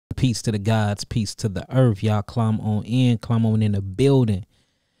peace to the gods, peace to the earth. Y'all climb on in the building.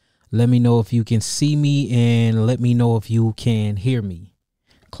 Let me know if you can see me and let me know if you can hear me.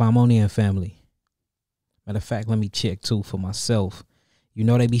 Climb on in, family. Matter of fact, let me check too for myself. You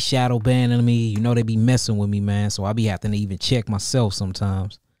know they be shadow banning me. You know they be messing with me, man. So I be having to even check myself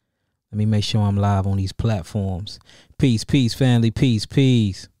sometimes. Let me make sure I'm live on these platforms. Peace, peace, family. Peace,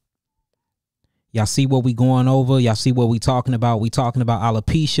 peace. Y'all see what we going over? Y'all see what we talking about? We talking about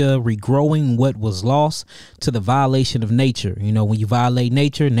alopecia, regrowing what was lost to the violation of nature. You know, when you violate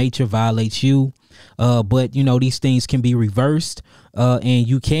nature, nature violates you. But, you know, these things can be reversed and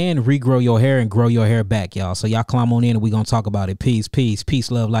you can regrow your hair and grow your hair back, y'all. So y'all climb on in and we're going to talk about it. Peace, peace,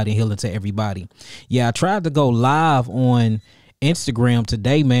 peace, love, light, and healing to everybody. Yeah, I tried to go live on Instagram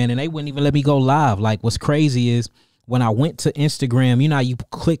today, man, and they wouldn't even let me go live. Like, what's crazy is when I went to Instagram, you know how you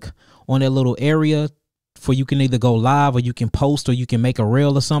click on that little area for you can either go live or you can post or you can make a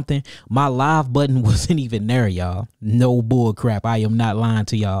reel or something. My live button wasn't even there, y'all. No bull crap. I am not lying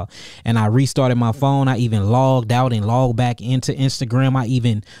to y'all. And I restarted my phone. I even logged out and logged back into Instagram. I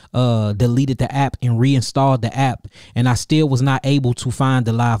even deleted the app and reinstalled the app, and I still was not able to find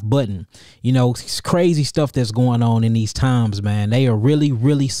the live button. You know, it's crazy stuff that's going on in these times, man. They are really,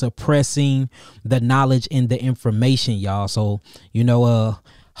 really suppressing the knowledge and the information, y'all. So, you know,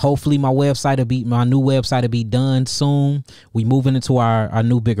 hopefully my new website will be done soon. We moving into our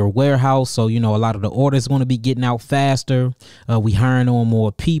new bigger warehouse. So, you know, a lot of the orders going to be getting out faster. We hiring on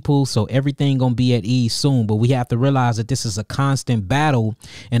more people. So everything going to be at ease soon. But we have to realize that this is a constant battle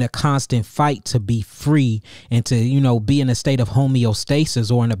and a constant fight to be free and to, you know, be in a state of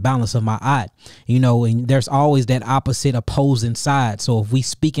homeostasis or in a balance of my you know, and there's always that opposite opposing side. So if we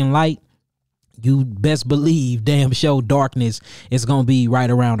speak in light, you best believe damn show darkness is going to be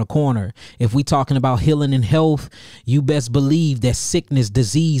right around the corner. If we talking about healing and health, you best believe that sickness,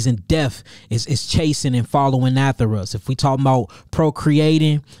 disease, and death is chasing and following after us. If we talking about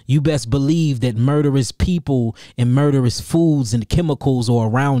procreating, you best believe that murderous people and murderous foods and chemicals are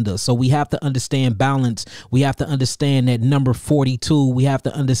around us. So we have to understand balance. We have to understand that number 42. We have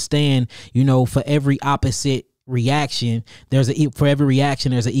to understand, you know, for every opposite reaction for every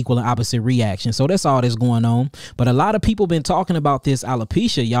reaction there's an equal and opposite reaction. So that's all that's going on. But a lot of people been talking about this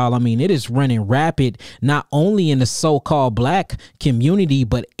alopecia, y'all. I mean, it is running rapid, not only in the so-called black community,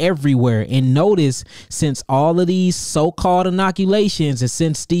 but everywhere. And notice, since all of these so-called inoculations and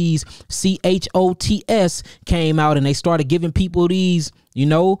since these CHOTS came out and they started giving people these, you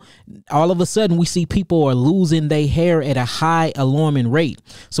know, all of a sudden we see people are losing their hair at a high alarming rate.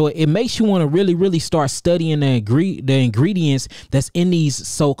 So it makes you want to really, really start studying the ingredients that's in these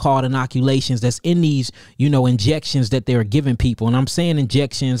so-called inoculations, that's in these, you know, injections that they're giving people. And I'm saying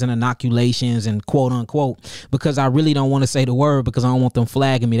injections and inoculations and quote unquote, because I really don't want to say the word because I don't want them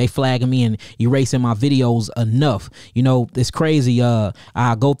flagging me. They flagging me and erasing my videos enough. You know, it's crazy.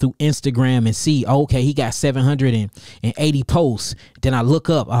 I go through Instagram and see, okay, he got 780 posts. Then I look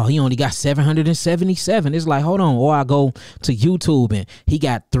up, oh, he only got 777. It's like, hold on. Or I go to YouTube and he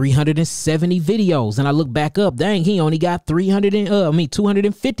got 370 videos. And I look back up, dang, he only got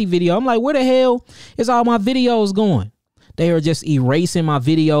 250 videos. I'm like, where the hell is all my videos going? They are just erasing my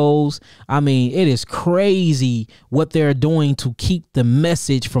videos. I mean, it is crazy what they're doing to keep the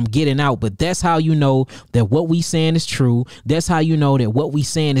message from getting out. But that's how you know that what we saying is true. That's how you know that what we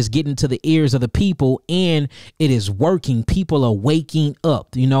saying is getting to the ears of the people and it is working. People are waking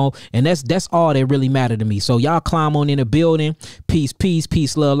up, you know, and that's all that really matter to me. So y'all climb on in the building. Peace, peace,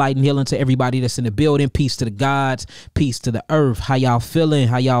 peace, love, light, and healing to everybody that's in the building. Peace to the gods, peace to the earth. How y'all feeling?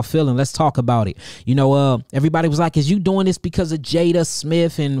 How y'all feeling? Let's talk about it. You know, everybody was like, is you doing this because of Jada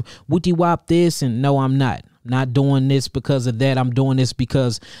Smith and Wooty Wop this? And no, I'm not doing this because of that. I'm doing this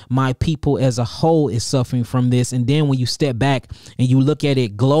because my people as a whole is suffering from this. And then when you step back and you look at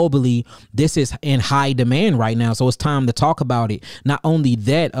it globally, this is in high demand right now. So it's time to talk about it. Not only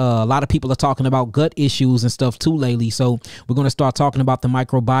that, a lot of people are talking about gut issues and stuff too lately. So we're going to start talking about the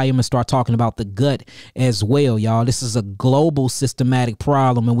microbiome and start talking about the gut as well, y'all. This is a global systematic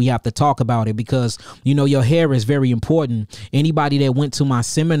problem and we have to talk about it because, you know, your hair is very important. Anybody that went to my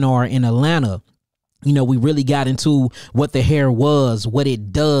seminar in Atlanta, you know, we really got into what the hair was, what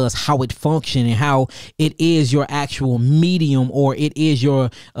it does, how it functions, and how it is your actual medium, or it is your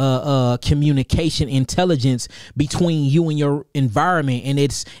communication intelligence between you and your environment. And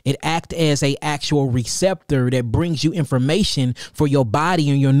it acts as a actual receptor that brings you information for your body,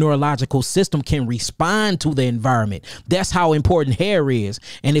 and your neurological system can respond to the environment. That's how important hair is.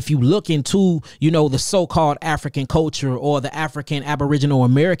 And if you look into, you know, the so-called African culture or the African Aboriginal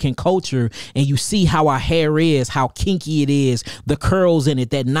American culture, and you see how our hair is, how kinky it is, the curls in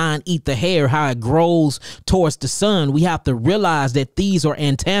it, that non-ether hair, how it grows towards the sun. We have to realize that these are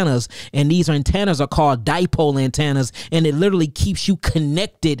antennas, and these antennas are called dipole antennas, and it literally keeps you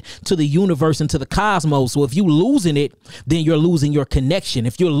connected to the universe and to the cosmos. So if you're losing it, then you're losing your connection.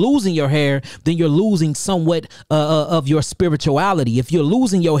 If you're losing your hair, then you're losing somewhat of your spirituality. If you're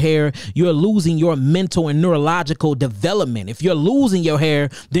losing your hair, you're losing your mental and neurological development. If you're losing your hair,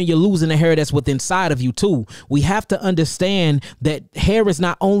 then you're losing the hair that's within inside of you too. We have to understand that hair is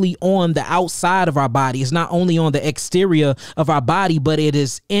not only on the outside of our body, it's not only on the exterior of our body, but it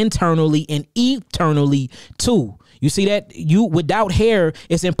is internally and eternally too. You see that? Without hair,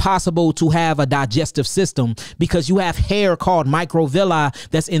 it's impossible to have a digestive system, because you have hair called microvilli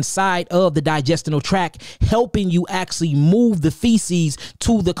that's inside of the digestional tract, helping you actually move the feces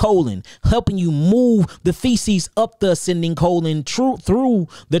to the colon, helping you move the feces up the ascending colon, through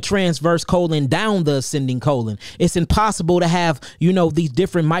the transverse colon, down the ascending colon. It's impossible to have, these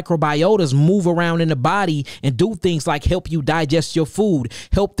different microbiotas move around in the body and do things like help you digest your food,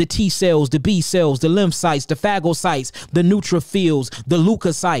 help the T cells, the B cells, the lymphocytes, the phagocytes, the neutrophils, the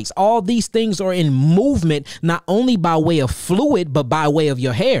leukocytes. All these things are in movement, not only by way of fluid, but by way of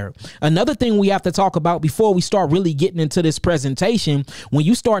your hair. Another thing we have to talk about before we start really getting into this presentation, when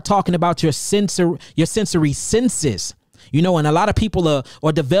you start talking about your sensory senses, and a lot of people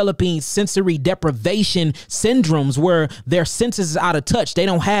are developing sensory deprivation syndromes where their senses is out of touch.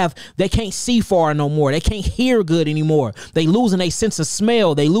 They can't see far no more. They can't hear good anymore. They losing a sense of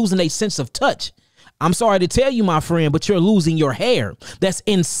smell. They losing a sense of touch. I'm sorry to tell you, my friend, but you're losing your hair that's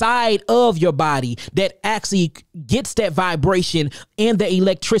inside of your body that actually gets that vibration and the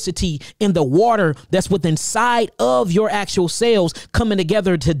electricity and the water that's within inside of your actual cells coming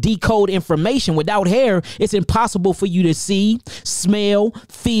together to decode information. Without hair, it's impossible for you to see, smell,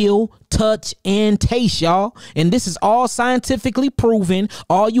 feel, touch, and taste, y'all. And this is all scientifically proven.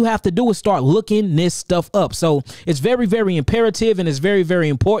 All you have to do is start looking this stuff up. So it's very, very imperative, and it's very, very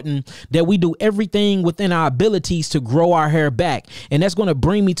important that we do everything within our abilities to grow our hair back. And that's going to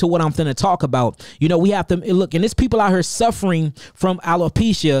bring me to what I'm going to talk about. We have to look, and there's people out here suffering from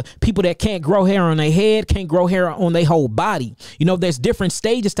alopecia, people that can't grow hair on their head, can't grow hair on their whole body. There's different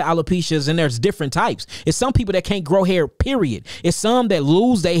stages to alopecias, and there's different types. It's some people that can't grow hair, period. It's some that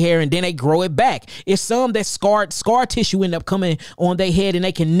lose their hair and then they grow it back. It's some that scar tissue end up coming on their head and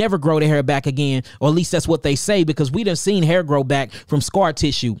they can never grow their hair back again, or at least that's what they say, because we done seen hair grow back from scar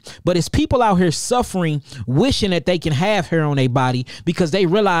tissue. But it's people out here suffering, wishing that they can have hair on their body, because they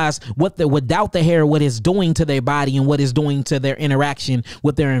realize without the hair, what it's doing to their body and what it's doing to their interaction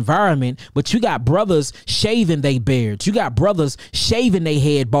with their environment. But you got brothers shaving their beards. You got brothers shaving their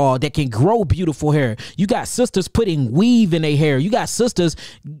head bald that can grow beautiful hair. You got sisters putting weave in their hair. You got sisters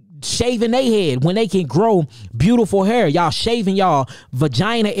shaving their head when they can grow beautiful hair. Y'all shaving y'all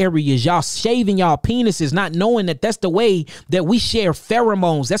vagina areas, y'all shaving y'all penises, not knowing that that's the way that we share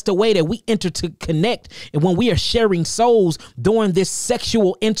pheromones. That's the way that we enter to connect. And when we are sharing souls during this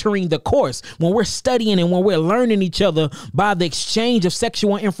sexual entering the course, when we're studying and when we're learning each other by the exchange of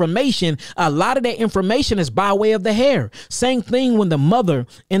sexual information, a lot of that information is by way of the hair. Same thing when the mother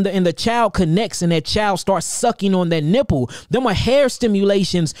and the child connects and that child starts sucking on that nipple. Them are hair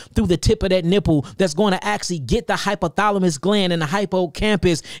stimulations through the tip of that nipple that's going to actually get the hypothalamus gland and the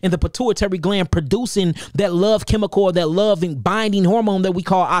hippocampus and the pituitary gland producing that love chemical, that love and binding hormone that we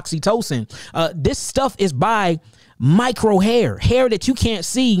call oxytocin. This stuff is by micro hair that you can't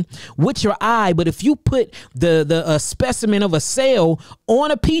see with your eye. But if you put the specimen of a cell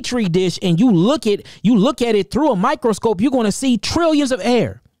on a petri dish and you look at it through a microscope, you're going to see trillions of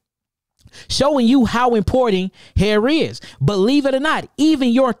hair, showing you how important hair is. Believe it or not, even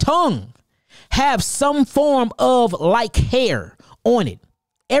your tongue have some form of like hair on it.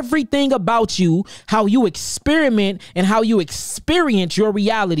 Everything about you, how you experiment and how you experience your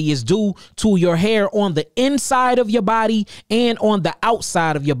reality, is due to your hair on the inside of your body and on the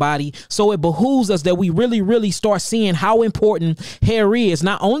outside of your body. So it behooves us that we really, really start seeing how important hair is,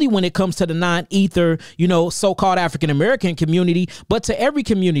 not only when it comes to the non-ether, so-called African-American community, but to every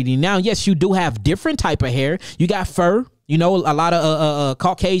community. Now, yes, you do have different type of hair. You got fur. A lot of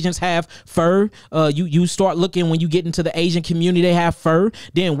Caucasians have fur. You start looking, when you get into the Asian community, they have fur.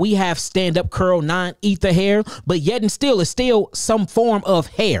 Then we have stand-up curl, non-ether hair, but yet and still, it's still some form of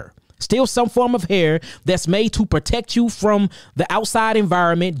hair. Still some form of hair that's made to protect you from the outside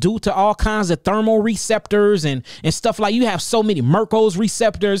environment due to all kinds of thermal receptors and stuff. Like, you have so many Merkel's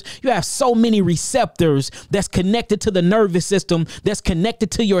receptors. You have so many receptors that's connected to the nervous system, that's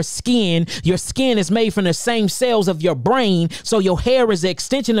connected to your skin. Your skin is made from the same cells of your brain. So your hair is an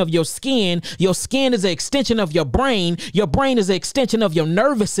extension of your skin. Your skin is an extension of your brain. Your brain is an extension of your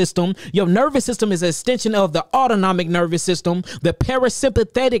nervous system. Your nervous system is an extension of the autonomic nervous system, the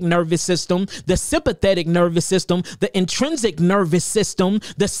parasympathetic nervous system, the sympathetic nervous system, the intrinsic nervous system,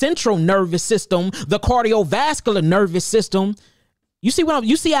 the central nervous system, the cardiovascular nervous system. You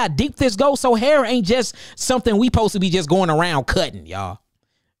see how deep this goes? So hair ain't just something we supposed to be just going around cutting, y'all.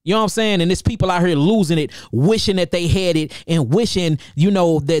 You know what I'm saying? And there's people out here losing it, wishing that they had it and wishing,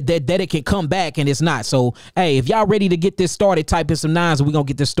 that it can come back, and it's not. So, hey, if y'all ready to get this started, type in some nines and we're going to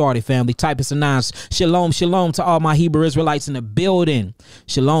get this started, family. Type in some nines. Shalom, shalom to all my Hebrew Israelites in the building.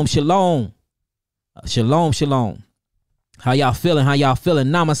 Shalom, shalom. Shalom, shalom. How y'all feeling? How y'all feeling?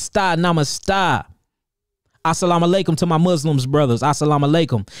 Namaste, namaste. Assalamu alaikum to my Muslims brothers. Assalamu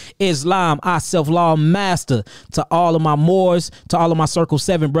alaikum. Islam, I self-law master. To all of my Moors, to all of my Circle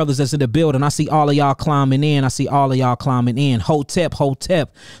 7 brothers that's in the building. I see all of y'all climbing in. I see all of y'all climbing in. Hotep,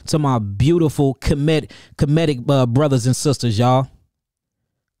 hotep to my beautiful comedic brothers and sisters, y'all.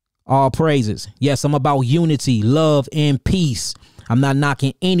 All praises. Yes, I'm about unity, love, and peace. I'm not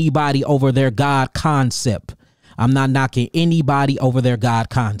knocking anybody over their God concept. I'm not knocking anybody over their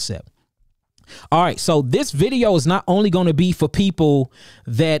God concept. All right, so this video is not only going to be for people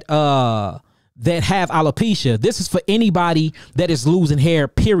that have alopecia. This is for anybody that is losing hair,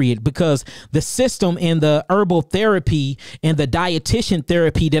 period, because the system and the herbal therapy and the dietitian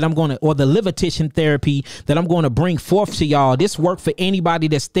therapy that I'm going to, or the livitician therapy that I'm going to bring forth to y'all, this work for anybody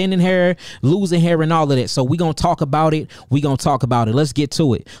that's thinning hair, losing hair, and all of that. So we're going to talk about it. We're going to talk about it. Let's get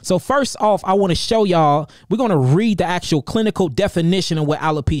to it. So first off, I want to show y'all, we're going to read the actual clinical definition of what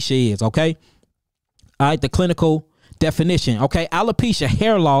alopecia is, okay? All right, the clinical definition. Okay, alopecia,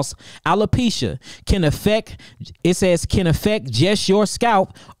 hair loss. Alopecia can affect, it says, can affect just your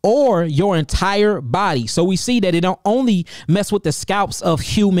scalp or your entire body. So we see that it don't only mess with the scalps of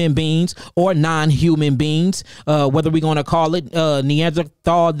human beings or non-human beings, whether we're going to call it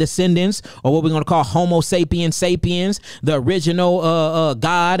Neanderthal descendants or what we're going to call Homo sapiens sapiens, the original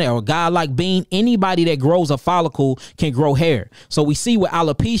God or God-like being. Anybody that grows a follicle can grow hair. So we see with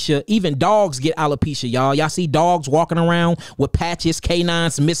alopecia, even dogs get alopecia, y'all. Y'all see dogs walking around with patches,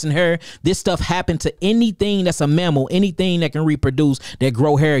 canines, missing hair. This stuff happened to anything that's a mammal, anything that can reproduce, that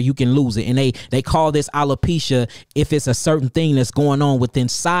grow hair, you can lose it. And they call this alopecia if it's a certain thing that's going on within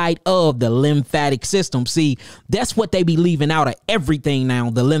side of the lymphatic system. See, that's what they be leaving out of everything now,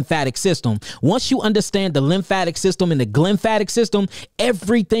 the lymphatic system. Once you understand the lymphatic system and the glymphatic system,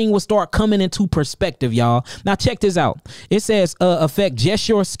 everything will start coming into perspective, y'all. Now check this out. It says affect just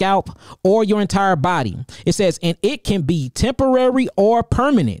your scalp or your entire body. It says, and it can be temporary or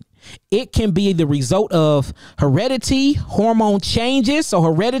permanent. It can be the result of heredity, hormone changes. So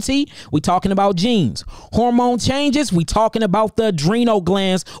heredity, we talking about genes. Hormone changes, we talking about the adrenal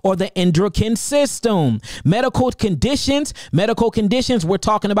glands or the endocrine system. Medical conditions, we're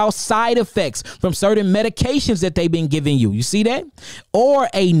talking about side effects from certain medications that they've been giving you. You see that? Or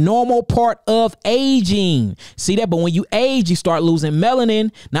a normal part of aging. See that? But when you age, you start losing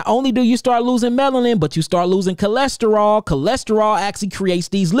melanin. Not only do you start losing melanin, but you start losing cholesterol. Cholesterol actually creates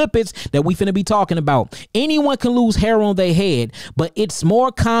these lipids that we finna be talking about. Anyone can lose hair on their head, but it's more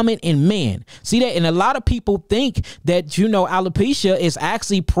common in men. See that? And a lot of people think that, alopecia is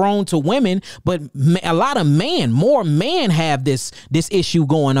actually prone to women, but a lot of more men have this issue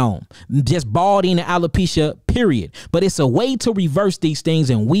going on. Just balding and alopecia, period. But it's a way to reverse these things,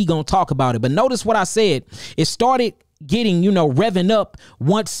 and we gonna talk about it. But notice what I said. It started getting, revving up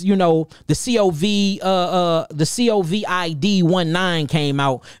once, the COVID-19 came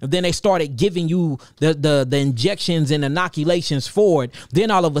out, and then they started giving you the injections and inoculations for it. Then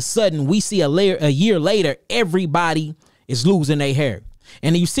all of a sudden we see a year later, everybody is losing their hair.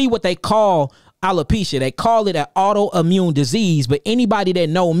 And you see what they call alopecia. They call it an autoimmune disease, but anybody that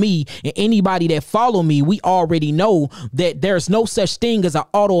know me and anybody that follow me, we already know that there's no such thing as an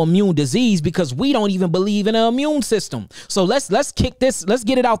autoimmune disease because we don't even believe in an immune system. So let's kick this. Let's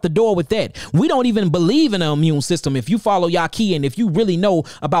get it out the door with that. We don't even believe in an immune system. If you follow Yahki and if you really know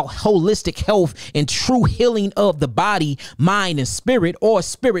about holistic health and true healing of the body, mind, and spirit, or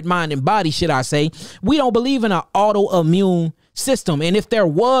spirit, mind, and body, should I say, we don't believe in an autoimmune system. And if there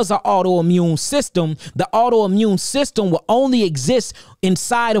was an autoimmune system, the autoimmune system will only exist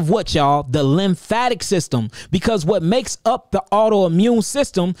inside of what, y'all? The lymphatic system. Because what makes up the autoimmune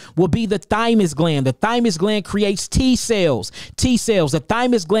system will be the thymus gland. The thymus gland creates T cells. T cells. The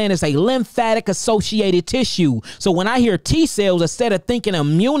thymus gland is a lymphatic associated tissue. So when I hear T cells, instead of thinking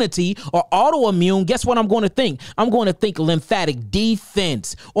immunity or autoimmune, guess what I'm going to think? I'm going to think lymphatic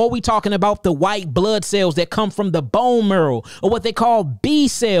defense. Or we talking about the white blood cells that come from the bone marrow, or what they call B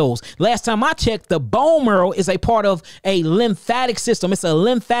cells. Last time I checked, the bone marrow is a part of a lymphatic system. It's a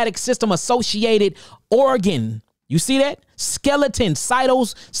lymphatic system associated organ. You see that? Skeleton,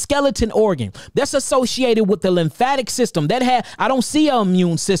 cytoskeleton organ. That's associated with the lymphatic system. I don't see an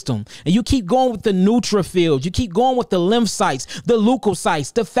immune system. And you keep going with the neutrophils. You keep going with the lymphocytes, the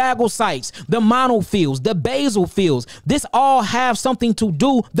leukocytes, the phagocytes, the monophils, the basophils. This all have something to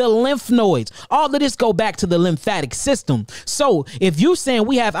do, the lymph nodes. All of this go back to the lymphatic system. So if you're saying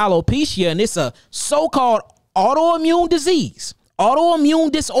we have alopecia and it's a so-called autoimmune disease,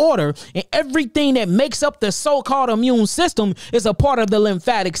 autoimmune disorder, and everything that makes up the so-called immune system is a part of the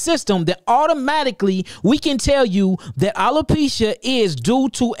lymphatic system, then automatically we can tell you that alopecia is due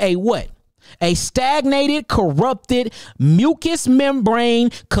to a what? A stagnated, corrupted, mucous membrane,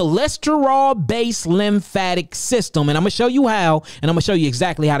 cholesterol-based lymphatic system. And I'm going to show you how, and I'm going to show you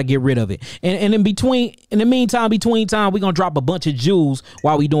exactly how to get rid of it. And in the meantime, we're going to drop a bunch of jewels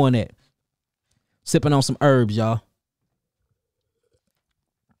while we doing that. Sipping on some herbs, y'all.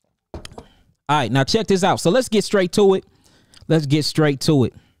 All right, now check this out. So let's get straight to it. All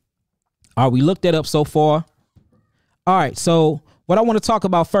right, we looked that up so far. All right, so what I want to talk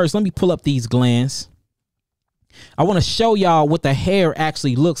about first, let me pull up these glands. I want to show y'all what the hair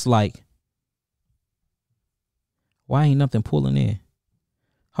actually looks like. Why ain't nothing pulling in?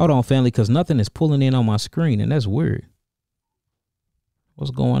 Hold on, family, because nothing is pulling in on my screen, and that's weird.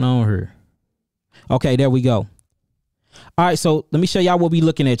 What's going on here? Okay, there we go. All right, so let me show y'all what we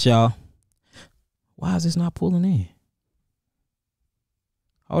looking at, y'all. Why is this not pulling in?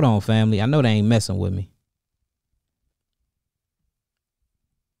 Hold on, family. I know they ain't messing with me.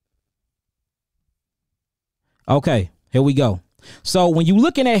 Okay, here we go. So when you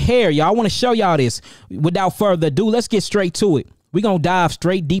looking at hair, y'all, I want to show y'all this. Without further ado, let's get straight to it. We're going to dive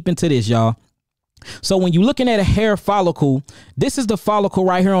straight deep into this, y'all. So when you're looking at a hair follicle, this is the follicle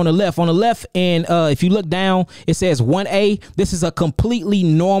right here on the left. On the left, and if you look down, it says 1A. This is a completely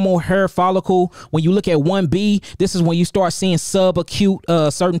normal hair follicle. When you look at 1B, this is when you start seeing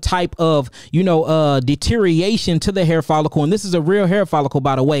subacute, certain type of, deterioration to the hair follicle. And this is a real hair follicle,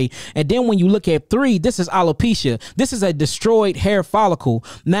 by the way. And then when you look at 3, this is alopecia. This is a destroyed hair follicle.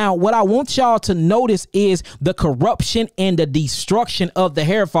 Now, what I want y'all to notice is the corruption and the destruction of the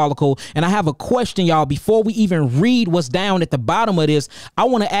hair follicle. And I have a question, y'all. Before we even read what's down at the bottom of this, I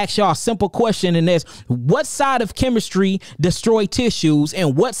want to ask y'all a simple question, and that's: what side of chemistry destroy tissues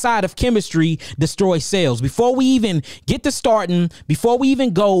and what side of chemistry destroy cells? Before we even get to starting, before we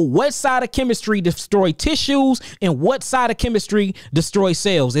even go, what side of chemistry destroy tissues and what side of chemistry destroy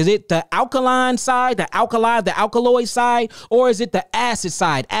cells? Is it the alkaline side, the alkaloid side, or is it the acid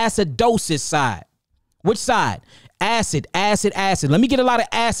side, acidosis side? Which side? Acid. Let me get a lot of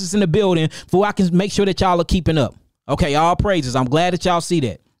acids in the building so I can make sure that y'all are keeping up. Okay, all praises. I'm glad that y'all see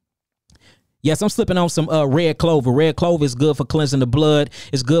that. Yes, I'm slipping on some red clover. Red clover is good for cleansing the blood.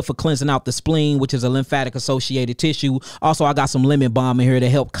 It's good for cleansing out the spleen, which is a lymphatic associated tissue. Also, I got some lemon balm in here to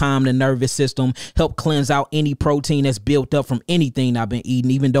help calm the nervous system, help cleanse out any protein that's built up from anything I've been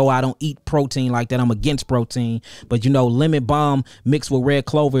eating. Even though I don't eat protein like that, I'm against protein. But, lemon balm mixed with red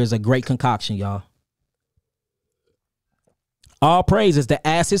clover is a great concoction, y'all. All praise is the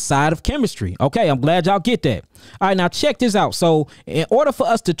acid side of chemistry. Okay, I'm glad y'all get that. All right, now check this out. So in order for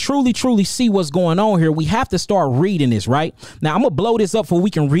us to truly see what's going on here, we have to start reading this, right? Now, I'm going to blow this up so we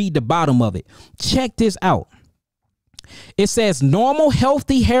can read the bottom of it. Check this out. It says normal,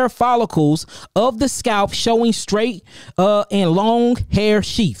 healthy hair follicles of the scalp showing straight and long hair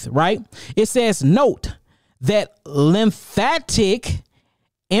sheath, right? It says, note that lymphatic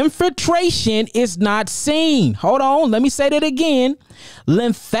infiltration is not seen. Hold on. Let me say that again.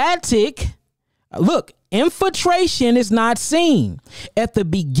 Lymphatic, look, infiltration is not seen at the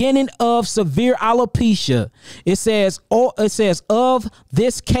beginning of severe alopecia. It says of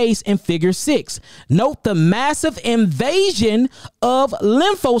this case in figure 6. Note the massive invasion of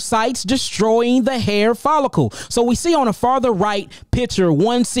lymphocytes destroying the hair follicle. So we see on the farther right picture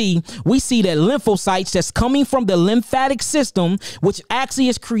 1C, we see that lymphocytes that's coming from the lymphatic system, which actually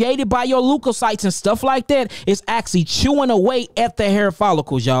is created by your leukocytes and stuff like that, is actually chewing away at the hair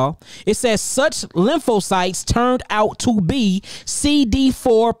follicles, y'all. It says such lymphocytes lymphocytes turned out to be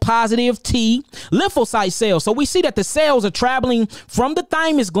CD4 positive T lymphocyte cells. So we see that the cells are traveling from the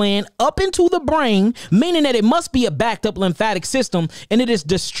thymus gland up into the brain, meaning that it must be a backed up lymphatic system, and it is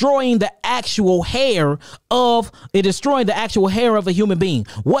destroying the actual hair of a human being.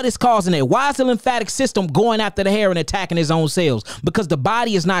 What is causing it? Why is the lymphatic system going after the hair and attacking its own cells? Because the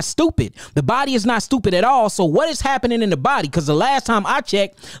body is not stupid. The body is not stupid at all. So what is happening in the body? Because the last time I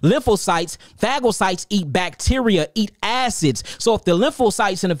checked, lymphocytes, phagocytes eat bacteria, eat acids. So if the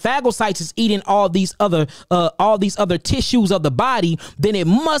lymphocytes and the phagocytes is eating all these other tissues of the body, then it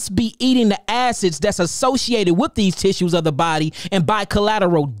must be eating the acids that's associated with these tissues of the body, and by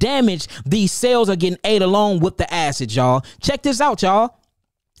collateral damage, these cells are getting ate along with the acids, y'all. Check this out, y'all.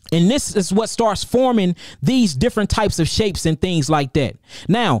 And this is what starts forming these different types of shapes and things like that.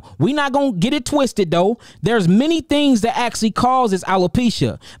 Now, we're not going to get it twisted, though. There's many things that actually causes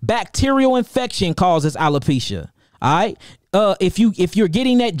alopecia. Bacterial infection causes alopecia. All right. If you're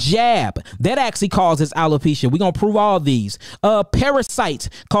getting that jab, that actually causes alopecia. We're going to prove all of these. Parasites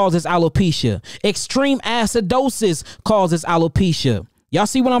causes alopecia. Extreme acidosis causes alopecia. Y'all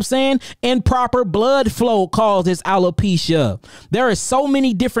see what I'm saying? Improper blood flow causes alopecia. There are so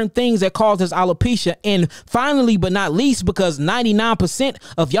many different things that causes alopecia. And finally, but not least, because 99%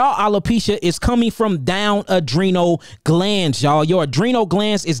 of y'all alopecia is coming from down adrenal glands, y'all. Your adrenal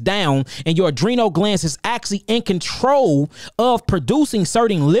glands is down, and your adrenal glands is actually in control of producing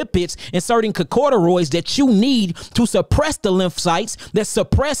certain lipids and certain corticosteroids that you need to suppress the lymphocytes, that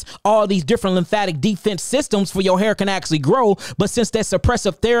suppress all these different lymphatic defense systems for your hair can actually grow. But since that's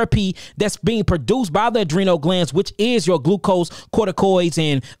suppressive therapy that's being produced by the adrenal glands, which is your glucose corticoids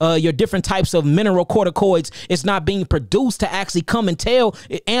and your different types of mineral corticoids, it's not being produced to actually come and tell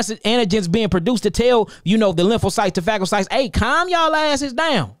antigens being produced to tell, you know, the lymphocytes, the phagocytes, hey, calm y'all asses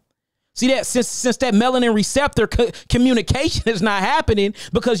down. See that since that melanin receptor communication is not happening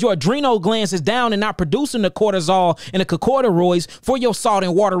because your adrenal glands is down and not producing the cortisol and the corticosteroids for your salt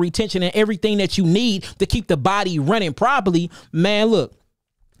and water retention and everything that you need to keep the body running properly, man, look.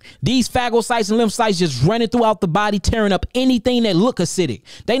 These phagocytes and lymphocytes just running throughout the body, tearing up anything that look acidic.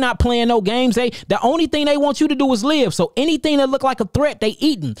 They not playing no games. The only thing they want you to do is live. So anything that look like a threat, they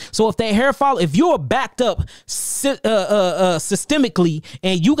eating. So if their hair follicle, if you're backed up systemically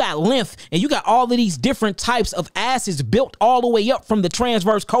and you got lymph and you got all of these different types of acids built all the way up from the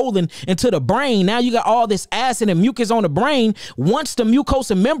transverse colon into the brain, now you got all this acid and mucus on the brain. Once the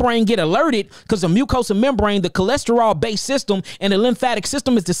mucosa membrane get alerted, because the mucosa membrane, the cholesterol-based system and the lymphatic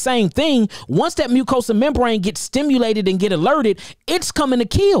system is the same thing. Once that mucosa membrane gets stimulated and get alerted, it's coming to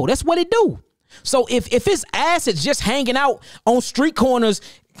kill. That's what it do. So if it's acids just hanging out on street corners,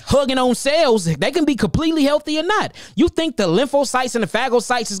 hugging on cells, they can be completely healthy or not. You think the lymphocytes and the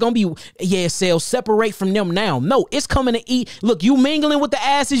phagocytes is going to be, yeah, cells separate from them now. No, it's coming to eat. Look, you mingling with the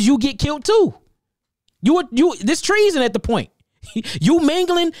acids, you get killed too. This treason at the point. You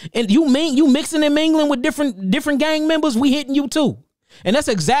mingling and you mixing and mingling with different gang members, we hitting you too. And that's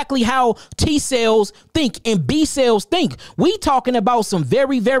exactly how T cells think and B cells think. We talking about some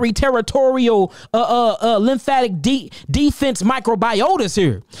very, very territorial lymphatic defense microbiotas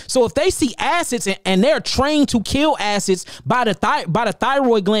here. So if they see acids and they're trained to kill acids by the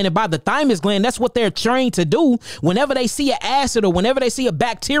thyroid gland and by the thymus gland, that's what they're trained to do. Whenever they see an acid or whenever they see a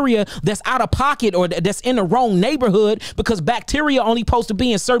bacteria that's out of pocket or that's in the wrong neighborhood, because bacteria only supposed to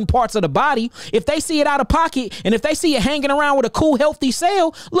be in certain parts of the body, if they see it out of pocket and if they see it hanging around with a cool, healthy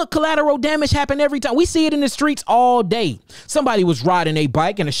cell, look, collateral damage happen every time. We see it in the streets all day. Somebody was riding a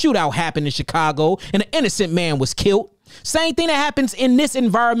bike and a shootout happened in Chicago and an innocent man was killed. Same thing that happens in this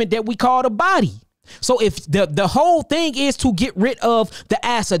environment that we call the body. So if the whole thing is to get rid of the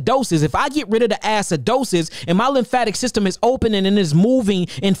acidosis, if I get rid of the acidosis and my lymphatic system is opening and is moving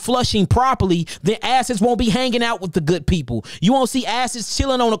and flushing properly, then acids won't be hanging out with the good people. You won't see acids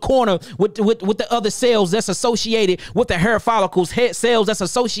chilling on a corner with the other cells that's associated with the hair follicles, head cells that's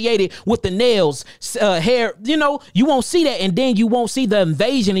associated with the nails, hair, you know, you won't see that. And then you won't see the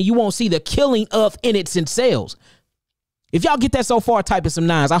invasion and you won't see the killing of innocent cells. If y'all get that so far, type in some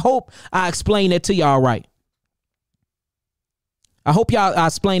nines. I hope I explained that to y'all right. I hope I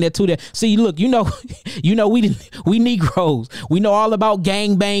explained that to them. See, look, we Negroes, we know all about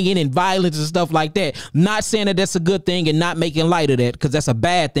gang banging and violence and stuff like that. Not saying that that's a good thing and not making light of that, because that's a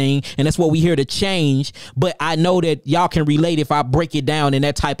bad thing and that's what we here to change. But I know that y'all can relate if I break it down in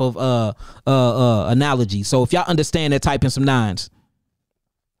that type of analogy. So if y'all understand that, type in some nines.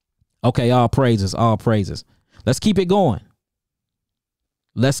 Okay, all praises, all praises. Let's keep it going.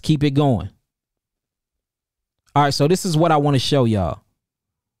 Let's keep it going. All right, so this is what I want to show y'all.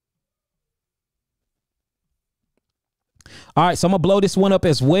 All right, so I'm gonna blow this one up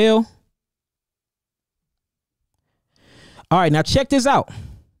as well. All right, now check this out.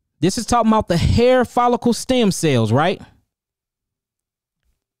 This is talking about the hair follicle stem cells, right?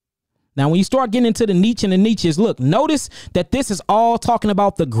 Now, when you start getting into the niche and the niches, look, notice that this is all talking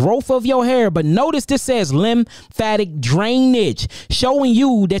about the growth of your hair. But notice this says lymphatic drainage, showing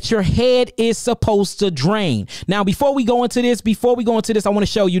you that your head is supposed to drain. Now, before we go into this, I want to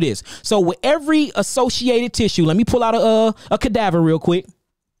show you this. So with every associated tissue, let me pull out a cadaver real quick.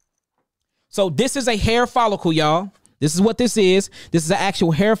 So this is a hair follicle, y'all. This is what this is. This is an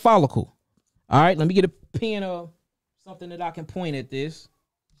actual hair follicle. All right, let me get a pen or something that I can point at this.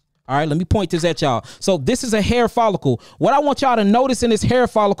 All right, let me point this at y'all. So this is a hair follicle. What I want y'all to notice in this hair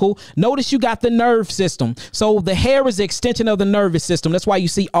follicle, notice you got the nerve system. So the hair is the extension of the nervous system. That's why you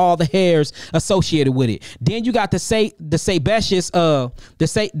see all the hairs associated with it. Then you got the sebaceous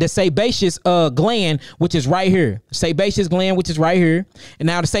gland, which is right here. Sebaceous gland, which is right here. And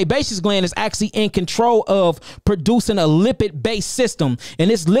now the sebaceous gland is actually in control of producing a lipid-based system. And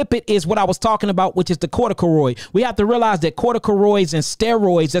this lipid is what I was talking about, which is the corticosteroid. We have to realize that corticosteroids and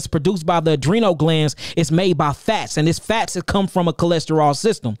steroids that's produced by the adrenal glands is made by fats, and this fats that come from a cholesterol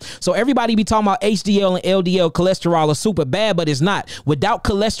system. So everybody be talking about HDL and LDL cholesterol are super bad, but it's not. Without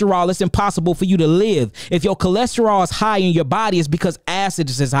cholesterol, it's impossible for you to live. If your cholesterol is high in your body, it's because acid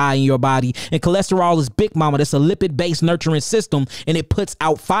is high in your body, and cholesterol is big mama. That's a lipid-based nurturing system, and it puts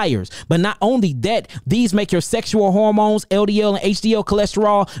out fires. But not only that, these make your sexual hormones, LDL and HDL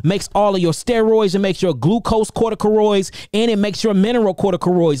cholesterol, makes all of your steroids, it makes your glucose corticosteroids, and it makes your mineral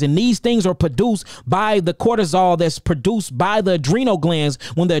corticosteroids. And these things are produced by the cortisol that's produced by the adrenal glands.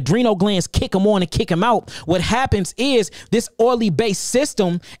 When the adrenal glands kick them on and kick them out, what happens is this oily based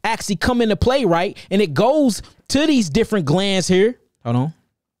system actually come into play, right? And it goes to these different glands here. Hold on.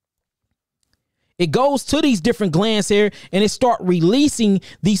 It goes to these different glands here and it start releasing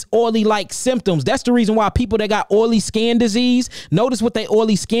these oily-like symptoms. That's the reason why people that got oily skin disease, notice what they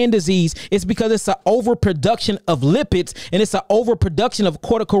oily skin disease is, because it's an overproduction of lipids and it's an overproduction of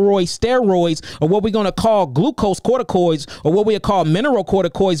corticosteroid steroids, or what we're going to call glucose corticoids, or what we call mineral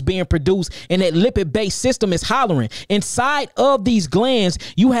corticoids being produced, and that lipid-based system is hollering. Inside of these glands,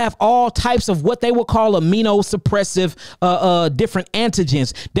 you have all types of what they will call immunosuppressive different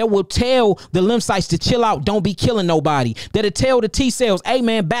antigens that will tell the lymphocytes to chill out, don't be killing nobody. That'll tell the T cells, hey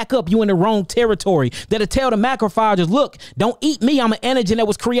man, back up, you in the wrong territory. That'll tell the macrophages, look, don't eat me, I'm an antigen that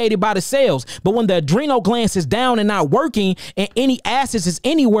was created by the cells. But when the adrenal glands is down and not working, and any acids is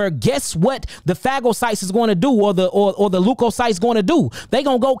anywhere, guess what the phagocytes is going to do, or the leukocytes going to do? They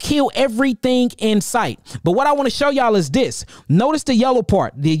gonna go kill everything in sight. But what I want to show y'all is this. Notice the yellow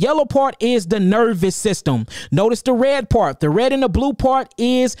part. The yellow part is the nervous system. Notice the red part. The red and the blue part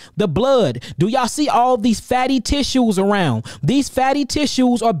is the blood. Do y'all see all these fatty tissues around? These fatty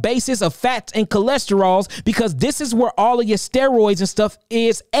tissues are bases of fats and cholesterols, because this is where all of your steroids and stuff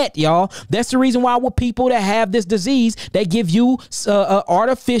is at, y'all. That's the reason why with people that have this disease, they give you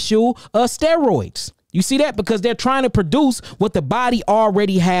artificial steroids. You see that? Because they're trying to produce what the body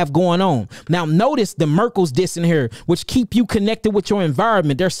already have going on. Now, notice the Merkel's disc in here, which keep you connected with your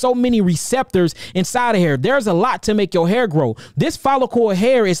environment. There's so many receptors inside of here. There's a lot to make your hair grow. This follicle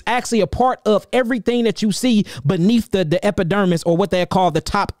hair is actually a part of everything that you see beneath the epidermis, or what they call the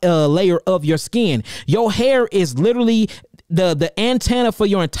top layer of your skin. Your hair is literally the antenna for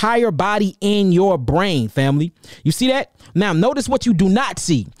your entire body in your brain, family. You see that? Now, notice what you do not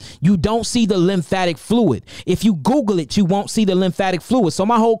see. You don't see the lymphatic fluid. If you Google it, you won't see the lymphatic fluid. So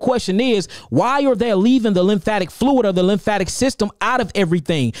my whole question is, why are they leaving the lymphatic fluid or the lymphatic system out of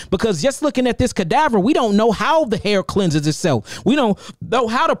everything? Because just looking at this cadaver, we don't know how the hair cleanses itself. We don't know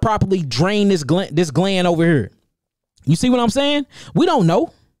how to properly drain this gland over here. You see what I'm saying? We don't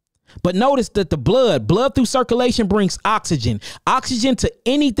know. But notice that the blood through circulation brings oxygen. Oxygen to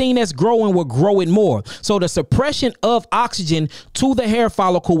anything that's growing will grow it more. So the suppression of oxygen to the hair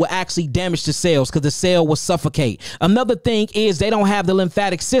follicle will actually damage the cells, because the cell will suffocate. Another thing is they don't have the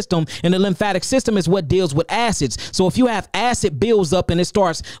lymphatic system, and the lymphatic system is what deals with acids. So if you have acid builds up and it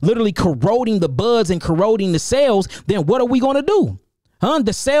starts literally corroding the buds and corroding the cells, then what are we going to do?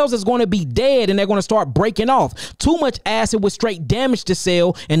 The cells is going to be dead and they're going to start breaking off. Too much acid would straight damage the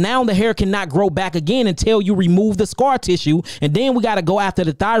cell, and now the hair cannot grow back again until you remove the scar tissue, and then we got to go after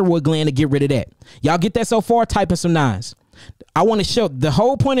the thyroid gland to get rid of that. Y'all get that so far? Type in some nines. I want to show, the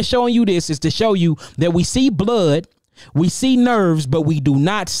whole point of showing you this is to show you that we see blood, we see nerves, but we do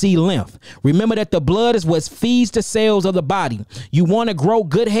not see lymph. Remember that the blood is what feeds the cells of the body. You want to grow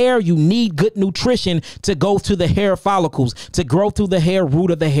good hair, you need good nutrition to go to the hair follicles, to grow through the hair root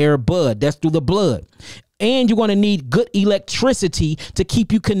of the hair bud. That's through the blood. And you're going to need good electricity to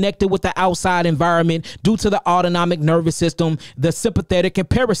keep you connected with the outside environment due to the autonomic nervous system, the sympathetic and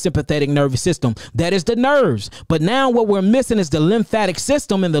parasympathetic nervous system. That is the nerves. But now what we're missing is the lymphatic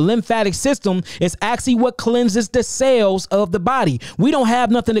system, and the lymphatic system is actually what cleanses the cells of the body. We don't have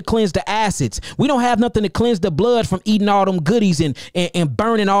nothing to cleanse the acids. We don't have nothing to cleanse the blood from eating all them goodies and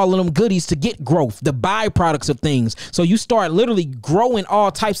burning all of them goodies to get growth, the byproducts of things. So you start literally growing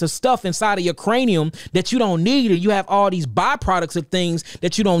all types of stuff inside of your cranium that you don't need, or you have all these byproducts of things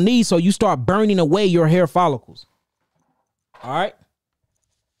that you don't need. So you start burning away your hair follicles. All right.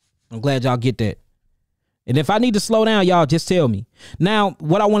 I'm glad y'all get that. And if I need to slow down, y'all just tell me. Now,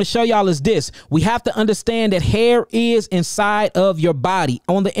 what I want to show y'all is this. We have to understand that hair is inside of your body,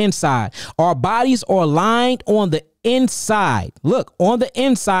 on the inside. Our bodies are lined on the inside. Look, on the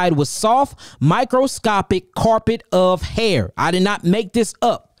inside with soft, microscopic carpet of hair. I did not make this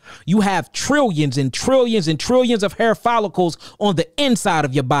up. You have trillions and trillions and trillions of hair follicles on the inside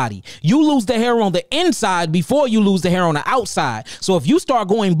of your body. You lose the hair on the inside before you lose the hair on the outside. So if you start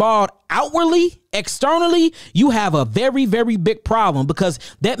going bald outwardly, externally, you have a very, very big problem, because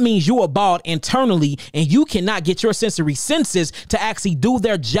that means you are bald internally and you cannot get your sensory senses to actually do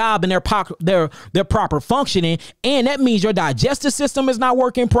their job and their proper functioning. And that means your digestive system is not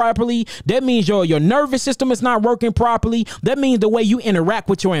working properly. That means your nervous system is not working properly. That means the way you interact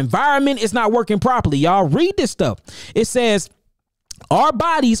with your environment is not working properly. Y'all read this stuff. It says, our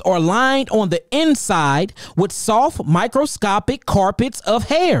bodies are lined on the inside with soft microscopic carpets of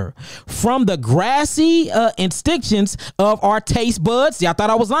hair. From the grassy instinctions of our taste buds. Y'all thought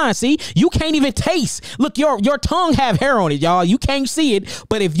I was lying. See, you can't even taste. Look, your tongue have hair on it, y'all. You can't see it.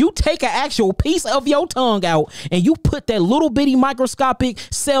 But if you take an actual piece of your tongue out and you put that little bitty microscopic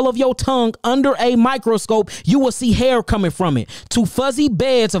cell of your tongue under a microscope, you will see hair coming from it. To fuzzy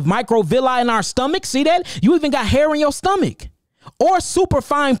beds of microvilli in our stomach. See that? You even got hair in your stomach. Or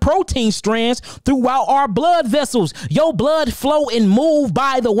superfine protein strands throughout our blood vessels. Your blood flow and move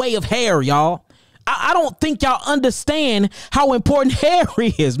by the way of hair, y'all. I don't think y'all understand how important hair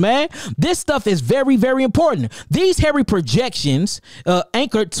is, man. This stuff is very, very important. These hairy projections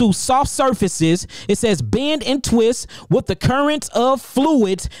anchored to soft surfaces, it says bend and twist with the currents of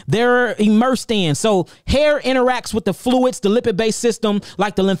fluids they're immersed in. So hair interacts with the fluids, the lipid-based system,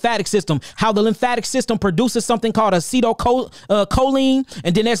 like the lymphatic system. How the lymphatic system produces something called acetylcholine,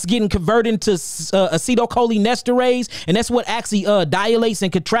 and then that's getting converted into acetylcholinesterase, and that's what actually dilates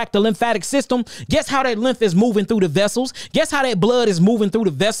and contracts the lymphatic system. Guess how that lymph is moving through the vessels? Guess how that blood is moving through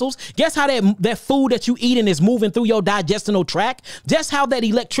the vessels? Guess how that food that you eating is moving through your digestional tract? Guess how that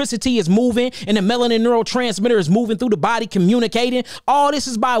electricity is moving and the melanin neurotransmitter is moving through the body, communicating? All this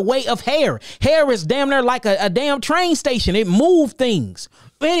is by way of hair. Hair is damn near like a damn train station. It moves things.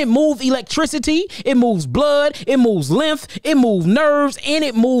 And it moves electricity, it moves blood, it moves lymph, it moves nerves, and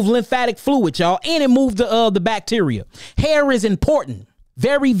it moves lymphatic fluid, y'all. And it moves the bacteria. Hair is important.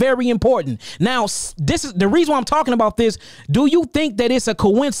 Very, very important. Now, this is the reason why I'm talking about this. Do you think that it's a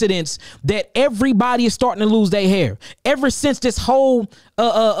coincidence that everybody is starting to lose their hair? Ever since this whole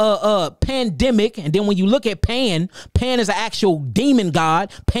pandemic, and then when you look at Pan is an actual demon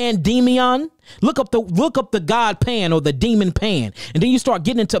god, Pandemion. Look up the god Pan or the demon Pan, and then you start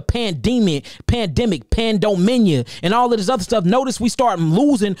getting into pandemic, pandomania, and all of this other stuff. Notice we start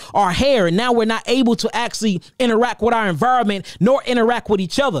losing our hair, and now we're not able to actually interact with our environment nor interact with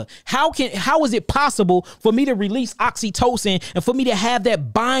each other. How is it possible for me to release oxytocin and for me to have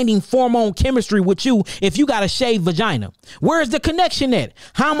that binding hormone chemistry with you if you got a shaved vagina? Where's the connection at?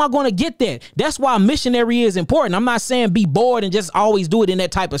 How am I going to get that? That's why missionary is important. I'm not saying be bored and just always do it in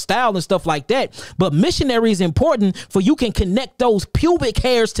that type of style and stuff like that. But missionary is important for you can connect those pubic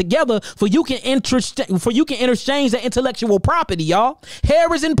hairs together, for you can interchange that intellectual property, y'all.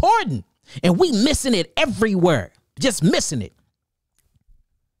 Hair is important, and we missing it everywhere. Just missing it.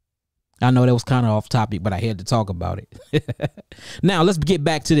 I know that was kind of off topic, but I had to talk about it. Now let's get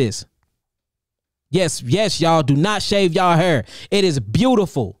back to this. Yes, y'all, do not shave y'all hair. It is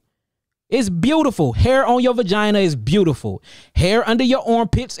beautiful. It's beautiful. Hair on your vagina is beautiful. Hair under your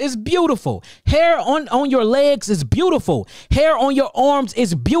armpits is beautiful. Hair on your legs is beautiful. Hair on your arms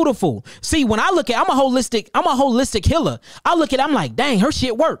is beautiful. See, when I look at, I'm a holistic healer. I look at, I'm like, dang, her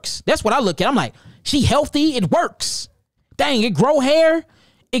shit works. That's what I look at. I'm like, she healthy. It works. Dang, it grow hair.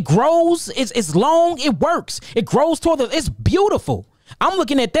 It grows. It's long. It works. It grows toward it's beautiful. I'm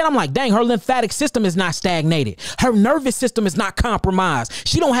looking at that. I'm like, dang, her lymphatic system is not stagnated. Her nervous system is not compromised.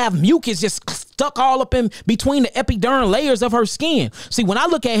 She don't have mucus just stuck all up in between the epidermal layers of her skin. See, when I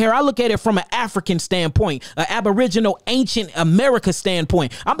look at her, I look at it from an African standpoint, an Aboriginal ancient America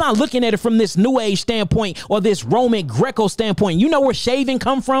standpoint. I'm not looking at it from this New Age standpoint or this Roman Greco standpoint. You know where shaving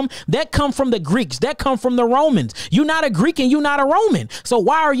come from? That come from the Greeks. That come from the Romans. You're not a Greek and you're not a Roman. So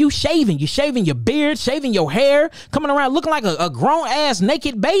why are you shaving? You're shaving your beard, shaving your hair, coming around looking like a grown ass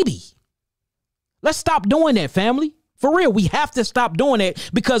naked baby. Let's stop doing that, family. For real, we have to stop doing that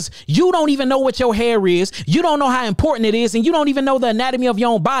because you don't even know what your hair is. You don't know how important it is, and you don't even know the anatomy of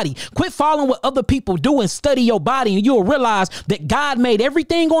your own body. Quit following what other people do and study your body, and you'll realize that God made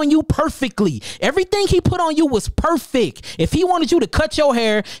everything on you perfectly. Everything he put on you was perfect. If he wanted you to cut your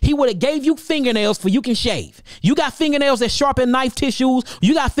hair, he would have gave you fingernails for you can shave. You got fingernails that sharpen knife tissues.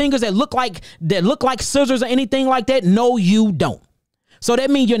 You got fingers that look like scissors or anything like that. No, you don't. So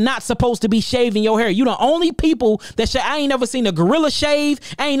that means you're not supposed to be shaving your hair. You the only people that shave. I ain't never seen a gorilla shave.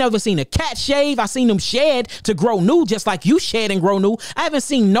 I ain't never seen a cat shave. I seen them shed to grow new, just like you shed and grow new. I haven't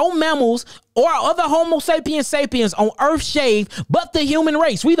seen no mammals or other Homo sapiens on earth shave but the human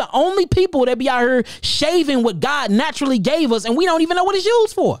race. We the only people that be out here shaving what God naturally gave us, and we don't even know what it's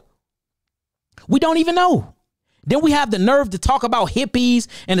used for. We don't even know. Then we have the nerve to talk about hippies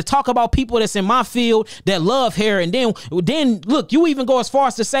and to talk about people that's in my field that love hair. And then look, you even go as far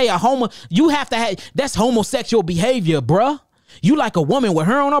as to say that's homosexual behavior, bruh. You like a woman with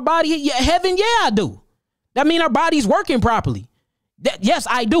hair on her body? Yeah, heaven, yeah, I do. That mean her body's working properly. Yes,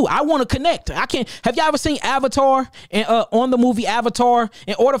 I do. I want to connect. I can't. Have y'all ever seen Avatar? And on the movie Avatar,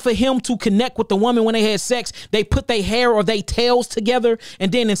 in order for him to connect with the woman when they had sex, they put their hair or their tails together,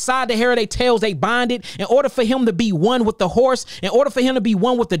 and then inside the hair of their tails, they bonded. In order for him to be one with the horse, in order for him to be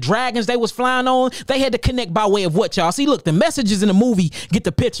one with the dragons they was flying on, they had to connect by way of what, y'all? See, look, the messages in the movie get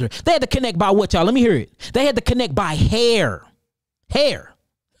the picture. They had to connect by what, y'all? Let me hear it. They had to connect by hair. Hair.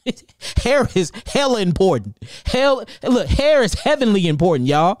 Hair is hella important. Look, hair is heavenly important,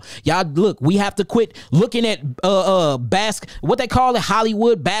 y'all. Look, we have to quit looking at what they call it,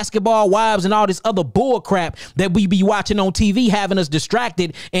 Hollywood basketball wives and all this other bull crap that we be watching on TV, having us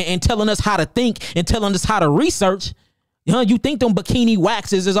distracted and telling us how to think and telling us how to research. You think them bikini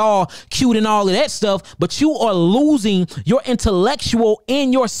waxes is all cute and all of that stuff, but you are losing your intellectual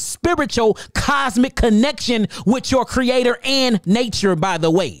and your spiritual cosmic connection with your creator and nature, by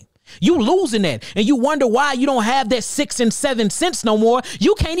the way. You losing that, and you wonder why you don't have that 6 and 7 sense no more.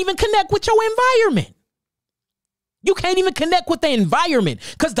 You can't even connect with your environment. You can't even connect with the environment,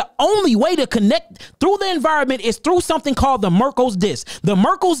 because the only way to connect through the environment is through something called the Merkel's disc. The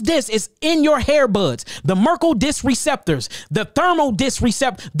Merkel's disc is in your hair buds. The Merkel disc receptors, the thermal disc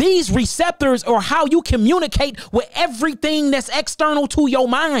receptor. These receptors are how you communicate with everything that's external to your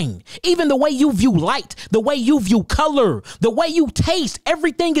mind. Even the way you view light, the way you view color, the way you taste,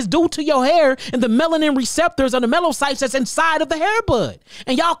 everything is due to your hair and the melanin receptors or the melanocytes that's inside of the hair bud.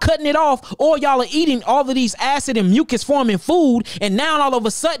 And y'all cutting it off, or y'all are eating all of these acid and mucus forming food, and now all of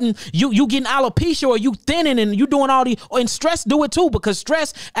a sudden you getting alopecia, or you thinning, and you doing all the, and stress do it too, because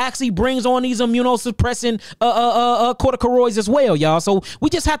stress actually brings on these immunosuppressant corticosteroids as well, y'all. So we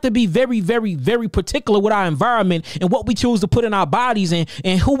just have to be very, very, very particular with our environment and what we choose to put in our bodies, and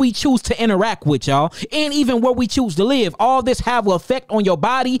who we choose to interact with, y'all, and even where we choose to live. All this have an effect on your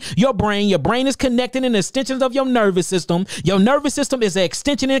body, your brain. Your brain is connected in extensions of your nervous system. Your nervous system is an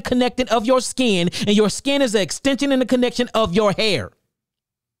extension and connected of your skin, and your skin is an extension in the connection of your hair.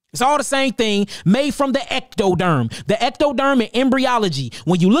 It's all the same thing, made from the ectoderm. The ectoderm in embryology.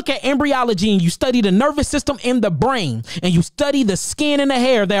 When you look at embryology and you study the nervous system in the brain, and you study the skin and the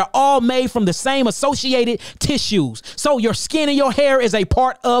hair, they're all made from the same associated tissues. So your skin and your hair is a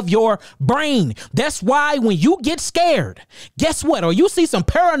part of your brain. That's why when you get scared, guess what? Or you see some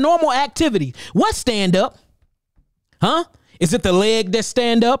paranormal activity, what stand up? Huh? Is it the leg that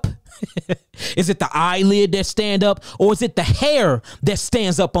stand up? Is it the eyelid that stand up? Or is it the hair that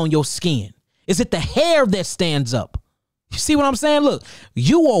stands up on your skin? Is it the hair that stands up? You see what I'm saying? Look,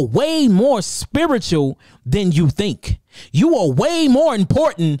 you are way more spiritual than you think. You are way more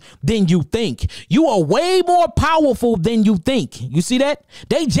important than you think. You are way more powerful than you think. You see that?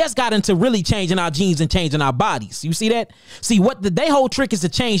 They just got into really changing our genes and changing our bodies. You see that? See, what their whole trick is to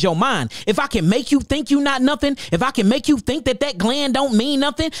change your mind. If I can make you think you not nothing, if I can make you think that gland don't mean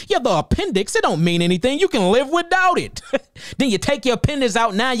nothing, yeah, the appendix, it don't mean anything. You can live without it. Then you take your appendix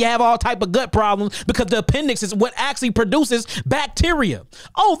out. Now you have all type of gut problems, because the appendix is what actually produces bacteria.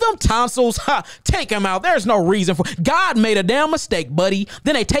 Oh, them tonsils, take them out. There's no reason for God. God made a damn mistake, buddy.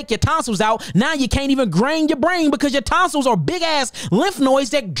 Then they take your tonsils out. Now you can't even drain your brain because your tonsils are big ass lymph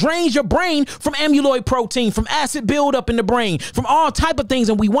nodes that drains your brain from amyloid protein, from acid buildup in the brain, from all type of things.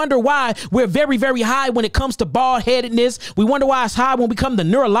 And we wonder why we're very, very high when it comes to bald headedness. We wonder why it's high when we come to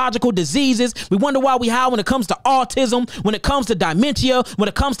neurological diseases. We wonder why we high when it comes to autism, when it comes to dementia, when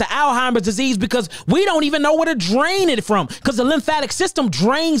it comes to Alzheimer's disease, because we don't even know where to drain it from, because the lymphatic system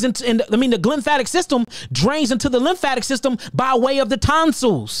drains into, the lymphatic system drains into the lymphatic system by way of the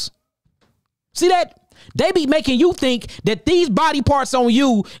tonsils. See that? They be making you think that these body parts on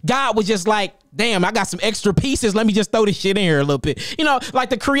you, God was just like, damn, I got some extra pieces. Let me just throw this shit in here a little bit. You know, like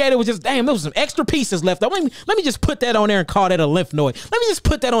the creator was just, damn, there was some extra pieces left. Let me just put that on there and call that a lymph node. Let me just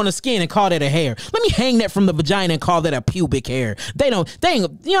put that on the skin and call that a hair. Let me hang that from the vagina and call that a pubic hair.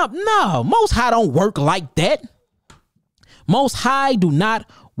 No, Most High don't work like that. Most High do not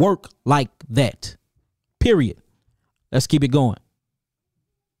work like that. Period. Let's keep it going.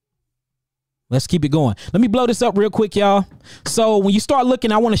 Let's keep it going. Let me blow this up real quick, y'all. So when you start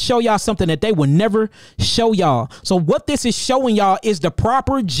looking, I want to show y'all something that they will never show y'all. So what this is showing y'all is the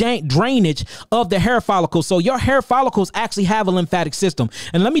proper drainage of the hair follicles. So your hair follicles actually have a lymphatic system.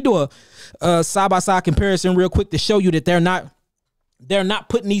 And let me do a side-by-side comparison real quick to show you that they're not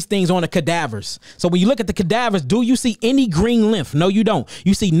putting these things on the cadavers. So when you look at the cadavers, do you see any green lymph? No, you don't.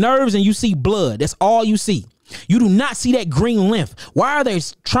 You see nerves and you see blood. That's all you see. You do not see that green lymph. Why are they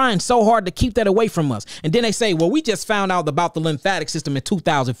trying so hard to keep that away from us? And then they say, well, we just found out about the lymphatic system in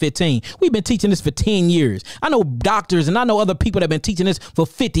 2015. We've been teaching this for 10 years. I know doctors and I know other people that have been teaching this for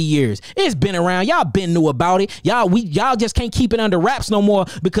 50 years. It's been around. Y'all been knew about it. Y'all just can't keep it under wraps no more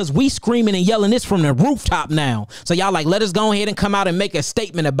because we screaming and yelling this from the rooftop now. So y'all like, let us go ahead and come out and make a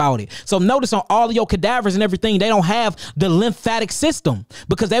statement about it. So notice on all of your cadavers and everything, they don't have the lymphatic system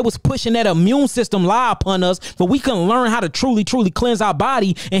because they was pushing that immune system lie upon us. But we can learn how to truly cleanse our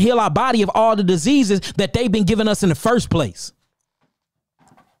body and heal our body of all the diseases that they've been giving us in the first place.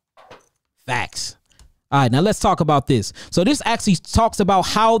 Facts. All right, now let's talk about this. So this actually talks about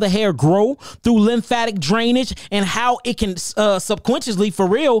how the hair grow through lymphatic drainage and how it can subconsciously, for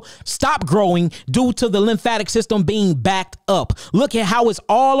real, stop growing due to the lymphatic system being backed up. Look at how it's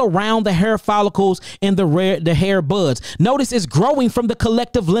all around the hair follicles and the hair buds. Notice it's growing from the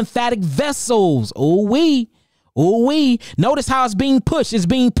collective lymphatic vessels. Ooh-wee. Notice how it's being pushed. It's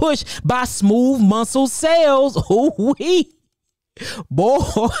being pushed by smooth muscle cells. Ooh-wee.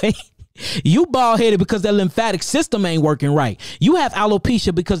 Boy, you bald-headed because that lymphatic system ain't working right. You have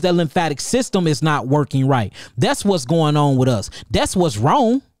alopecia because that lymphatic system is not working right. That's what's going on with us. That's what's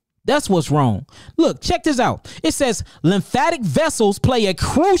wrong. That's what's wrong. Look, check this out. It says lymphatic vessels play a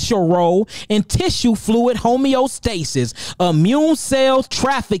crucial role in tissue fluid homeostasis, immune cell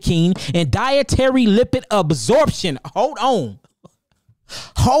trafficking, and dietary lipid absorption. Hold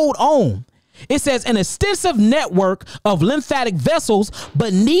on. It says an extensive network of lymphatic vessels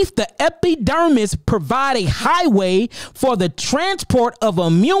beneath the epidermis provide a highway for the transport of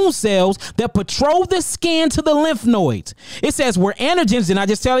immune cells that patrol the skin to the lymph nodes. It says where antigens, and I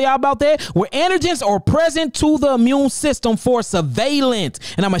just tell y'all about that, where antigens are present to the immune system for surveillance.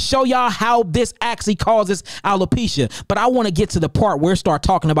 And I'm going to show y'all how this actually causes alopecia. But I want to get to the part where I start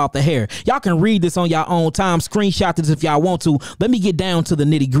talking about the hair. Y'all can read this on your own time, screenshot this if y'all want to. Let me get down to the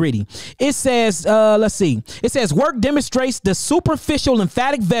nitty gritty. It says, let's see. It says work demonstrates the superficial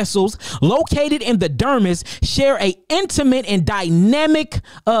lymphatic vessels located in the dermis share a intimate and dynamic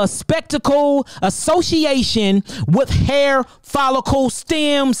spectacle association with hair follicle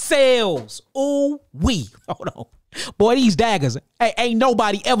stem cells. Ooh wee. Hold on. Boy, these daggers. Hey, ain't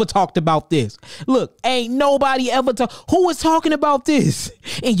nobody ever talked about this. Look, ain't nobody ever who is talking about this?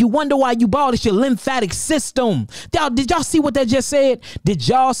 And you wonder why you bald. It's your lymphatic system. Did y'all see what that just said? Did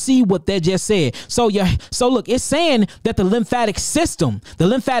y'all see what that just said? So look, it's saying that the lymphatic system, the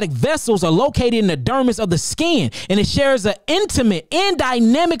lymphatic vessels are located in the dermis of the skin, and it shares an intimate and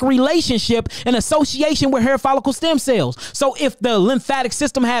dynamic relationship and association with hair follicle stem cells. So if the lymphatic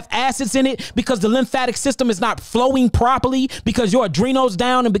system have acids in it because the lymphatic system is not flowing properly, because your adrenals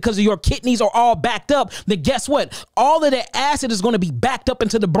down and because of your kidneys are all backed up, then guess what? All of that acid is going to be backed up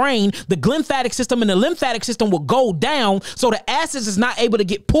into the brain. The lymphatic system and the lymphatic system will go down, so the acids is not able to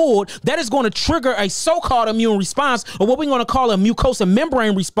get pulled. That is going to trigger a so-called immune response, or what we're going to call a mucosa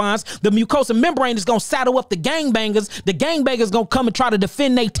membrane response. The mucosa membrane is going to saddle up the gangbangers. The gangbangers going to come and try to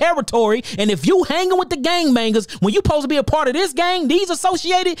defend their territory. And if you hanging with the gangbangers, when you supposed to be a part of this gang, these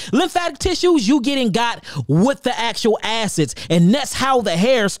associated lymphatic tissues, you getting got with the the actual acids. And that's how the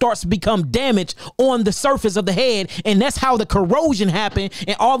hair starts to become damaged on the surface of the head. And that's how the corrosion happens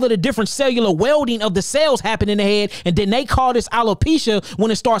and all of the different cellular welding of the cells happen in the head. And then they call this alopecia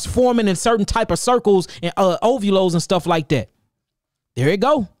when it starts forming in certain type of circles and ovules and stuff like that. There you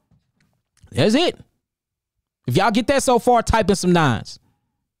go. That's it. If y'all get that so far, type in some 9s.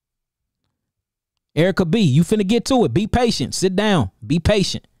 Erica B, you finna get to it. Be patient. Sit down. Be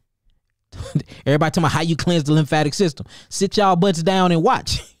patient. Everybody talking about how you cleanse the lymphatic system. Sit y'all butts down and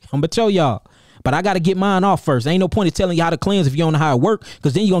watch. I'm gonna show y'all. But I got to get mine off first. Ain't no point in telling you how to cleanse if you don't know how it works,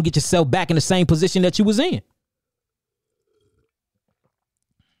 because then you're going to get yourself back in the same position that you was in.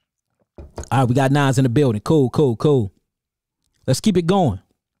 All right, we got 9s in the building. Cool, cool, cool. Let's keep it going.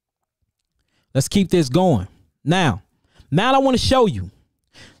 Let's keep this going. Now I want to show you.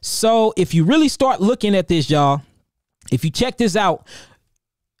 So if you really start looking at this, y'all, if you check this out.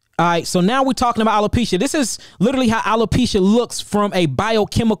 All right, so now we're talking about alopecia. This is literally how alopecia looks from a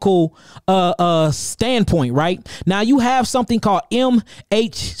biochemical standpoint, right? Now you have something called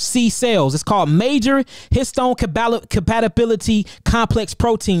MHC cells. It's called major histone compatibility complex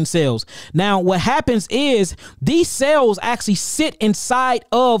protein cells. Now what happens is these cells actually sit inside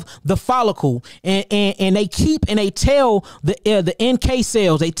of the follicle, and they keep and they tell the NK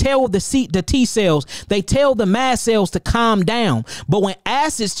cells, they tell the T cells, they tell the mast cells to calm down. But when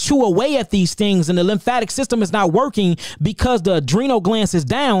acids chew away at these things and the lymphatic system is not working because the adrenal glands is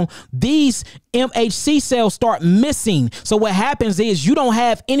down, these MHC cells start missing. So what happens is you don't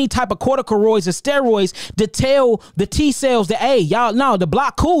have any type of corticosteroids or steroids to tell the T cells that, hey, y'all, no, the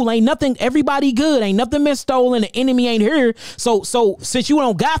block cool, ain't nothing, everybody good, ain't nothing been stolen, the enemy ain't here. So since you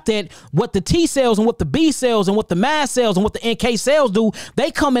don't got that, what the T cells and what the B cells and what the mast cells and what the NK cells do,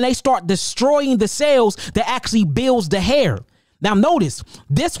 they come and they start destroying the cells that actually builds the hair. Now notice,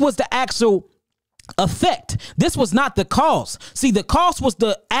 this was the actual effect. This was not the cause. See, the cause was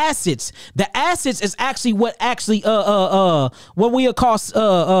the acids. The acids is actually what actually what we call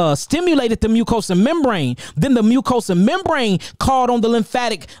stimulated the mucosal membrane. Then the mucosal membrane called on the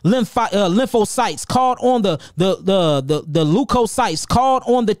lymphocytes, called on the leukocytes, called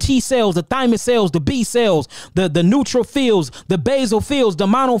on the T cells, the thymus cells, the B cells, the neutrophils, the basophils, the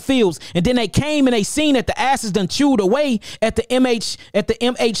monophils, and then they came and they seen that the acids done chewed away at the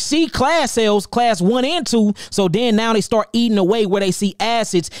MHC class cells, class 1 and 2. So then now they start eating away where they see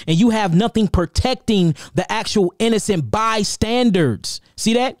acids, and you have nothing protecting the actual innocent bystanders.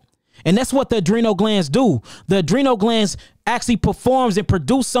 See that? And that's what the adrenal glands do. The adrenal glands actually performs and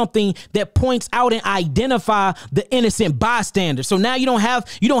produce something that points out and identify the innocent bystander. So now you don't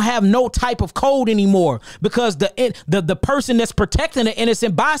have no type of code anymore, because the person that's protecting the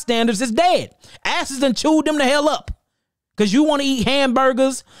innocent bystanders is dead. Acids done chewed them the hell up. Because you want to eat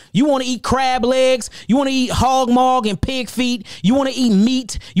hamburgers, you want to eat crab legs, you want to eat hog maw and pig feet, you want to eat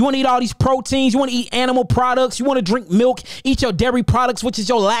meat, you want to eat all these proteins, you want to eat animal products, you want to drink milk, eat your dairy products, which is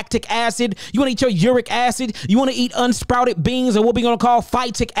your lactic acid, you want to eat your uric acid, you want to eat unsprouted beans, or what we're going to call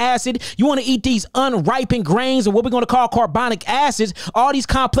phytic acid, you want to eat these unripened grains, or what we're going to call carbonic acids. All these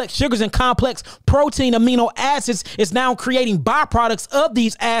complex sugars and complex protein amino acids is now creating byproducts of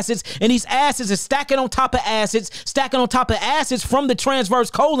these acids, and these acids are stacking on top of acids, stacking on top of acids from the transverse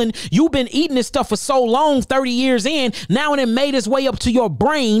colon. You've been eating this stuff for so long, 30 years in, now it made its way up to your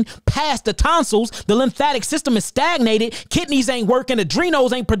brain, past the tonsils. The lymphatic system is stagnated, kidneys ain't working,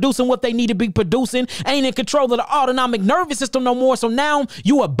 adrenals ain't producing what they need to be producing, ain't in control of the autonomic nervous system no more. So now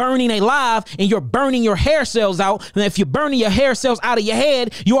you are burning alive, and you're burning your hair cells out. And if you're burning your hair cells out of your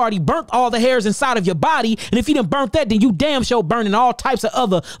head, you already burnt all the hairs inside of your body. And if you didn't burn that, then you damn sure burning all types of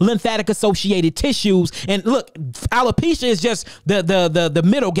other lymphatic associated tissues. And look, alopecia is just the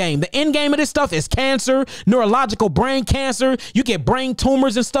middle game. The end game of this stuff is cancer, neurological brain cancer. You get brain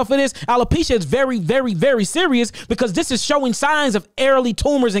tumors and stuff of this. Alopecia is very, very, very serious, because this is showing signs of early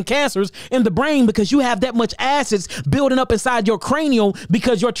tumors and cancers in the brain, because you have that much acids building up inside your cranial,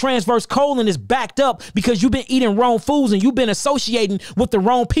 because your transverse colon is backed up, because you've been eating wrong foods and you've been associating with the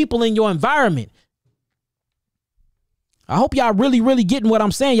wrong people in your environment. I hope y'all really getting what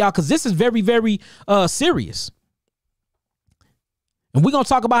I'm saying, y'all, because this is very, very serious. And we're going to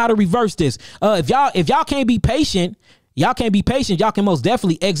talk about how to reverse this. If y'all can't be patient, y'all can most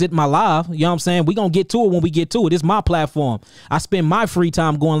definitely exit my live. You know what I'm saying? We're going to get to it when we get to it. It's my platform. I spend my free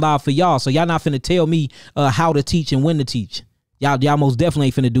time going live for y'all. So y'all not finna tell me how to teach and when to teach. Y'all most definitely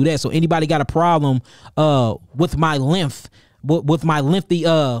ain't finna do that. So anybody got a problem with my lengthy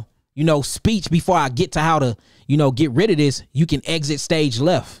speech before I get to how to, get rid of this, you can exit stage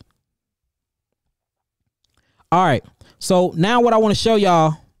left. All right. So now what I want to show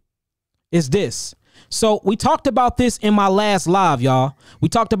y'all is this. So we talked about this in my last live, y'all. We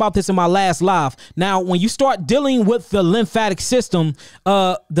talked about this in my last live. Now, when you start dealing with the lymphatic system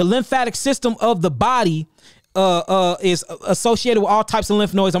of the body is associated with all types of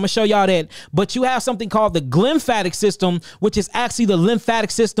lymph nodes. I'm gonna show y'all that. But you have something called the glymphatic system, which is actually the lymphatic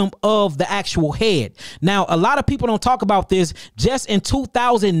system of the actual head. Now, a lot of people don't talk about this. Just in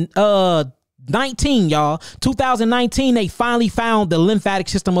 2019, y'all, 2019, they finally found the lymphatic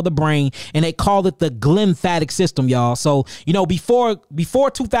system of the brain, and they called it the glymphatic system, y'all. So, you know, before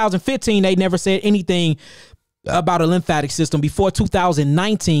 2015, they never said anything about a lymphatic system. Before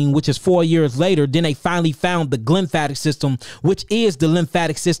 2019, which is 4 years later, then they finally found the glymphatic system, which is the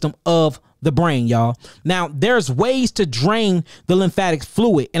lymphatic system of the brain, y'all. Now, there's ways to drain the lymphatic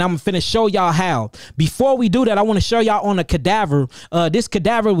fluid, and I'm finna show y'all how. Before we do that, I want to show y'all on a cadaver. This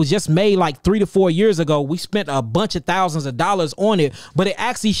cadaver was just made like 3 to 4 years ago. We spent a bunch of thousands of dollars on it, but it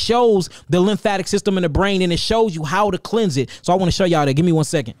actually shows the lymphatic system in the brain, and it shows you how to cleanse it. So I want to show y'all that. Give me 1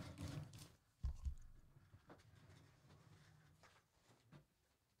 second.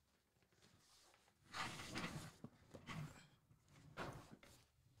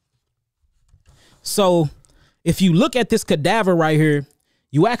 So if you look at this cadaver right here,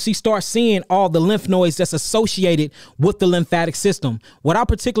 you actually start seeing all the lymph nodes that's associated with the lymphatic system. What I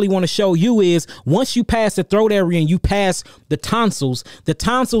particularly want to show you is once you pass the throat area and you pass the tonsils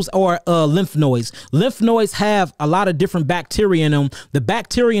are lymph nodes. Lymph nodes have a lot of different bacteria in them. The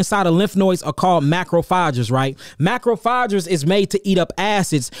bacteria inside of lymph nodes are called macrophages, right? Macrophages is made to eat up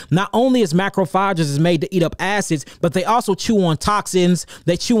acids. Not only is macrophages is made to eat up acids, but they also chew on toxins.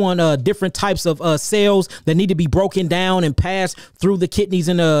 They chew on different types of cells that need to be broken down and passed through the kidneys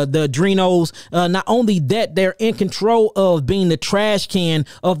and the adrenals. Not only that, they're in control of being the trash can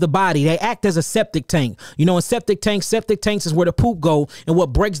of the body. They act as a septic tank. You know, in septic tanks is where the poop go, and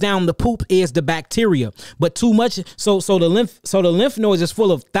what breaks down the poop is the bacteria. But too much, so the lymph nodes is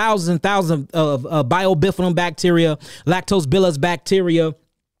full of thousands and thousands of biofilm bacteria, lactobacillus bacteria,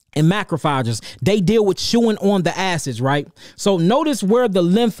 and macrophages. They deal with chewing on the acids, right? So notice where the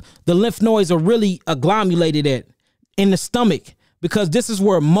lymph nodes are really agglomerated at, in the stomach, because this is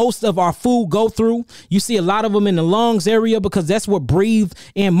where most of our food go through. You see a lot of them in the lungs area because that's what breathe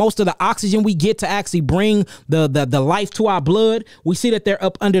in most of the oxygen we get to actually bring the life to our blood. We see that they're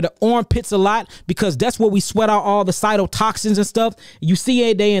up under the armpits a lot because that's where we sweat out all the cytotoxins and stuff. You see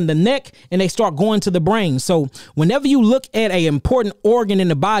it, they in the neck and they start going to the brain. So whenever you look at an important organ in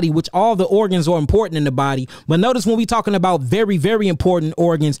the body, which all the organs are important in the body, but notice when we talking about very, very important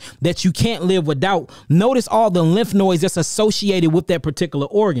organs that you can't live without, notice all the lymph nodes that's associated with that particular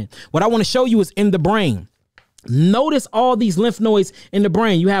organ. What I want to show you is in the brain. Notice all these lymph nodes in the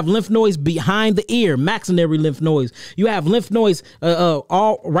brain. You have lymph nodes behind the ear, maxillary lymph nodes. You have lymph nodes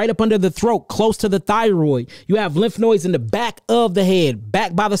all right up under the throat, close to the thyroid. You have lymph nodes in the back of the head,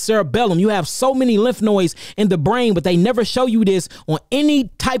 back by the cerebellum. You have so many lymph nodes in the brain, but they never show you this on any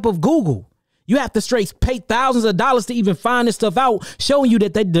type of Google. You have to straight pay thousands of dollars to even find this stuff out, showing you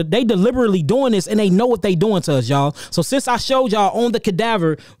that they deliberately doing this and they know what they doing to us, y'all. So since I showed y'all on the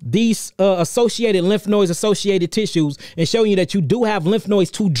cadaver these associated lymph nodes, associated tissues, and showing you that you do have lymph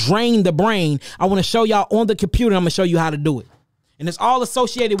nodes to drain the brain, I want to show y'all on the computer. I'm going to show you how to do it. And it's all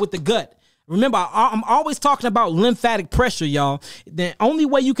associated with the gut. Remember, I'm always talking about lymphatic pressure, y'all. The only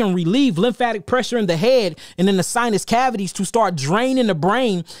way you can relieve lymphatic pressure in the head and in the sinus cavities to start draining the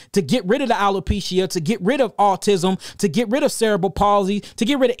brain to get rid of the alopecia, to get rid of autism, to get rid of cerebral palsy, to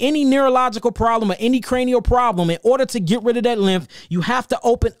get rid of any neurological problem or any cranial problem. In order to get rid of that lymph, you have to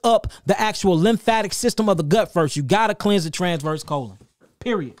open up the actual lymphatic system of the gut first. You got to cleanse the transverse colon,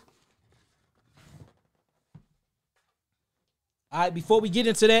 period. All right, before we get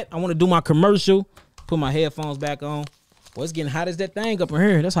into that, I want to do my commercial. Put my headphones back on. Boy, it's getting hot as that thing up in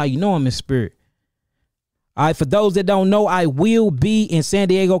here. That's how you know I'm in spirit. All right, for those that don't know, I will be in San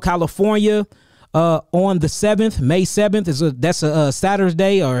Diego, California on the 7th, May 7th. That's a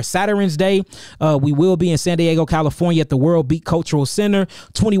Saturday or Saturn's Day. We will be in San Diego, California at the World Beat Cultural Center,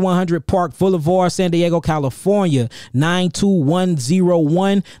 2100 Park Boulevard, San Diego, California,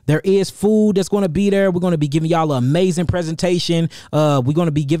 92101. There is food that's going to be there. We're going to be giving y'all an amazing presentation. We're going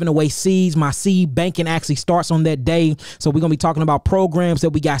to be giving away seeds. My seed banking actually starts on that day. So we're going to be talking about programs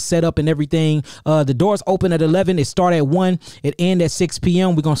that we got set up and everything. The doors open at 11. It start at 1. It end at 6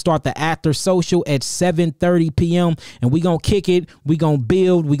 p.m. We're going to start the after social schedule at 7:30 p.m. and we gonna kick it. We gonna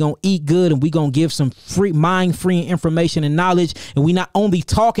build. We gonna eat good, and we gonna give some free, mind-free information and knowledge. And we not only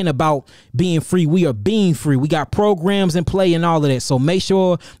talking about being free, we are being free. We got programs in play and all of that. So make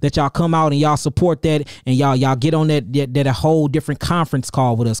sure that y'all come out and y'all support that, and y'all get on that a whole different conference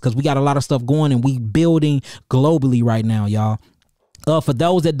call with us, because we got a lot of stuff going and we building globally right now, y'all. For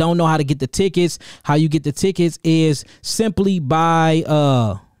those that don't know how to get the tickets, how you get the tickets is simply by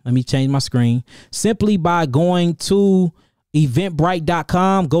let me change my screen. Simply by going to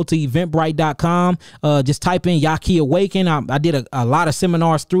eventbrite.com. Go to eventbrite.com. Just type in Yahki Awaken. I did a lot of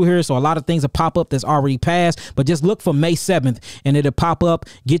seminars through here, so a lot of things will pop up that's already passed, but just look for May 7th and it'll pop up.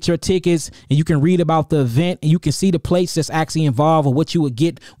 Get your tickets and you can read about the event, and you can see the plates that's actually involved or what you would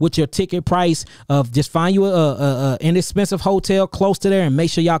get with your ticket price. Of just find you a inexpensive hotel close to there and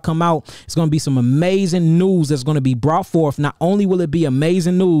make sure y'all come out. It's going to be some amazing news that's going to be brought forth. Not only will it be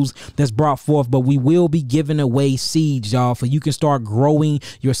amazing news that's brought forth, but we will be giving away seeds, y'all, for you can start growing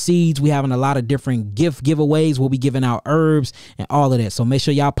your seeds. We having a lot of different giveaways. We'll be giving out herbs and all of that. So make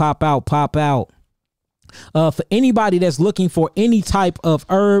sure y'all pop out. For anybody that's looking for any type of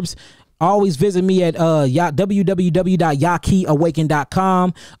herbs, always visit me at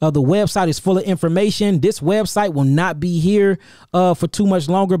www.yakiawaken.com. The website is full of information. This website will not be here for too much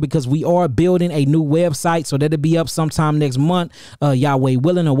longer because we are building a new website. So that'll be up sometime next month, Yahweh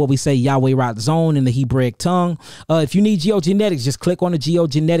willing, or what we say, Yahweh Rot Zone in the Hebraic tongue. If you need geogenetics, just click on the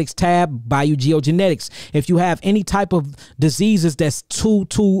geogenetics tab, Bayou Geogenetics. If you have any type of diseases that's too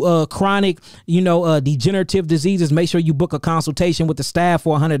chronic, degenerative diseases, make sure you book a consultation with the staff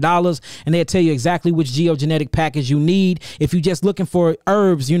for $100. And they'll tell you exactly which geogenetic package you need. If you're just looking for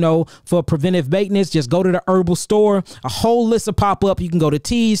herbs, for preventive maintenance, just go to the herbal store. A whole list will pop up. You can go to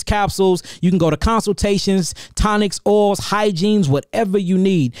teas, capsules. You can go to consultations, tonics, oils, hygienes, whatever you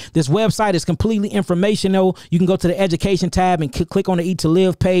need. This website is completely informational. You can go to the education tab and click on the Eat to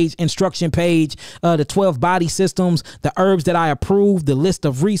Live page, instruction page, the 12 body systems, the herbs that I approve, the list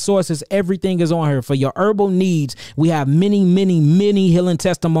of resources. Everything is on here for your herbal needs. We have many, many, many healing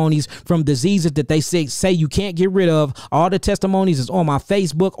testimonies from diseases that they say you can't get rid of. All the testimonies is on my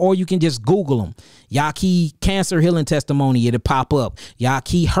Facebook, or you can just Google them. Yahki cancer healing testimony, it'll pop up.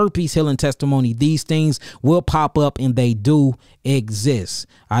 Yahki herpes healing testimony. These things will pop up and they do exist.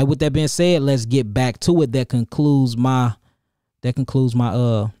 All right, with that being said, let's get back to it. That concludes my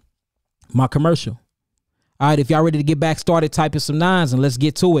my commercial. All right, if y'all ready to get back started, type in some nines and let's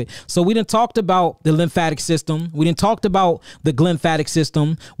get to it. So we done talked about the lymphatic system. We done talked about the glymphatic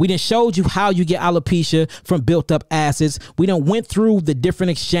system. We done showed you how you get alopecia from built up acids. We done went through the different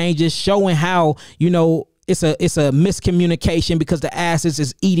exchanges, showing how, it's a miscommunication because the acids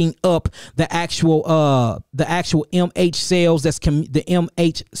is eating up the actual MH cells, the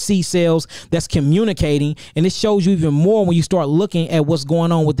MHC cells that's communicating. And it shows you even more when you start looking at what's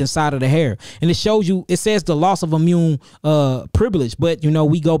going on with the inside of the hair. And it shows you, it says the loss of immune privilege, but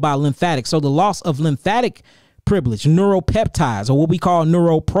we go by lymphatic. So the loss of lymphatic privilege, neuropeptides, or what we call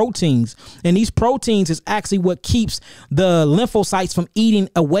neuroproteins. And these proteins is actually what keeps the lymphocytes from eating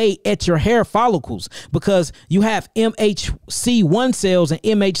away at your hair follicles, because you have MHC1 cells and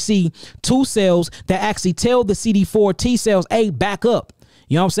MHC2 cells that actually tell the CD4 T cells, hey, back up.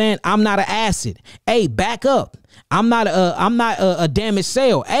 You know what I'm saying? I'm not an acid. Hey, back up. I'm not a damaged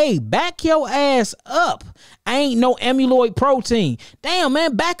cell. Hey, back your ass up. I ain't no amyloid protein. Damn,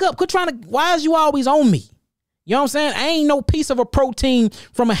 man, back up. Quit trying to, why is you always on me? You know what I'm saying? I ain't no piece of a protein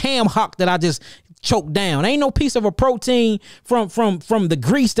from a ham hock that I just choked down. I ain't no piece of a protein from the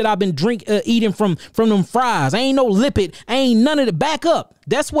grease that I've been eating from them fries. I ain't no lipid. I ain't none of the back up.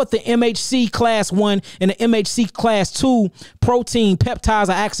 That's what the MHC class 1 and the MHC class 2 protein peptides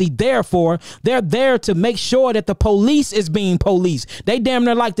are actually there for. They're there to make sure that the police is being policed. They damn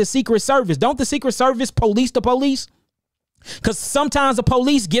near like the Secret Service. Don't the Secret Service police the police? Because sometimes the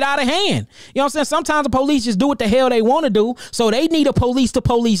police get out of hand. You know what I'm saying? Sometimes the police just do what the hell they want to do. So they need a police to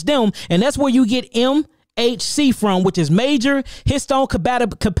police them. And that's where you get MHC from, which is major histone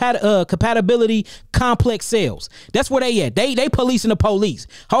compatibility complex cells. That's where they at. They policing the police.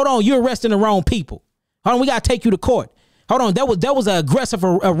 Hold on, you're arresting the wrong people. Hold on, we got to take you to court. Hold on, that was an aggressive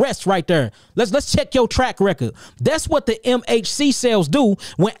arrest right there. Let's check your track record. That's what the MHC cells do.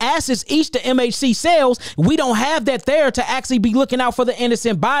 When acids eat the MHC cells, we don't have that there to actually be looking out for the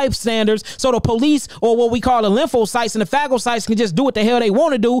innocent bystanders. So the police, or what we call the lymphocytes and the phagocytes, can just do what the hell they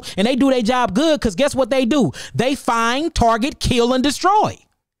want to do, and they do their job good, because guess what they do? They find, target, kill, and destroy.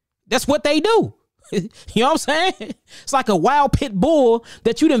 That's what they do. You know what I'm saying? It's like a wild pit bull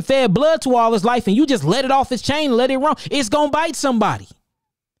that you done fed blood to all his life, and you just let it off its chain and let it run. It's going to bite somebody.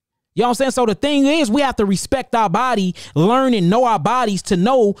 You know what I'm saying? So the thing is, we have to respect our body, learn and know our bodies to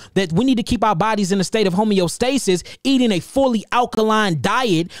know that we need to keep our bodies in a state of homeostasis, eating a fully alkaline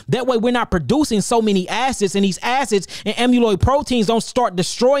diet. That way we're not producing so many acids, and these acids and amyloid proteins don't start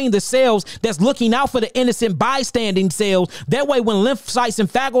destroying the cells that's looking out for the innocent bystanding cells. That way when lymphocytes and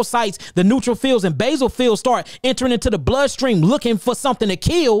phagocytes, the neutrophils and basophils start entering into the bloodstream looking for something to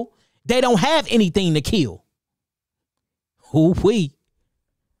kill, they don't have anything to kill.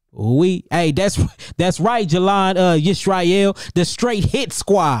 Hey, that's right, Jalan Yisrael, the straight hit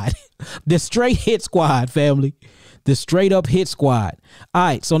squad. The straight hit squad, family. The straight up hit squad. All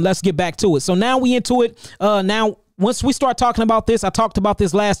right, so let's get back to it. So now we into it. Now, once we start talking about this, I talked about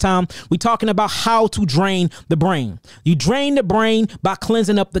this last time. We talking about how to drain the brain. You drain the brain by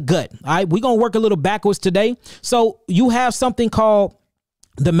cleansing up the gut. All right, we're going to work a little backwards today. So you have something called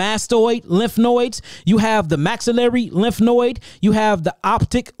the mastoid lymph nodes, you have the maxillary lymph node, you have the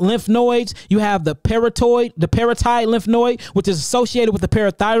optic lymph nodes, you have the parotid lymph node, which is associated with the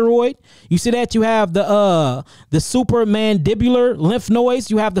parathyroid. You see that? You have the supramandibular lymph nodes,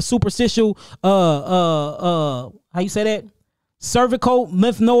 you have the superficial how you say that? Cervical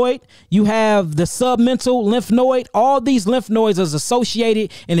lymph node, you have the submental lymph node. All these lymph nodes are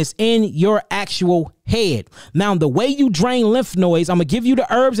associated and it's in your actual head. Now, the way you drain lymph nodes, I'm gonna give you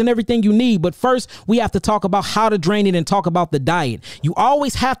the herbs and everything you need, but first we have to talk about how to drain it and talk about the diet. You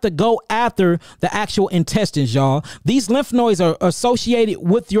always have to go after the actual intestines, y'all. These lymph nodes are associated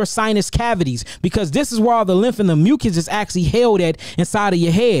with your sinus cavities because this is where all the lymph and the mucus is actually held at inside of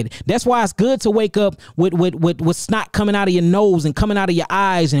your head. That's why it's good to wake up with snot coming out of your nose and coming out of your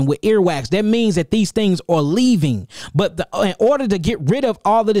eyes and with earwax. That means that these things are leaving. But in order to get rid of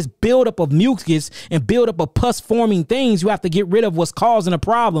all of this buildup of mucus and build up of pus forming things, you have to get rid of what's causing a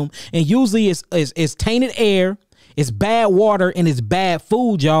problem. And usually it's tainted air, it's bad water, and it's bad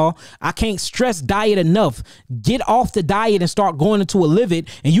food, y'all. I can't stress diet enough. Get off the diet and start going into a livid,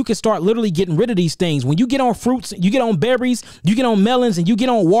 and you can start literally getting rid of these things. When you get on fruits, you get on berries, you get on melons, and you get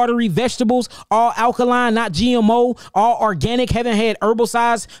on watery vegetables, all alkaline, not GMO, all organic, haven't had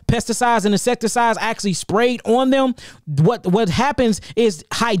herbicides, pesticides, and insecticides actually sprayed on them. What happens is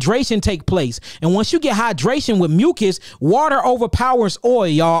hydration take place. And once you get hydration with mucus, water overpowers oil,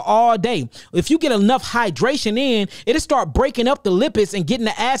 y'all, all day. If you get enough hydration in, it'll start breaking up the lipids and getting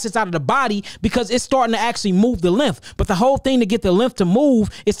the acids out of the body because it's starting to actually move the lymph. But the whole thing to get the lymph to move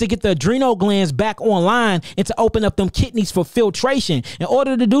is to get the adrenal glands back online and to open up them kidneys for filtration. In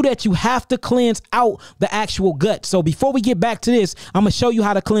order to do that, you have to cleanse out the actual gut. So before we get back to this, I'm going to show you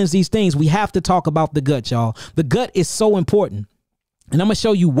how to cleanse these things. We have to talk about the gut, y'all. The gut is so important. And I'm going to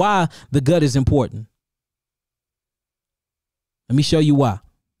show you why the gut is important. Let me show you why.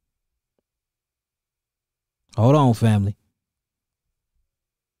 Hold on, family.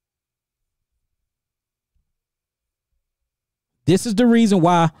 This is the reason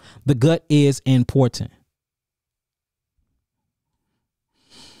why the gut is important.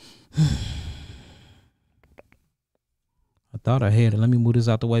 I thought I had it. Let me move this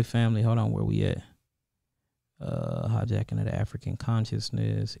out the way, family. Hold on, where we at? Hijacking of the African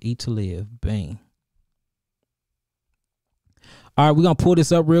consciousness. Eat to live. Bang. All right, we're going to pull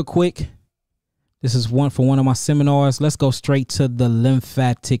this up real quick. This is one for one of my seminars. Let's go straight to the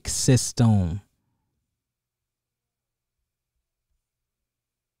lymphatic system.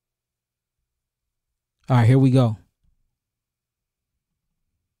 All right, here we go.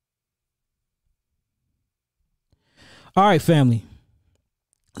 All right, family.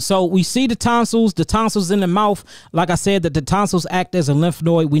 So we see the tonsils in the mouth. Like I said, that the tonsils act as a lymph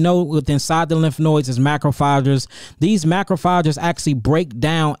node. We know within inside the lymph nodes is macrophages. These macrophages actually break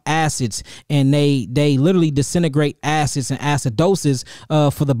down acids, and they literally disintegrate acids and acidosis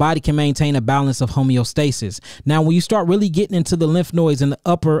for the body can maintain a balance of homeostasis. Now, when you start really getting into the lymph nodes in the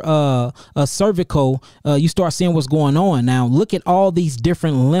upper cervical, you start seeing what's going on. Now, look at all these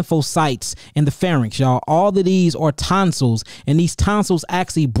different lymphocytes in the pharynx, y'all. All of these are tonsils, and these tonsils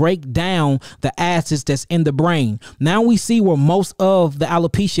actually break down the acids that's in the brain. Now we see where most of the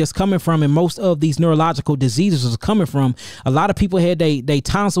alopecia is coming from, and most of these neurological diseases are coming from. A lot of people had they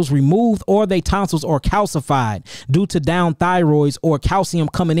tonsils removed, or they tonsils are calcified due to down thyroids or calcium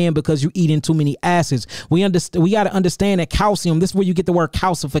coming in because you're eating too many acids. We got to understand that calcium, this is where you get the word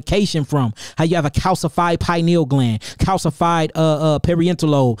calcification from. How you have a calcified pineal gland, calcified parietal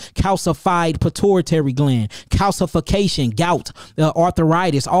lobe, calcified pituitary gland, calcification, gout, arthritis,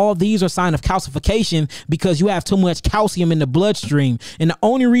 colitis. All these are signs of calcification because you have too much calcium in the bloodstream. And the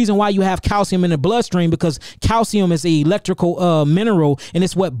only reason why you have calcium in the bloodstream because calcium is an electrical mineral, and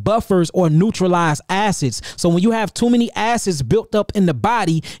it's what buffers or neutralize acids. So when you have too many acids built up in the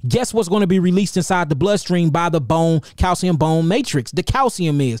body, guess what's going to be released inside the bloodstream by the calcium bone matrix? The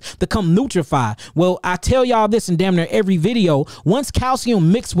calcium is to come nutrify. Well, I tell y'all this in damn near every video. Once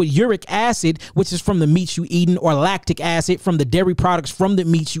calcium mixed with uric acid, which is from the meats you eating, or lactic acid from the dairy products from the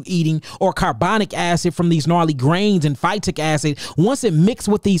meats you eating, or carbonic acid from these gnarly grains, and phytic acid, once it mixed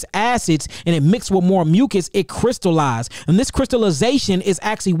with these acids and it mixed with more mucus, it crystallized. And this crystallization is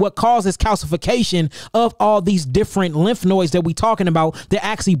actually what causes calcification of all these different lymph nodes that we talking about, that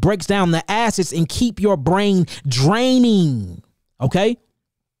actually breaks down the acids and keep your brain draining. Okay.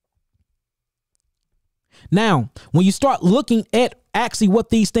 Now, when you start looking at actually what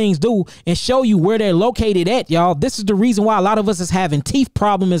these things do and show you where they're located at, y'all, this is the reason why a lot of us is having teeth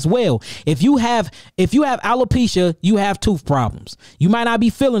problem as well. If you have alopecia, you have tooth problems. You might not be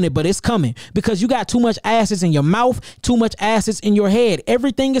feeling it, but it's coming because you got too much acids in your mouth, too much acids in your head.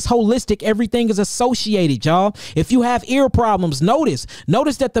 Everything is holistic. Everything is associated, y'all. If you have ear problems, notice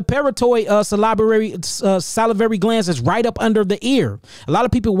that the parotoid salivary glands is right up under the ear. A lot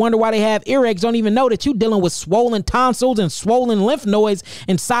of people wonder why they have earaches, don't even know that you're dealing with swollen tonsils and swollen lymph nodes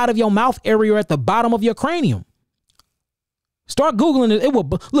inside of your mouth area at the bottom of your cranium. Start Googling it. It will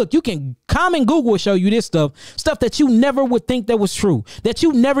look, you can common Google will show you this stuff that you never would think that was true, that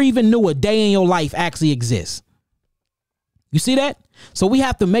you never even knew a day in your life actually exists. You see that? So we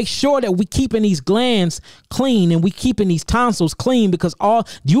have to make sure that we keeping these glands clean and we keeping these tonsils clean, because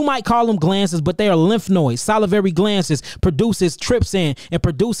you might call them glands, but they are lymph nodes. Salivary glands produces trypsin and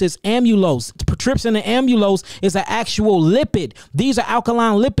produces amylose. Trypsin and amylose is an actual lipid. These are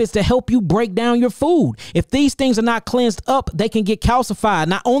alkaline lipids that help you break down your food. If these things are not cleansed up, they can get calcified.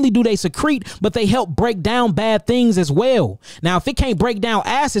 Not only do they secrete, but they help break down bad things as well. Now, if it can't break down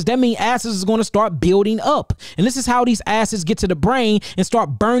acids, that means acids is going to start building up. And this is how these acids get to the brain and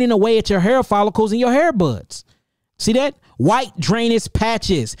start burning away at your hair follicles and your hair buds. See that? White drainage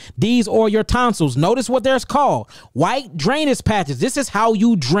patches. These are your tonsils. Notice what they're called. White drainage patches. This is how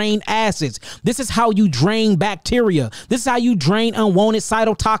you drain acids. This is how you drain bacteria. This is how you drain unwanted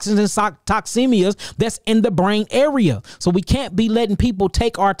cytotoxins and toxemias that's in the brain area. So we can't be letting people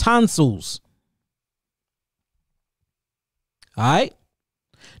take our tonsils. All right.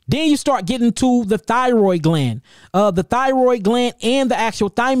 Then you start getting to the thyroid gland. The thyroid gland and the actual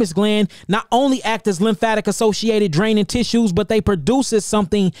thymus gland not only act as lymphatic associated draining tissues, but they produces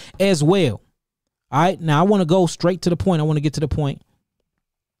something as well. All right. Now I want to go straight to the point. I want to get to the point.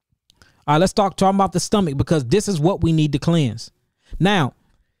 All right. Let's talk about the stomach, because this is what we need to cleanse. Now,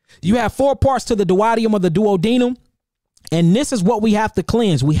 you have 4 parts to the duodenum or the duodenum. And this is what we have to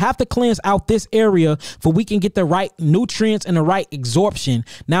cleanse. We have to cleanse out this area for we can get the right nutrients and the right absorption.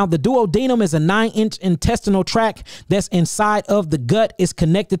 Now, the duodenum is a 9-inch intestinal tract that's inside of the gut. It's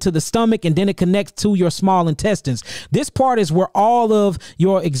connected to the stomach, and then it connects to your small intestines. This part is where all of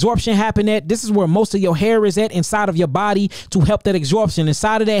your absorption happen at. This is where most of your hair is at inside of your body to help that absorption.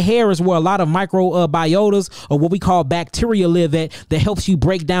 Inside of that hair is where a lot of microbiotas, or what we call bacteria, live at, that helps you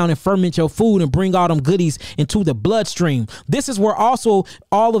break down and ferment your food and bring all them goodies into the bloodstream. This is where also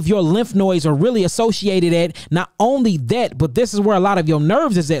all of your lymph nodes are really associated at. Not only that, but this is where a lot of your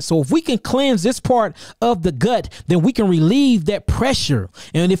nerves is at. So if we can cleanse this part of the gut, then we can relieve that pressure.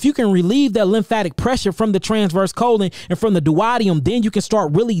 And if you can relieve that lymphatic pressure from the transverse colon and from the duodenum, then you can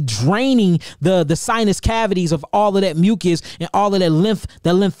start really draining the sinus cavities of all of that mucus and all of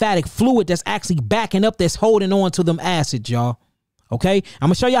that lymphatic fluid that's actually backing up, that's holding on to them acids, y'all. Okay, I'm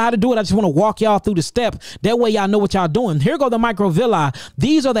gonna show y'all how to do it. I just want to walk y'all through the step. That way y'all know what y'all doing. Here go the microvilli.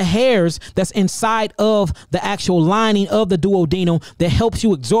 These are the hairs that's inside of the actual lining of the duodenum that helps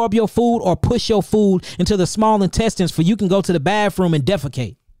you absorb your food or push your food into the small intestines for you can go to the bathroom and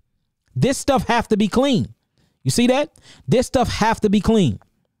defecate. This stuff have to be clean. You see that? This stuff have to be clean.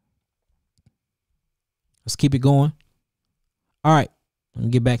 Let's keep it going. All right. Let me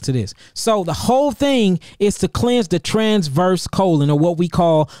get back to this. So the whole thing is to cleanse the transverse colon, or what we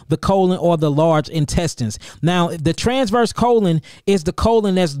call the colon or the large intestines. Now, the transverse colon is the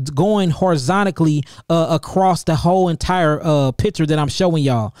colon that's going horizontally across the whole entire picture that I'm showing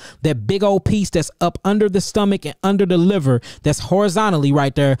y'all. That big old piece that's up under the stomach and under the liver, that's horizontally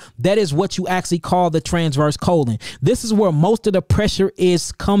right there. That is what you actually call the transverse colon. This is where most of the pressure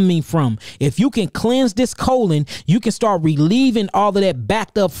is coming from. If you can cleanse this colon, you can start relieving all of that that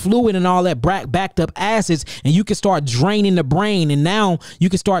backed up fluid and all that backed up acids, and you can start draining the brain. And now you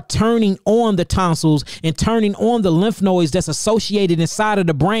can start turning on the tonsils and turning on the lymph nodes that's associated inside of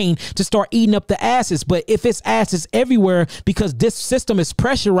the brain to start eating up the acids. But if it's acids everywhere, because this system is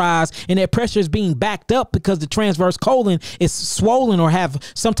pressurized and that pressure is being backed up because the transverse colon is swollen or have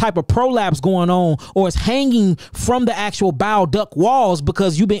some type of prolapse going on, or it's hanging from the actual bile duct walls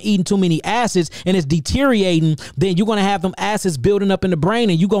because you've been eating too many acids and it's deteriorating, then you're going to have them acids building up in the brain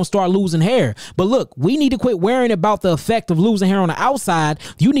and you're going to start losing hair. But look, we need to quit worrying about the effect of losing hair on the outside.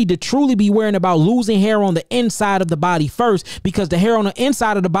 You need to truly be worrying about losing hair on the inside of the body first, because the hair on the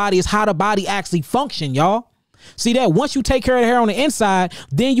inside of the body is how the body actually function, y'all. See that? Once you take care of the hair on the inside,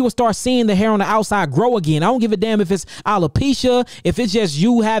 then you will start seeing the hair on the outside grow again. I don't give a damn if it's alopecia, if it's just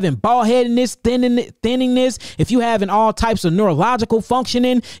you having bald headedness, thinningness, if you having all types of neurological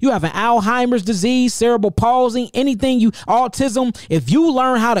functioning, you having Alzheimer's disease, cerebral palsy, anything, autism. If you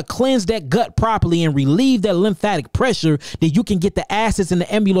learn how to cleanse that gut properly and relieve that lymphatic pressure, then you can get the acids and the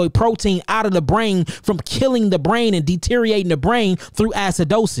amyloid protein out of the brain from killing the brain and deteriorating the brain through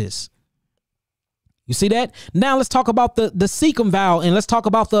acidosis. You see that? Now let's talk about the cecum valve, and let's talk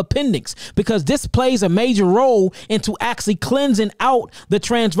about the appendix, because this plays a major role into actually cleansing out the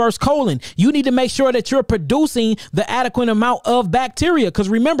transverse colon. You need to make sure that you're producing the adequate amount of bacteria, because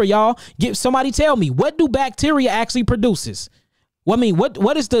remember, y'all, somebody tell me, what do bacteria actually produces? Well, I mean,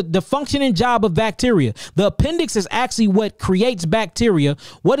 what is the functioning job of bacteria? The appendix is actually what creates bacteria.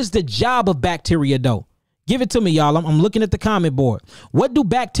 What is the job of bacteria, though? Give it to me, y'all. I'm looking at the comment board. What do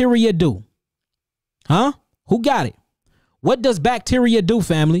bacteria do? Huh? Who got it? What does bacteria do,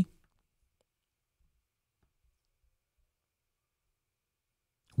 family?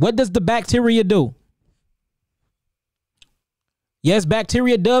 What does the bacteria do? Yes,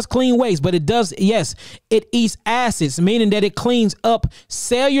 bacteria does clean waste, but it does, yes, it eats acids, meaning that it cleans up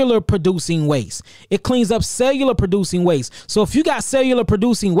cellular producing waste. It cleans up cellular producing waste. So if you got cellular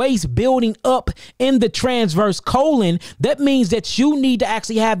producing waste building up in the transverse colon, that means that you need to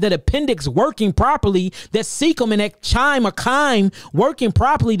actually have that appendix working properly, that cecum and that chyme or chyme working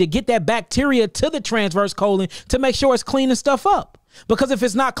properly to get that bacteria to the transverse colon to make sure it's cleaning stuff up. Because if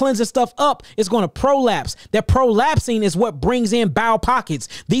it's not cleansing stuff up, it's going to prolapse. That prolapsing is what brings in bowel pockets.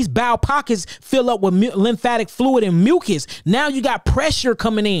 These bowel pockets fill up with lymphatic fluid and mucus. Now you got pressure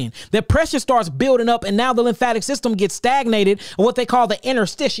coming in. That pressure starts building up, and now the lymphatic system gets stagnated, or what they call the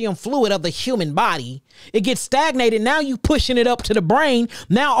interstitium fluid of the human body. It gets stagnated. Now you pushing it up to the brain.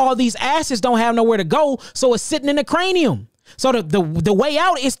 Now all these acids don't have nowhere to go, so it's sitting in the cranium. So the way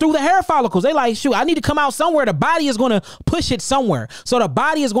out is through the hair follicles. They like, shoot, I need to come out somewhere. The body is going to push it somewhere. So the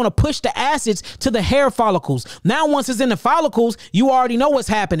body is going to push the acids to the hair follicles. Now, once it's in the follicles, you already know what's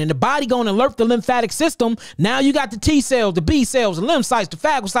happening. The body going to alert the lymphatic system. Now you got the T cells, the B cells, the lymphocytes, the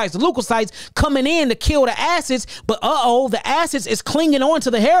phagocytes, the leukocytes coming in to kill the acids. But the acids is clinging on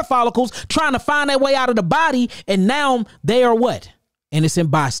to the hair follicles, trying to find their way out of the body. And now they are what? Innocent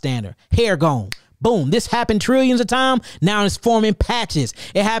bystander. Hair gone. Boom. This happened trillions of times. Now it's forming patches.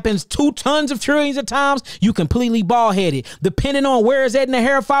 It happens 2 tons of trillions of times. You completely bald headed. Depending on where it's at in the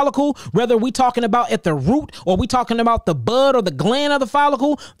hair follicle, whether we talking about at the root or we talking about the bud or the gland of the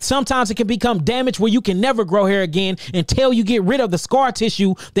follicle, sometimes it can become damaged where you can never grow hair again until you get rid of the scar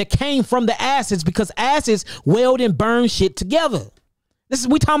tissue that came from the acids, because acids weld and burn shit together.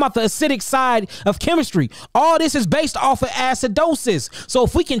 We talking about the acidic side of chemistry. All this is based off of acidosis. So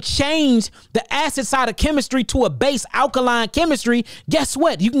if we can change the acid side of chemistry to a base alkaline chemistry, guess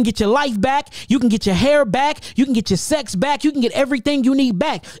what? You can get your life back. You can get your hair back. You can get your sex back. You can get everything you need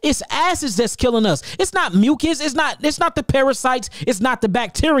back. It's acids that's killing us. It's not mucus. It's not the parasites. It's not the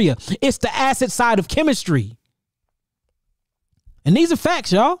bacteria. It's the acid side of chemistry. And these are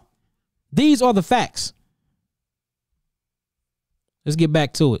facts, y'all. These are the facts. Let's get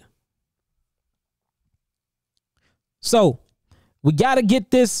back to it. So we got to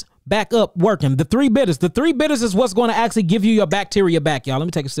get this back up working. The 3 bitters. The 3 bitters is what's going to actually give you your bacteria back, y'all. Let me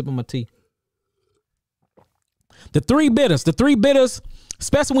take a sip of my tea. The 3 bitters. The 3 bitters,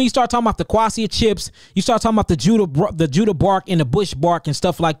 especially when you start talking about the quassia chips, you start talking about the Judah bark and the bush bark and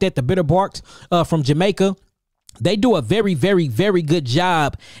stuff like that, the bitter barks from Jamaica. They do a very, very, very good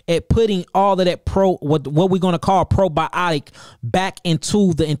job at putting all of that what we're going to call probiotic back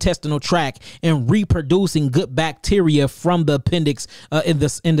into the intestinal tract and reproducing good bacteria from the appendix in the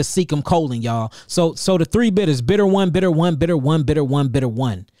cecum colon, y'all. So the 3 bitters, bitter 1, bitter 1, bitter 1, bitter 1, bitter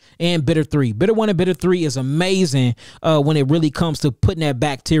 1, and bitter 3. Bitter 1 and bitter 3 is amazing when it really comes to putting that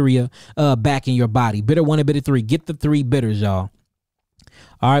bacteria back in your body. Bitter 1 and bitter 3. Get the 3 bitters, y'all.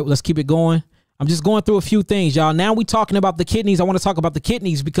 All right, let's keep it going. I'm just going through a few things, y'all. Now we talking about the kidneys. I want to talk about the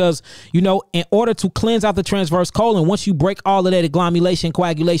kidneys because, you know, in order to cleanse out the transverse colon, once you break all of that agglomeration,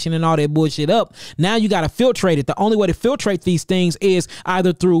 coagulation, and all that bullshit up, now you got to filtrate it. The only way to filtrate these things is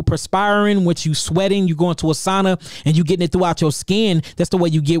either through perspiring, which you sweating, you go into a sauna and you getting it throughout your skin. That's the way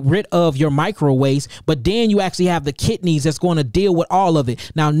you get rid of your micro waste. But then you actually have the kidneys that's going to deal with all of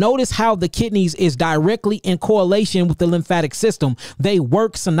it. Now, notice how the kidneys is directly in correlation with the lymphatic system. They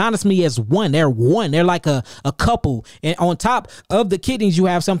work synonymously as one. They're like a couple. And on top of the kidneys, you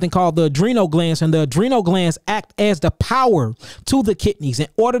have something called the adrenal glands, and the adrenal glands act as the power to the kidneys. In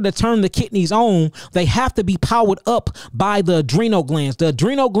order to turn the kidneys on, they have to be powered up by the adrenal glands. The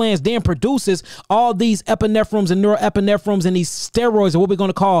adrenal glands then produces all these epinephrines and neuroepinephrines and these steroids, or what we're going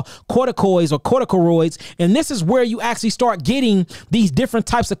to call corticoids or corticosteroids. And this is where you actually start getting these different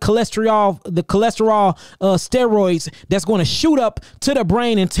types of cholesterol, the cholesterol steroids that's going to shoot up to the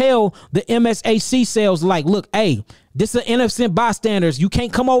brain and tell the MSHC cells like, look, hey, this is innocent bystanders. You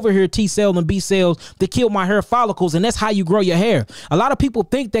can't come over here, T cell and B cells, to kill my hair follicles. And that's how you grow your hair. A lot of people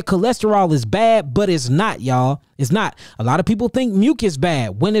think that cholesterol is bad, but it's not, y'all. It's not. A lot of people think mucus is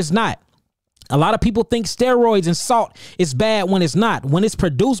bad when it's not. A lot of people think steroids and salt is bad when it's not. When it's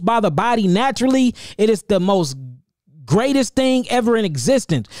produced by the body naturally, it is the most greatest thing ever in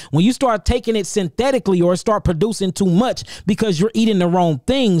existence. When you start taking it synthetically or start producing too much because you're eating the wrong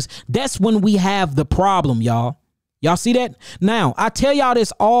things, that's when we have the problem, y'all. Y'all see that? Now, I tell y'all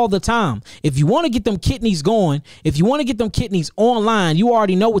this all the time. If you want to get them kidneys going, if you want to get them kidneys online, you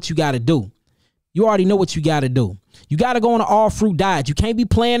already know what you got to do. You already know what you got to do. You got to go on an all fruit diet. You can't be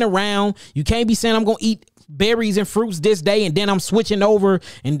playing around. You can't be saying I'm going to eat berries and fruits this day and then I'm switching over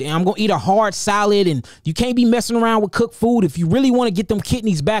and I'm gonna eat a hard salad. And you can't be messing around with cooked food. If you really want to get them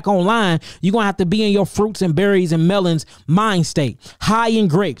kidneys back online, you're gonna have to be in your fruits and berries and melons mind state. High in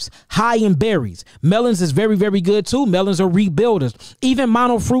grapes, high in berries. Melons is very, very good too. Melons are rebuilders. Even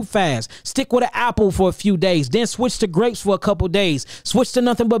mono fruit fast. Stick with an apple for a few days, then switch to grapes for a couple days, switch to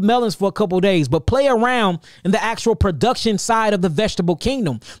nothing but melons for a couple days, but play around in the actual production side of the vegetable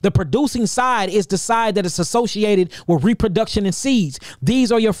kingdom. The producing side is the side that is associated with reproduction and seeds.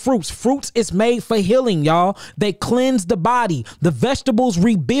 These are your fruits. Fruits is made for healing, y'all. They cleanse the body. The vegetables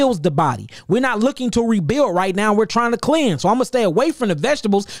rebuilds the body. We're not looking to rebuild right now. We're trying to cleanse. So I'm gonna stay away from the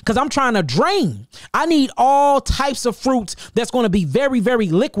vegetables because I'm trying to drain. I need all types of fruits that's going to be very, very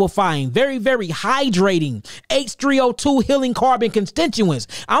liquefying, very, very hydrating, H3O2 healing carbon constituents.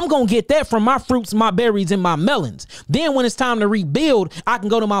 I'm going to get that from my fruits, my berries, and my melons. Then when it's time to rebuild, I can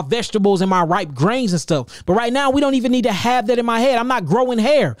go to my vegetables and my ripe grains and stuff. But right now, we don't even need to have that in my head. I'm not growing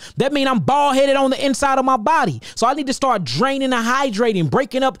hair. That means I'm bald headed on the inside of my body. So I need to start draining and hydrating,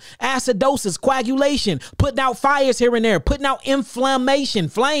 breaking up acidosis, coagulation, putting out fires here and there, putting out inflammation,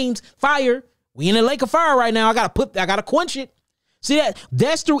 flames, fire. We in a lake of fire right now. I gotta quench it. See that?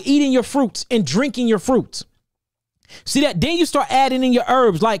 That's through eating your fruits and drinking your fruits. See that? Then you start adding in your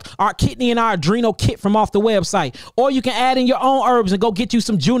herbs like our kidney and our adrenal kit from off the website. Or you can add in your own herbs and go get you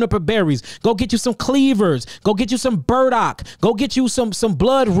some juniper berries. Go get you some cleavers. Go get you some burdock. Go get you some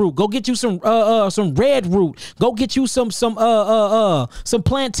blood root. Go get you some red root. Go get you some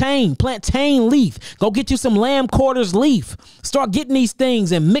plantain leaf. Go get you some lamb quarters leaf. Start getting these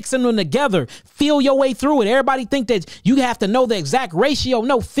things and mixing them together. Feel your way through it. Everybody think that you have to know the exact ratio.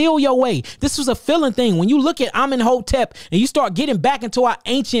 No, feel your way. This was a feeling thing. When you look at Amenhotep and you start getting back into our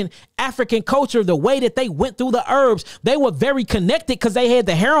ancient African culture, the way that they went through the herbs, they were very connected because they had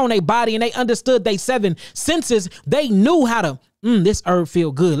the hair on their body and they understood their 7 senses. They knew how to, this herb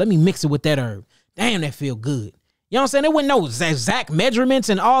feel good. Let me mix it with that herb. Damn, that feel good. You know what I'm saying? They wouldn't know exact measurements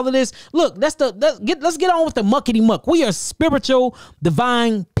and all of this. Look, let's get on with the muckety muck. We are spiritual,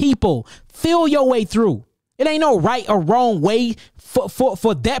 divine people. Feel your way through. It ain't no right or wrong way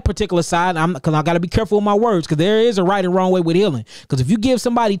for that particular side. Because I got to be careful with my words, because there is a right and wrong way with healing. Because if you give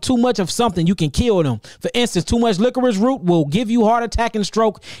somebody too much of something, you can kill them. For instance, too much licorice root will give you heart attack and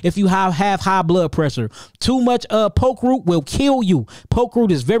stroke if you have high blood pressure. Too much poke root will kill you. Poke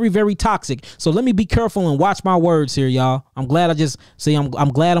root is very, very toxic. So let me be careful and watch my words here, y'all. I'm glad I'm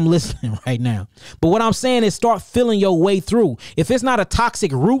glad I'm listening right now. But what I'm saying is start feeling your way through. If it's not a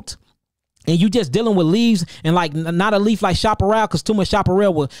toxic root, and you just dealing with leaves and like not a leaf like chaparral, because too much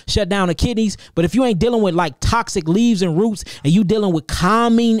chaparral will shut down the kidneys. But if you ain't dealing with like toxic leaves and roots and you dealing with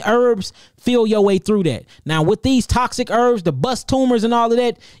calming herbs, feel your way through that. Now with these toxic herbs, the bust tumors and all of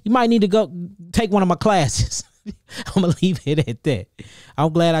that, you might need to go take one of my classes. I'm gonna leave it at that.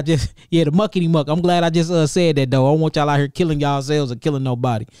 I'm glad the muckety muck. I'm glad I just said that though. I don't want y'all out here killing y'all selves or killing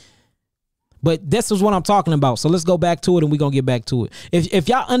nobody. But this is what I'm talking about. So let's go back to it and we're going to get back to it. If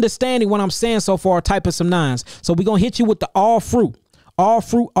y'all understanding what I'm saying so far, type in some nines. So we're going to hit you with the all fruit. All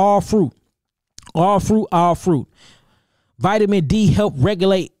fruit, all fruit. All fruit, all fruit. Vitamin D help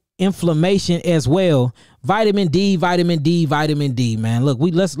regulate inflammation as well. Vitamin D, vitamin D, vitamin D, man. Look,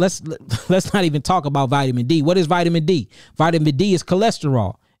 let's not even talk about vitamin D. What is vitamin D? Vitamin D is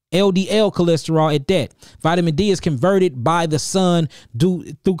cholesterol. LDL cholesterol at that. Vitamin D is converted by the sun through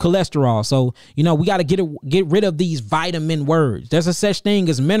cholesterol. So, we got to get rid of these vitamin words. There's a such thing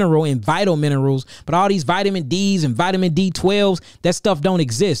as mineral and vital minerals, but all these vitamin Ds and vitamin D12s, that stuff don't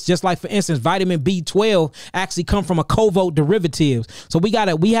exist. Just like, for instance, vitamin B12 actually come from a cobalt derivatives. So we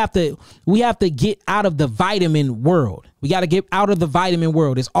have to get out of the vitamin world. We got to get out of the vitamin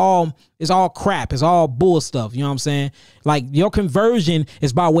world. It's all crap. It's all bull stuff. You know what I'm saying? Like, your conversion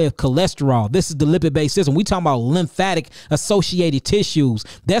is by way of cholesterol. This is the lipid-based system. We talking about lymphatic associated tissues.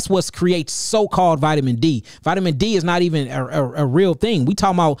 That's what creates so-called vitamin D. Vitamin D is not even a real thing. We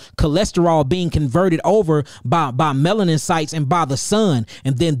talking about cholesterol being converted over by melanin sites and by the sun.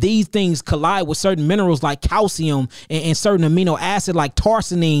 And then these things collide with certain minerals like calcium and certain amino acid like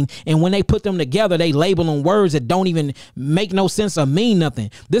tarsenine. And when they put them together, they label them words that don't even make no sense or mean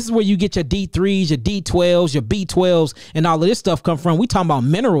nothing. This is where you get your D3s, your D12s, your B12s, and all of this stuff come from. We talking about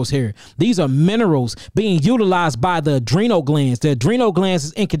minerals here. These are minerals being utilized by the adrenal glands. The adrenal glands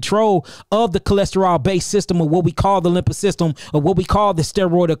is in control of the cholesterol-based system, of what we call the lymphatic system, or what we call the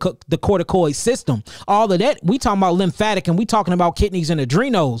the corticoid system. All of that, we talking about lymphatic, and we talking about kidneys and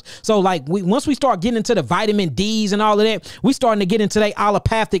adrenals. So, like, once we start getting into the vitamin Ds and all of that, we starting to get into that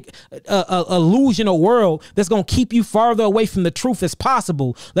allopathic illusional world that's gonna keep you farther away from the truth as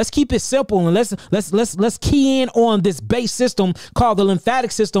possible. Let's keep it simple, and let's key in on this base system called the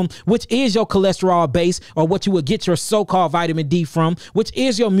lymphatic system, which is your cholesterol base, or what you would get your so-called vitamin D from, which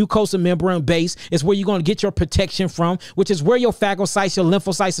is your mucosa membrane base. Is where you're going to get your protection from, which is where your phagocytes, your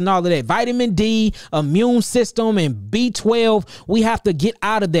lymphocytes, and all of that. Vitamin D, immune system, and B12, we have to get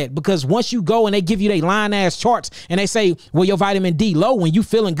out of that, because once you go and they give you they line ass charts and they say, well, your vitamin D low when you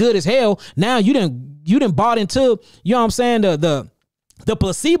feeling good as hell, now you done bought into, you know what I'm saying, the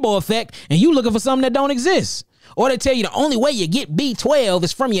placebo effect, and you looking for something that don't exist. Or they tell you the only way you get B12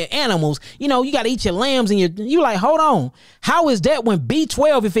 is from your animals. You got to eat your lambs, and you like, hold on. How is that when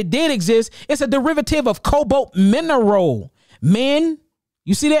B12, if it did exist, it's a derivative of cobalt mineral? Men,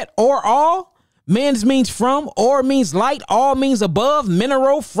 you see that? Or all? Men's means from, or means light, all means above,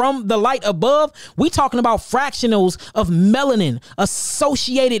 mineral from the light above. We talking about fractionals of melanin,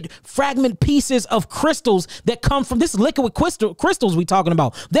 associated fragment pieces of crystals that come from this liquid crystals we talking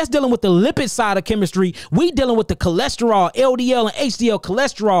about. That's dealing with the lipid side of chemistry. We dealing with the cholesterol, LDL and HDL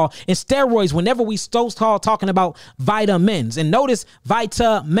cholesterol and steroids whenever we start talking about vitamins. And notice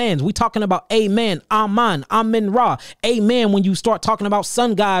vitamins. We talking about amen, aman, amen ra, amen when you start talking about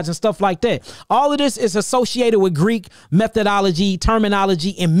sun gods and stuff like that. All of this is associated with Greek methodology,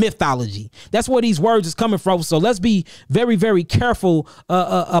 terminology, and mythology. That's where these words is coming from. So let's be very, very careful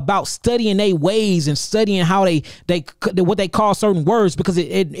about studying their ways and studying how they what they call certain words, because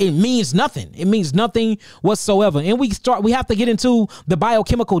it means nothing. It means nothing whatsoever. And we have to get into the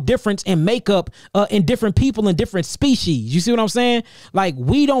biochemical difference and makeup in different people and different species. You see what I'm saying? Like,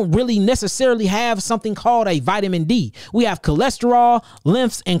 we don't really necessarily have something called a vitamin D. We have cholesterol,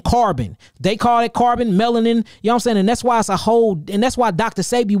 lymphs, and carbon. They call it carbon, melanin, you know what I'm saying? And that's why and that's why Dr.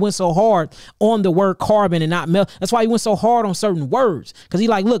 Sebi went so hard on the word carbon and not that's why he went so hard on certain words. Because he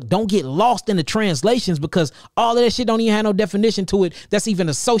like, look, don't get lost in the translations, because all of that shit don't even have no definition to it that's even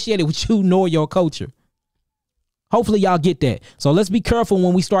associated with you nor your culture. Hopefully y'all get that. So let's be careful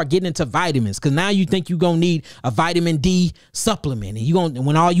when we start getting into vitamins, because now you think you're going to need a vitamin D supplement, and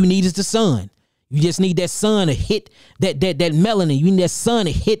when all you need is the sun. You just need that sun to hit that melanin. You need that sun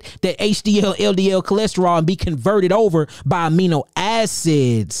to hit that HDL, LDL cholesterol and be converted over by amino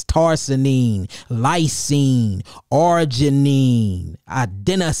acids, tarsenine, lysine, arginine,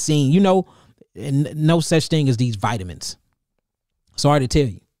 adenosine, and no such thing as these vitamins. Sorry to tell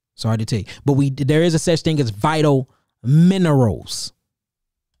you. But there is a such thing as vital minerals.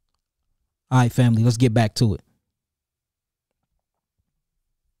 All right, family, let's get back to it.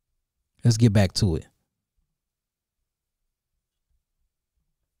 All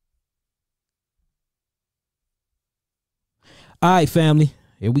right, family.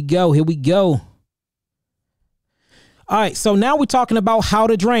 Here we go. All right, so now we're talking about how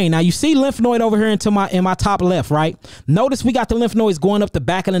to drain. Now, you see lymph node over here in my top left, right? Notice we got the lymph nodes going up the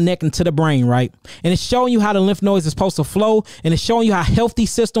back of the neck into the brain, right? And it's showing you how the lymph nodes is supposed to flow, and it's showing you how healthy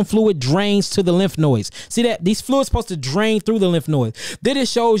system fluid drains to the lymph nodes. See that? These fluids supposed to drain through the lymph nodes. Then it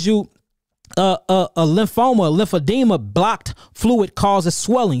shows you a lymphoma, lymphedema, blocked fluid causes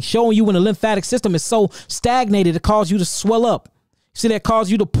swelling, showing you when the lymphatic system is so stagnated, it causes you to swell up. See, that causes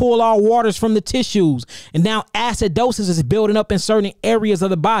you to pull all waters from the tissues. And now acidosis is building up in certain areas of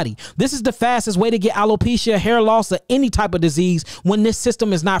the body. This is the fastest way to get alopecia, hair loss, or any type of disease when this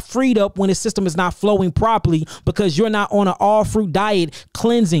system is not freed up, when this system is not flowing properly, because you're not on an all fruit diet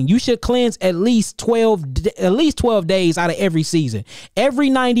cleansing. You should cleanse at least 12 days out of every season. Every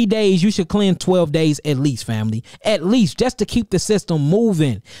 90 days, you should cleanse 12 days at least, family. At least, just to keep the system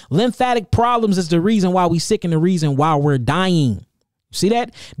moving. Lymphatic problems is the reason why we sick and the reason why we're dying. See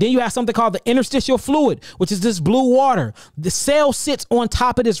that? Then you have something called the interstitial fluid, which is this blue water. The cell sits on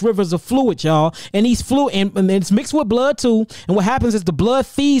top of this rivers of fluid, y'all. And these fluid, and it's mixed with blood too. And what happens is the blood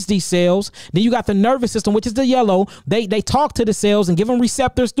feeds these cells. Then you got the nervous system, which is the yellow. They talk to the cells and give them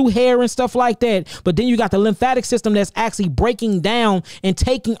receptors through hair and stuff like that. But then you got the lymphatic system that's actually breaking down and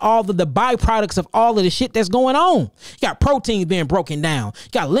taking all of the byproducts of all of the shit that's going on. You got proteins being broken down.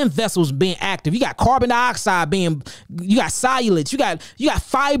 You got lymph vessels being active. You got carbon dioxide you got solutes. You got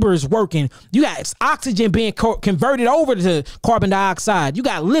fibers working. You got oxygen being converted over to carbon dioxide. You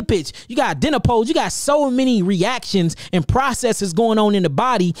got lipids. You got adenopodes. You got so many reactions and processes going on in the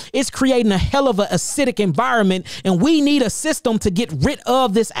body. It's creating a hell of an acidic environment, and we need a system to get rid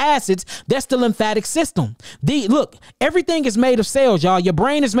of this acids. That's the lymphatic system. Look, everything is made of cells, y'all. Your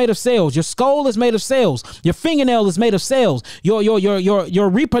brain is made of cells. Your skull is made of cells. Your fingernail is made of cells. Your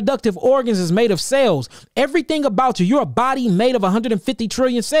reproductive organs is made of cells. Everything about you, you're a body made of 150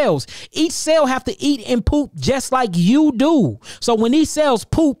 trillion cells. Each cell have to eat and poop just like you do. So when these cells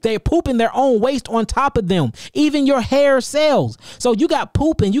poop, they're pooping their own waste on top of them. Even your hair cells. So you got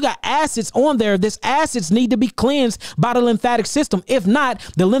poop and you got acids on there. This acids need to be cleansed by the lymphatic system. If not,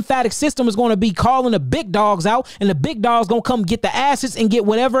 the lymphatic system is going to be calling the big dogs out, and the big dogs going to come get the acids and get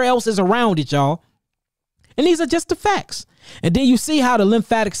whatever else is around it, y'all. And these are just the facts. And then you see how the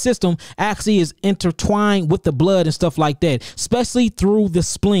lymphatic system actually is intertwined with the blood and stuff like that, especially through the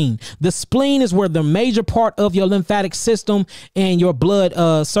spleen. The spleen is where the major part of your lymphatic system and your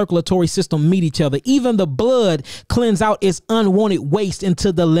blood circulatory system meet each other. Even the blood cleanse out its unwanted waste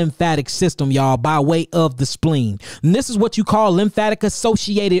into the lymphatic system, y'all, by way of the spleen. And this is what you call lymphatic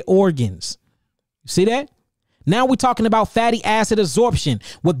associated organs. You see that? Now we're talking about fatty acid absorption.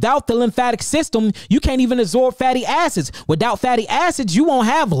 Without the lymphatic system, you can't even absorb fatty acids. Without fatty acids, you won't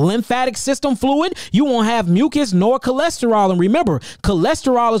have lymphatic system fluid. You won't have mucus nor cholesterol. And remember,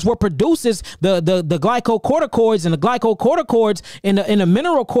 cholesterol is what produces the glycocorticoids, and the glycocorticoids and the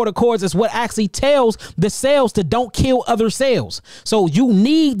mineral corticoids is what actually tells the cells to don't kill other cells. So you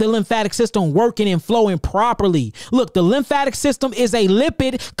need the lymphatic system working and flowing properly. Look, the lymphatic system is a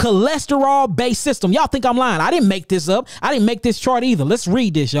lipid cholesterol-based system. Y'all think I'm lying? I didn't make this up. I didn't make this chart either. Let's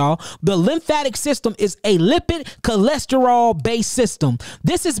read this, y'all. The lymphatic system is a lipid cholesterol-based system.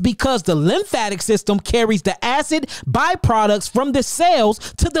 This is because the lymphatic system carries the acid byproducts from the cells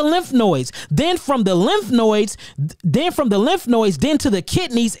to the lymph nodes. Then from the lymph nodes, then to the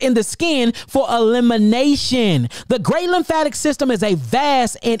kidneys in the skin for elimination. The great lymphatic system is a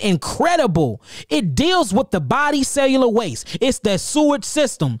vast and incredible. It deals with the body's cellular waste. It's the sewage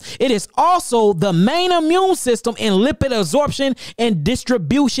system. It is also the main immune system and lipid absorption and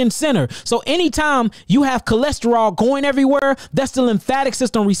distribution center. So anytime you have cholesterol going everywhere, that's the lymphatic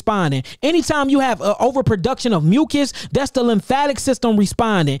system responding. Anytime you have overproduction of mucus, that's the lymphatic system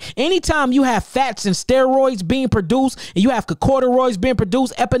responding. Anytime you have fats and steroids being produced, and you have corticosteroids being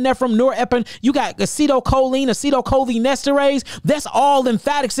produced, epinephrine, norepinephrine, you got acetylcholinesterase, that's all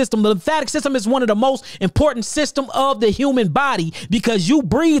lymphatic system. The lymphatic system is one of the most important system of the human body, because you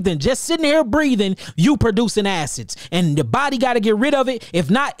breathing, just sitting here breathing, you producing acids, and the body got to get rid of it. If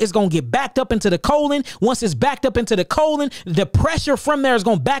not, it's going to get backed up into the colon. Once it's backed up into the colon, the pressure from there is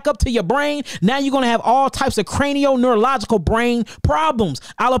going to back up to your brain. Now you're going to have all types of cranial neurological brain problems.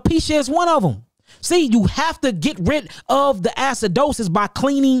 Alopecia is one of them. See, you have to get rid of the acidosis by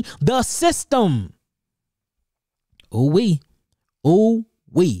cleaning the system. Ooh-wee.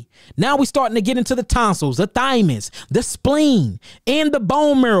 Ooh-wee. Now we're starting to get into the tonsils, the thymus, the spleen, and the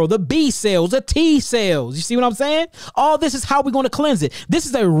bone marrow, the B cells, the T cells. You see what I'm saying? All this is how we're going to cleanse it. This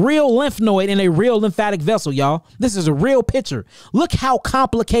is a real lymph node and a real lymphatic vessel, y'all. This is a real picture. Look how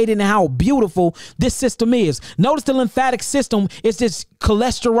complicated and how beautiful this system is. Notice the lymphatic system is this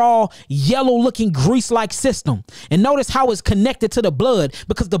cholesterol, yellow-looking grease-like system. And notice how it's connected to the blood,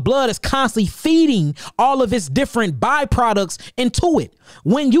 because the blood is constantly feeding all of its different byproducts into it.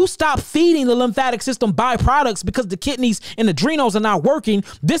 when you stop feeding the lymphatic system byproducts because the kidneys and adrenals are not working,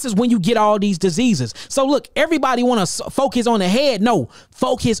 this is when you get all these diseases. So look, everybody want to focus on the head. No,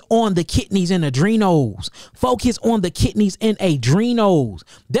 focus on the kidneys and adrenals. Focus on the kidneys and adrenals.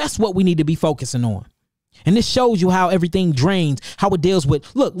 That's what we need to be focusing on. And this shows you how everything drains, how it deals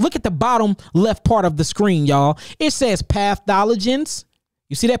with. Look at the bottom left part of the screen, y'all. It says pathogens.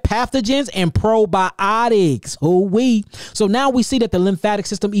 You see that? Pathogens and probiotics. So now we see that the lymphatic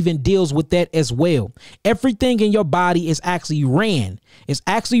system even deals with that as well. Everything in your body is actually ran. It's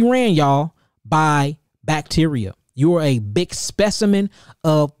actually ran, y'all, by bacteria. You are a big specimen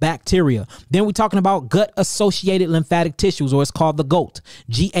of bacteria. Then we're talking about gut-associated lymphatic tissues, or it's called the GOAT,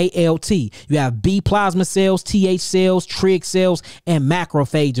 G-A-L-T. You have B plasma cells, TH cells, trig cells, and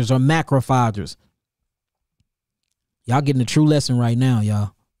macrophages or macrophages. Y'all getting a true lesson right now,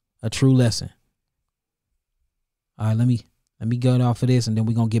 y'all. A true lesson. All right, let me go off of this, and then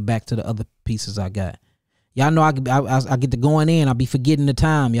we're going to get back to the other pieces I got. Y'all know I get to going in. I'll be forgetting the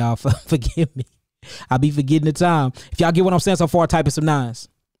time, y'all. Forgive me. I'll be forgetting the time. If y'all get what I'm saying so far, type in some nines.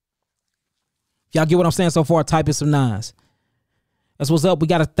 If y'all get what I'm saying so far, type in some nines. That's what's up. We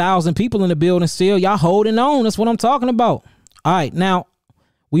got 1,000 people in the building still. Y'all holding on. That's what I'm talking about. All right, now,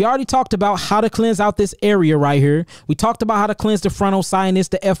 we already talked about how to cleanse out this area right here. We talked about how to cleanse the frontal sinus,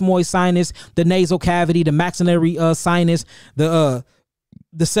 the ethmoid sinus, the nasal cavity, the maxillary sinus, the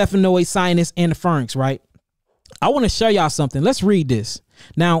sphenoid sinus, and the pharynx, right? I want to show y'all something. Let's read this.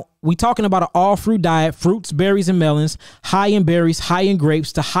 Now, we talking about an all-fruit diet, fruits, berries, and melons, high in berries, high in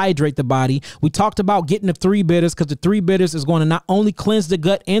grapes to hydrate the body. We talked about getting the 3 bitters because the 3 bitters is going to not only cleanse the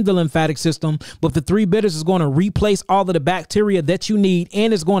gut and the lymphatic system, but the 3 bitters is going to replace all of the bacteria that you need,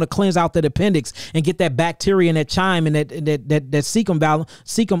 and it's going to cleanse out the appendix and get that bacteria and that chyme and that cecum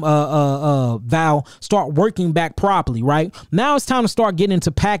valve start working back properly, right? Now it's time to start getting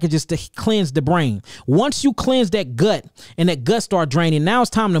into packages to cleanse the brain. Once you cleanse that gut and that gut start draining, now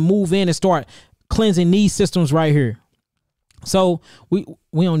it's time to move in and start cleansing these systems right here. So we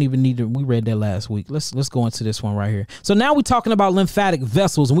don't even need to, we read that last week. Let's go into this one right here. So now we're talking about lymphatic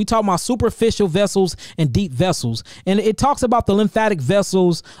vessels, and we talking about superficial vessels and deep vessels. And it talks about the lymphatic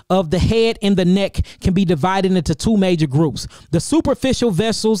vessels of the head and the neck can be divided into 2 major groups, the superficial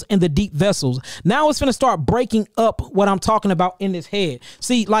vessels and the deep vessels. Now it's going to start breaking up what I'm talking about in this head.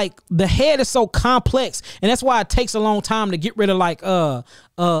 See, like the head is so complex, and that's why it takes a long time to get rid of like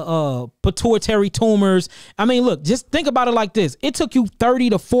pituitary tumors. I mean, look, just think about it like this. It took you 30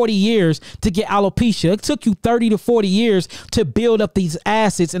 to 40 years to get alopecia. It took you 30 to 40 years to build up these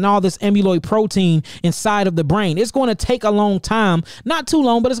acids and all this amyloid protein inside of the brain. It's going to take a long time, not too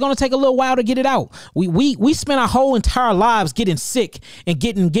long, but it's going to take a little while to get it out. We spend our whole entire lives getting sick and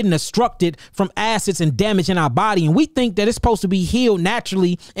getting obstructed from acids and damage in our body, and we think that it's supposed to be healed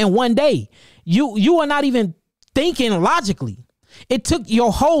naturally in one day. You are not even thinking logically. It took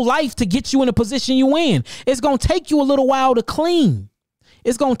your whole life to get you in a position you in. It's going to take you a little while to clean.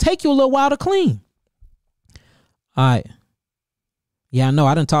 It's going to take you a little while to clean. All right. Yeah, I know.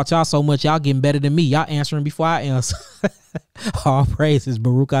 I done taught y'all so much. Y'all getting better than me. Y'all answering before I answer. All praises,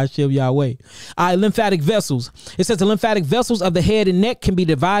 Baruch Hashem Yahweh. All right, lymphatic vessels. It says the lymphatic vessels of the head and neck can be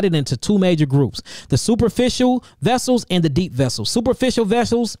divided into 2 major groups, the superficial vessels and the deep vessels. Superficial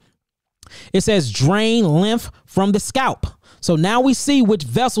vessels, it says drain lymph from the scalp. So now we see which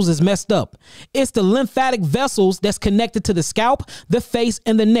vessels is messed up. It's the lymphatic vessels that's connected to the scalp, the face,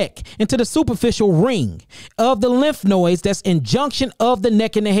 and the neck, and to the superficial ring of the lymph nodes that's in junction of the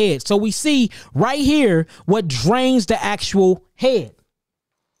neck and the head. So we see right here what drains the actual head.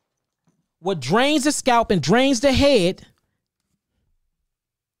 What drains the scalp and drains the head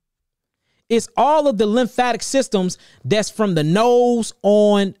is all of the lymphatic systems that's from the nose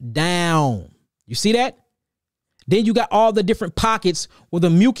on down. You see that? Then you got all the different pockets where the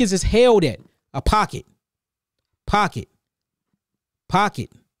mucus is held at. A pocket,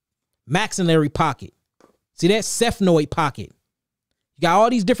 maxillary pocket. See that? Sphenoid pocket. You got all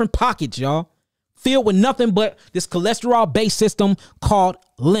these different pockets, y'all, filled with nothing but this cholesterol-based system called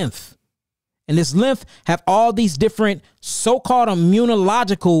lymph. And this lymph have all these different so-called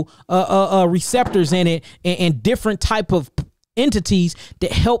immunological receptors in it and different type of entities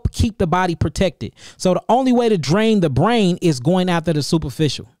that help keep the body protected. So the only way to drain the brain is going after the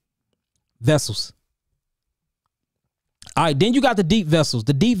superficial vessels. All right, then you got the deep vessels.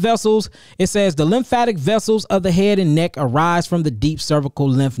 The deep vessels, it says the lymphatic vessels of the head and neck arise from the deep cervical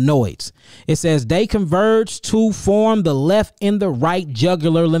lymph nodes. It says they converge to form the left and the right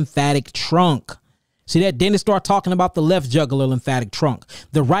jugular lymphatic trunk. See that? Then it start talking about the left jugular lymphatic trunk,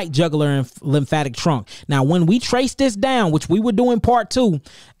 the right jugular lymphatic trunk. Now, when we trace this down, which we would do in part 2,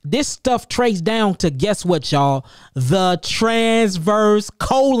 this stuff traced down to, guess what, y'all? The transverse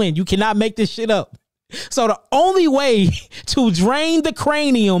colon. You cannot make this shit up. So the only way to drain the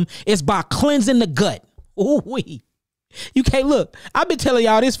cranium is by cleansing the gut. Ooh-wee. You can't look. I've been telling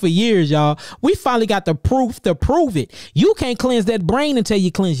y'all this for years, y'all. We finally got the proof to prove it. You can't cleanse that brain until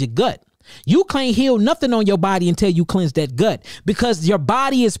you cleanse your gut. You can't heal nothing on your body until you cleanse that gut, because your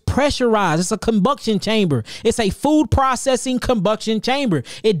body is pressurized. It's a combustion chamber. It's a food processing combustion chamber.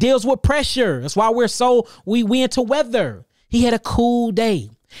 It deals with pressure. That's why we into weather. He had a cool day.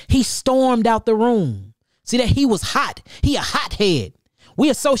 He stormed out the room. See that? He was hot. He a hothead. We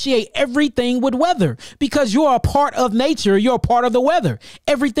associate everything with weather because you're a part of nature. You're a part of the weather.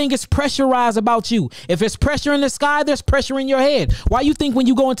 Everything is pressurized about you. If it's pressure in the sky, there's pressure in your head. Why you think when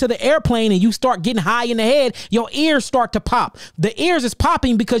you go into the airplane and you start getting high in the head, your ears start to pop? The ears is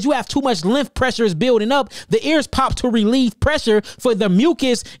popping because you have too much lymph pressure is building up. The ears pop to relieve pressure for the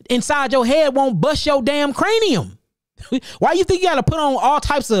mucus inside your head won't bust your damn cranium. Why you think you got to put on all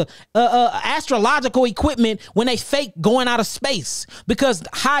types of astrological equipment when they fake going out of space? Because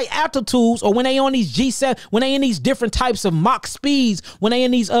high altitudes, or when they on these G7, when they in these different types of Mach speeds, when they in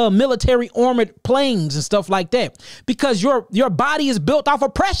these military armored planes and stuff like that, because your body is built off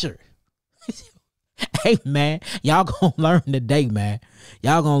of pressure. Hey man, y'all gonna learn today, man.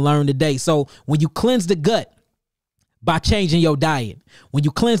 Y'all gonna learn today. So when you cleanse the gut by changing your diet, when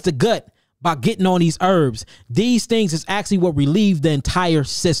you cleanse the gut by getting on these herbs, these things is actually what relieve the entire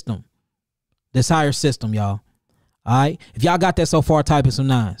system. This entire system, y'all. All right. If y'all got that so far, type in some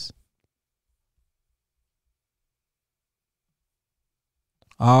 9s.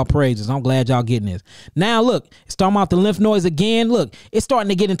 All praises. I'm glad y'all getting this. Now, look, it's talking about the lymph nodes again. Look, it's starting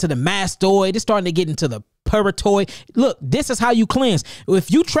to get into the mastoid. It's starting to get into the purgatory. Look, this is how you cleanse.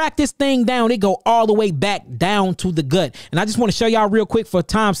 If you track this thing down, it go all the way back down to the gut. And I just want to show y'all real quick for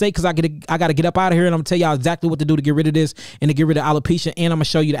time's sake, because I got to get up out of here, and I'm going to tell y'all exactly what to do to get rid of this and to get rid of alopecia. And I'm going to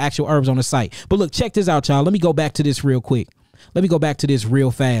show you the actual herbs on the site. But look, check this out, y'all. Let me go back to this real quick. Let me go back to this real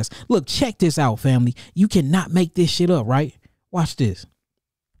fast. Look, check this out, family. You cannot make this shit up, right? Watch this.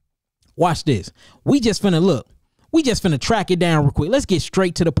 Watch this. We just finna track it down real quick. Let's get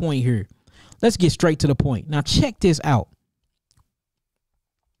straight to the point here. Let's get straight to the point. Now check this out.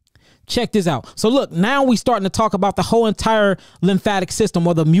 Check this out. So look, now we starting to talk about the whole entire lymphatic system,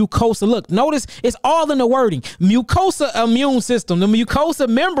 or the mucosa. Look, notice it's all in the wording. Mucosa, immune system. The mucosa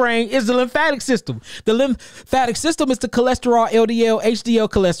membrane is the lymphatic system. The lymphatic system is the cholesterol, LDL, HDL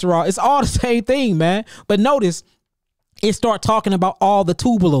cholesterol. It's all the same thing, man. But notice it start talking about all the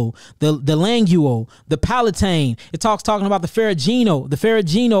tubule, the languole, the palatine. It talking about the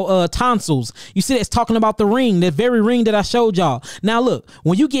pharyngeal tonsils. You see, it's talking about the ring, the very ring that I showed y'all. Now look,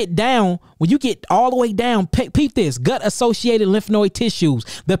 when you get all the way down, peep this: gut associated lymph node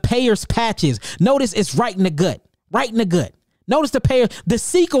tissues, the Peyer's patches. Notice it's right in the gut, right in the gut. Notice the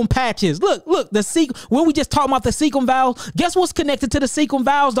cecum patches. Look, the cecum. When we just talking about the cecum valves, guess what's connected to the cecum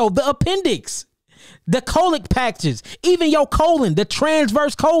valves though? The appendix. The colic patches, even your colon, the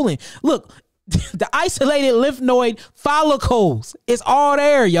transverse colon. Look, the isolated lymph node follicles, it's all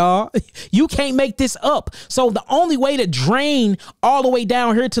there, y'all. You can't make this up. So the only way to drain all the way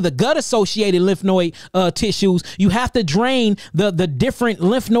down here to the gut associated lymph node tissues, you have to drain the different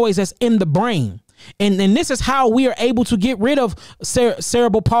lymph nodes that's in the brain. And this is how we are able to get rid of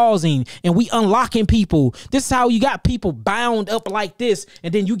cerebral palsy, and we unlocking people. This is how you got people bound up like this,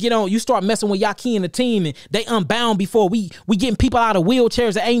 and then you start messing with Yahki and the team, and they unbound before we getting people out of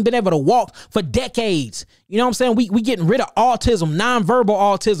wheelchairs that ain't been able to walk for decades. You know what I'm saying? We getting rid of autism, nonverbal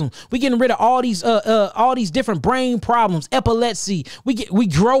autism. We getting rid of all these different brain problems, epilepsy. We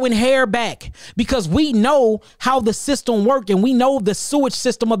growing hair back because we know how the system works, and we know the sewage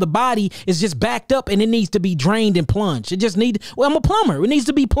system of the body is just backed up and it needs to be drained and plunged. I'm a plumber. It needs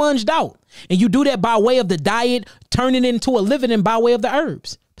to be plunged out. And you do that by way of the diet, turning it into a living, and by way of the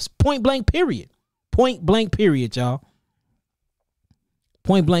herbs. It's point blank period. Point blank period, y'all.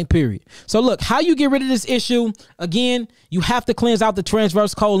 Point blank period. So look, how you get rid of this issue, again, you have to cleanse out the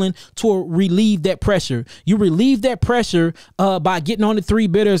transverse colon to relieve that pressure. You relieve that pressure by getting on the 3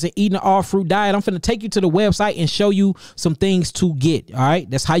 bitters and eating an all fruit diet. I'm going to take you to the website and show you some things to get. All right.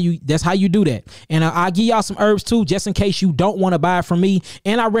 That's how you do that. And I'll give y'all some herbs too, just in case you don't want to buy it from me.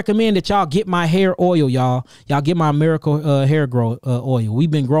 And I recommend that y'all get my hair oil, y'all. Y'all get my Miracle hair grow oil.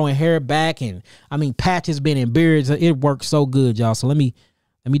 We've been growing hair back, and I mean, patches been in beards. It works so good, y'all. So let me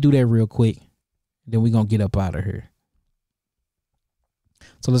do that real quick. Then we're going to get up out of here.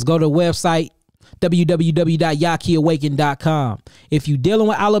 So let's go to the website. www.yahkiawaken.com. If you're dealing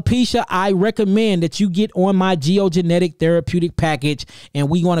with alopecia, I recommend that you get on my geogenetic therapeutic package, and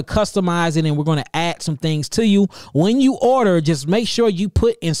we're going to customize it and we're going to add some things to you. When you order, just make sure you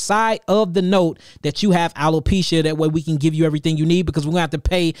put inside of the note that you have alopecia. That way we can give you everything you need, because we're going to have to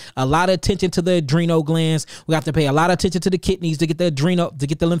pay a lot of attention to the adrenal glands. We have to pay a lot of attention to the kidneys to get the adrenal, to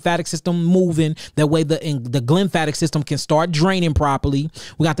get the lymphatic system moving. That way the lymphatic system can start draining properly.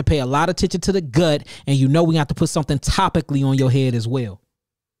 We got to pay a lot of attention to the gut. And we have to put something topically on your head as well.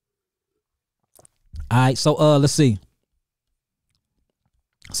 All right, so let's see.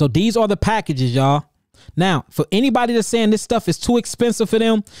 So these are the packages, y'all. Now, for anybody that's saying this stuff is too expensive for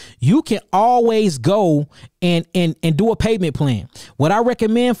them, you can always go and do a payment plan. What I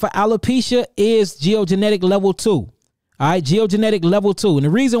recommend for alopecia is geogenetic level 2. All right, geogenetic level 2. And the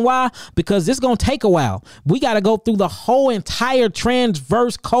reason why, because this is going to take a while. We got to go through the whole entire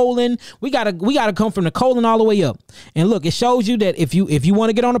transverse colon. We got to come from the colon all the way up. And look, it shows you that if you want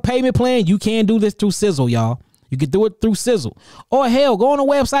to get on a payment plan, you can do this through Sizzle, y'all. You can do it through Sizzle. Or hell, go on the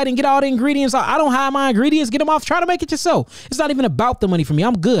website and get all the ingredients. I don't hide my ingredients. Get them off. Try to make it yourself. It's not even about the money for me.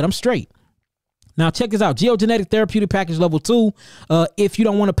 I'm good. I'm straight. Now, check this out. Geogenetic therapeutic package level 2. If you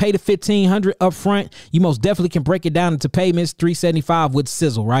don't want to pay the $1,500 up front, you most definitely can break it down into payments, $375 with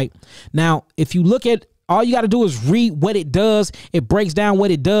Sizzle, right? Now, if you look at, all you got to do is read what it does. It breaks down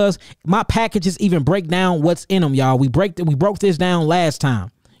what it does. My packages even break down what's in them, y'all. We broke this down last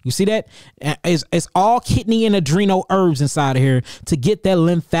time. You see that? It's all kidney and adrenal herbs inside of here to get that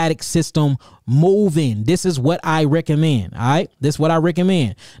lymphatic system moving. This is what I recommend. All right. This is what I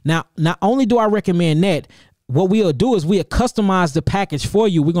recommend. Now, not only do I recommend that, what we'll do is we'll customize the package for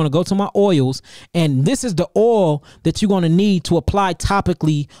you. We're going to go to my oils, and this is the oil that you're going to need to apply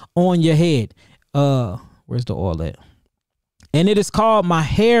topically on your head. Where's the oil at? And it is called my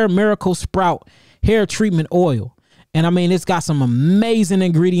Hair Miracle Sprout Hair Treatment Oil. And I mean, it's got some amazing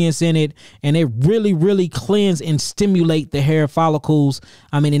ingredients in it, and it really, really cleanse and stimulate the hair follicles.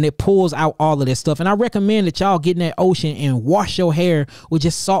 I mean, and it pulls out all of that stuff. And I recommend that y'all get in that ocean and wash your hair with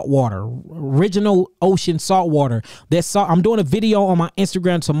just salt water, original ocean salt water. I'm doing a video on my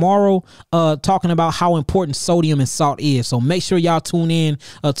Instagram tomorrow talking about how important sodium and salt is. So make sure y'all tune in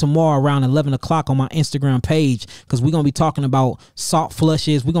tomorrow around 11 o'clock on my Instagram page, because we're going to be talking about salt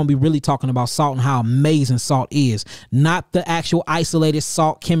flushes. We're going to be really talking about salt and how amazing salt is. Not the actual isolated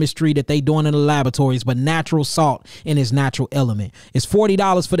salt chemistry that they doing in the laboratories, but natural salt in its natural element. It's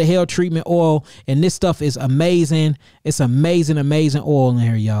 $40 for the hair treatment oil, and this stuff is amazing. It's amazing, amazing oil in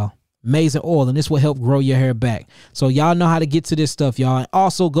here, y'all. Amazing oil, and this will help grow your hair back. So y'all know how to get to this stuff, y'all. And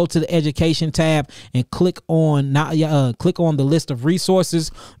also go to the education tab and click on the list of resources,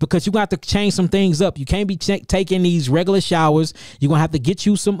 because you got to change some things up. You can't be taking these regular showers. You're gonna have to get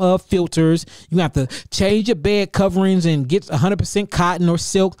you some filters. You have to change your bed coverings and get 100% cotton or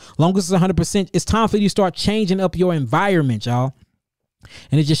silk. Long as it's 100%, it's time for you to start changing up your environment, y'all.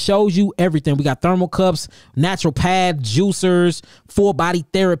 And it just shows you everything. We got thermal cups, natural pad, juicers, full body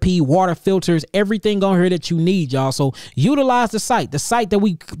therapy, water filters, everything on here that you need, y'all. So utilize the site. The site that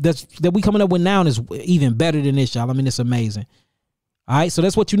we coming up with now is even better than this, y'all. I mean, it's amazing. All right, so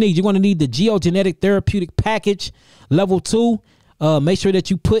that's what you need. You're going to need the geogenetic therapeutic package level 2. Make sure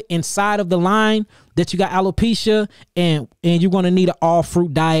that you put inside of the line that you got alopecia, and you're going to need an all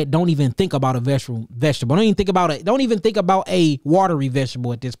fruit diet. Don't even think about a vegetable. Don't even think about it. Don't even think about a watery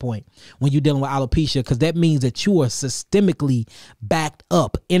vegetable at this point when you're dealing with alopecia, because that means that you are systemically backed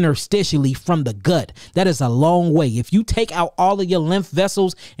up interstitially from the gut. That is a long way. If you take out all of your lymph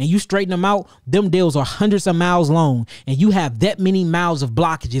vessels and you straighten them out, them deals are hundreds of miles long, and you have that many miles of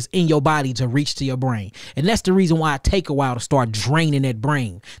blockages in your body to reach to your brain. And that's the reason why it take a while to start draining that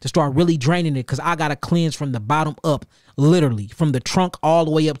brain, to start really draining it, because I got to cleanse from the bottom up, literally from the trunk all the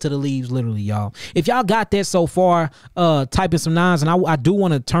way up to the leaves, literally, y'all. If y'all got that so far, type in some nines, and I do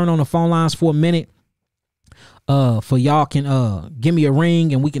want to turn on the phone lines for a minute, for y'all can give me a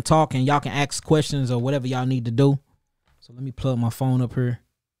ring and we can talk, and y'all can ask questions or whatever y'all need to do. So let me plug my phone up here.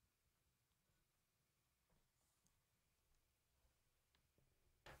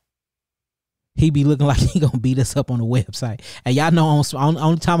 He be looking like he gonna beat us up on the website. And y'all know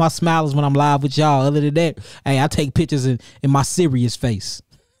only time I smile is when I'm live with y'all. Other than that, hey, I take pictures in my serious face.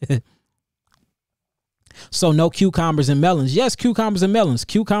 So no cucumbers and melons. Yes, cucumbers and melons.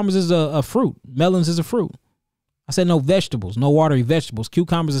 Cucumbers is a fruit. Melons is a fruit. I said no vegetables, no watery vegetables.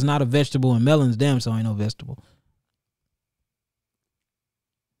 Cucumbers is not a vegetable, and melons damn so ain't no vegetable.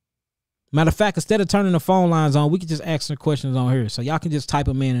 Matter of fact, instead of turning the phone lines on, we can just ask some questions on here. So y'all can just type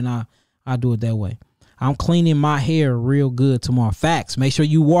them in, and I'll do it that way. I'm cleaning my hair real good tomorrow. Facts. Make sure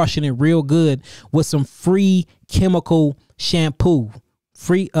you washing it real good with some free chemical shampoo.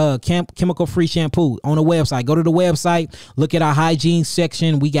 Free chemical free shampoo on the website. Go to the website, look at our hygiene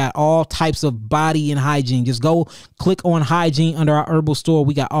section. We got all types of body and hygiene. Just go click on hygiene under our herbal store.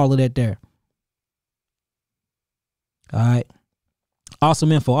 We got all of that there. All right.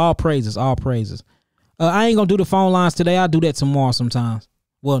 Awesome info. All praises. All praises. I ain't gonna do the phone lines today. I'll do that tomorrow sometimes.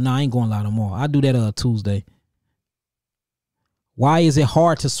 Well, no, I ain't going live tomorrow. I'll do that Tuesday. Why is it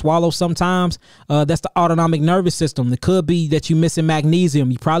hard to swallow sometimes? That's the autonomic nervous system. It could be that you're missing magnesium.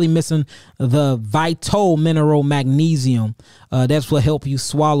 You're probably missing the vital mineral magnesium. That's what help you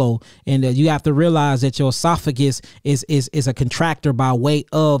swallow. And you have to realize that your esophagus is a contractor by way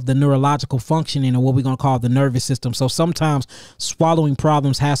of the neurological functioning of what we're going to call the nervous system. So sometimes swallowing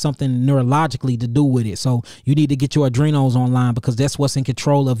problems have something neurologically to do with it. So you need to get your adrenals online, because that's what's in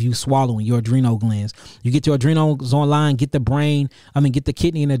control of you swallowing, your adrenal glands. You get your adrenals online, get the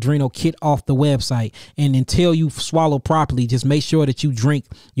kidney and adrenal kit off the website. And until you swallow properly, just make sure that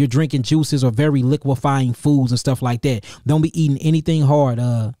you're drinking juices or very liquefying foods and stuff like that. Don't be eating anything hard,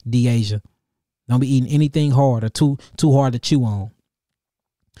 Deasia. Don't be eating anything hard or too hard to chew on.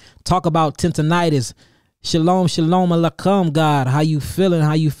 Talk about tendinitis. Shalom, shalom alaikum, God. How you feeling?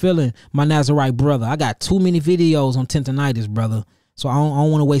 How you feeling, my Nazarite brother? I got too many videos on tendinitis, brother. So I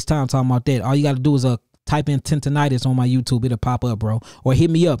don't want to waste time talking about that. All you got to do is type in tendinitis on my YouTube. It'll pop up, bro. Or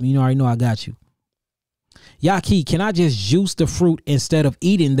hit me up. You know, I already know I got you. Yahki, can I just juice the fruit instead of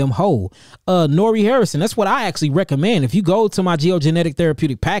eating them whole? Nori Harrison, that's what I actually recommend. If you go to my geogenetic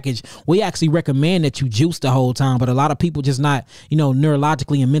therapeutic package, we actually recommend that you juice the whole time. But a lot of people just not,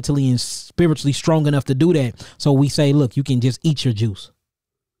 neurologically and mentally and spiritually strong enough to do that. So we say, look, you can just eat your juice.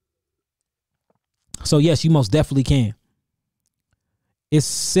 So yes, you most definitely can. It's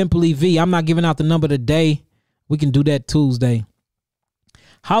Simply V. I'm not giving out the number today. We can do that Tuesday.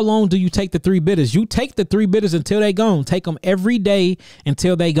 How long do you take the 3 bitters? You take the 3 bitters until they gone. Take them every day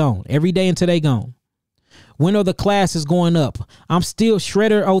until they gone. Every day until they gone. When are the classes going up? I'm still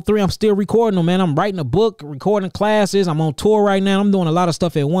Shredder 03. I'm still recording them, man. I'm writing a book, recording classes. I'm on tour right now. I'm doing a lot of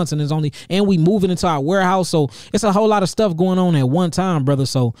stuff at once, and we moving into our warehouse. So it's a whole lot of stuff going on at one time, brother.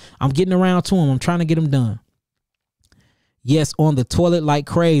 So I'm getting around to them. I'm trying to get them done. Yes, on the toilet like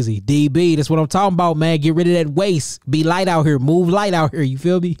crazy. DB, that's what I'm talking about, man. Get rid of that waste. Be light out here. Move light out here. You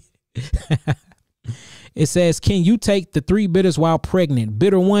feel me? It says, can you take the 3 bitters while pregnant?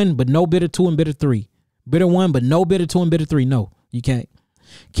 Bitter 1, but no bitter 2 and bitter 3. Bitter 1, but no bitter 2 and bitter 3. No, you can't.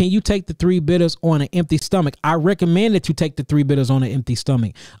 Can you take the 3 bitters on an empty stomach? I recommend that you take the 3 bitters on an empty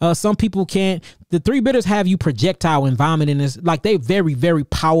stomach. Some people can't. The 3 bitters have you projectile and vomiting. It's like they very, very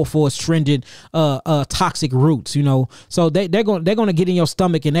powerful, astringent, toxic roots, So they're gonna get in your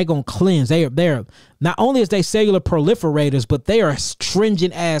stomach and they're gonna cleanse. They're not only is they cellular proliferators, but they are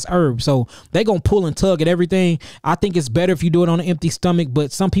astringent as herbs. So they're gonna pull and tug at everything. I think it's better if you do it on an empty stomach,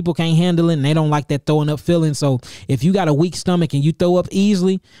 but some people can't handle it and they don't like that throwing up feeling. So if you got a weak stomach and you throw up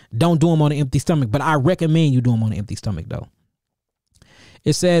easily, don't do them on an empty stomach. But I recommend you do them on an empty stomach though.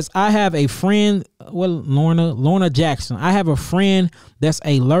 It says, I have a friend, Lorna Jackson. I have a friend that's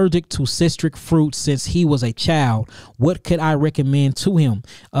allergic to citric fruit since he was a child. What could I recommend to him?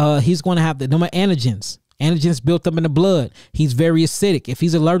 He's going to have the number of antigens. Antigens built up in the blood. He's very acidic. If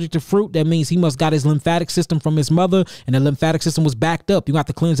he's allergic to fruit, that means he must got his lymphatic system from his mother, and the lymphatic system was backed up. You have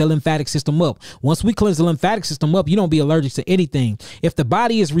to cleanse that lymphatic system up. Once we cleanse the lymphatic system up, you don't be allergic to anything. If the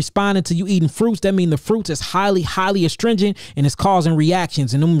body is responding to you eating fruits, that means the fruits is highly, highly astringent and it's causing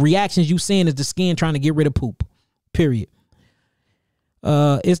reactions. And them reactions you seeing is the skin trying to get rid of poop. Period.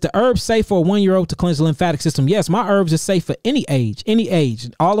 Is the herb safe for a 1-year-old to cleanse the lymphatic system? Yes, my herbs is safe for any age.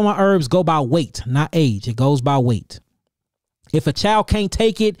 All of my herbs go by weight, not age. It goes by weight. If a child can't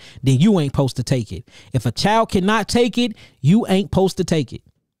take it, then you ain't supposed to take it. If a child cannot take it, you ain't supposed to take it.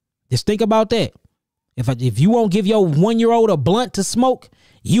 Just think about that. If you won't give your 1-year-old a blunt to smoke,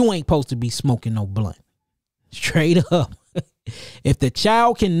 you ain't supposed to be smoking no blunt. Straight up. If the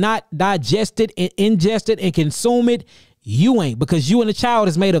child cannot digest it and ingest it and consume it, you ain't, because you and the child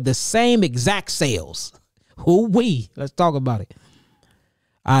is made of the same exact cells. Let's talk about it.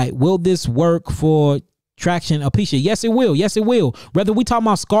 All right. Will this work for traction alopecia? Yes, it will. Yes, it will. Whether we talking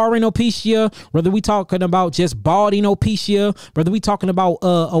about scarring alopecia, whether we talking about just balding alopecia, whether we talking about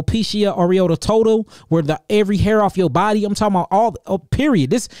alopecia areata total, where every hair off your body, I'm talking about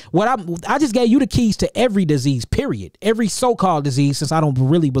period. I just gave you the keys to every disease, period. Every so-called disease, since I don't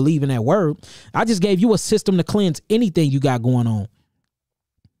really believe in that word. I just gave you a system to cleanse anything you got going on.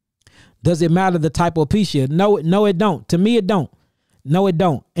 Does it matter the type of alopecia? No, it don't. To me, it don't. No, it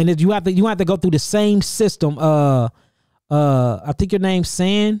don't. And you have to go through the same system. I think your name's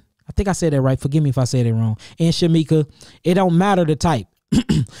San. I think I said that right. Forgive me if I said it wrong. And Shamika, it don't matter the type.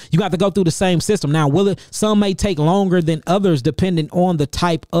 You have to go through the same system. Now, some may take longer than others depending on the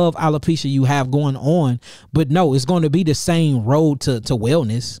type of alopecia you have going on. But no, it's going to be the same road to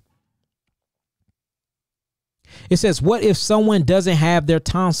wellness. It says, what if someone doesn't have their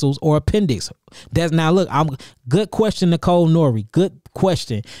tonsils or appendix? Good question, Nicole Nori. Good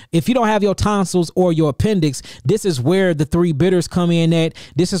question. If you don't have your tonsils or your appendix, this is where the 3 bitters come in at.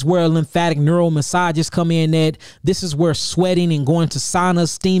 This is where lymphatic neural massages come in at. This is where sweating and going to saunas,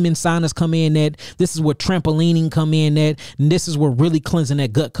 steaming saunas come in at. This is where trampolining come in at. And this is where really cleansing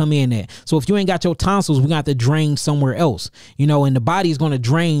that gut come in at. So if you ain't got your tonsils, we got to drain somewhere else, and the body is going to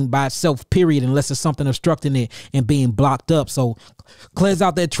drain by itself, period, unless there's something obstructing it and being blocked up. So cleanse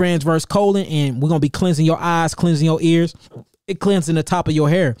out that transverse colon, and we're going to be cleansing your eyes, cleansing your ears, it cleansing the top of your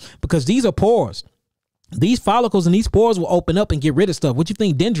hair, because these are pores. These follicles and these pores will open up and get rid of stuff. What you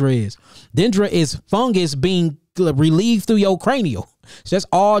think dendra is? Dendra is fungus being relieved through your cranial. So that's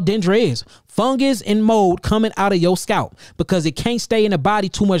all dendra is. Fungus and mold coming out of your scalp, because it can't stay in the body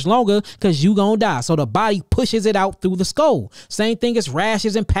too much longer because you gonna die. So the body pushes it out through the skull. Same thing as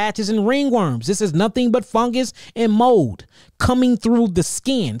rashes and patches and ringworms. This is nothing but fungus and mold coming through the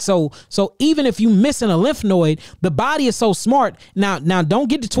skin. So even if you missing a lymph node, the body is so smart. Now don't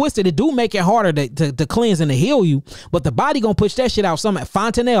get it twisted. It do make it harder to cleanse and to heal you, but the body gonna push that shit out. Some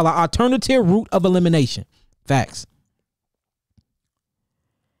fontanelle, an alternative route of elimination. Facts.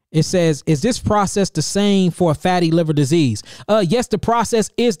 It says, is this process the same for a fatty liver disease? Yes, the process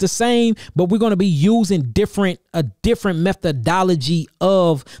is the same, but we're going to be using a different methodology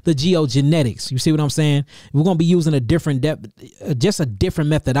of the geogenetics. You see what I'm saying? We're going to be using just a different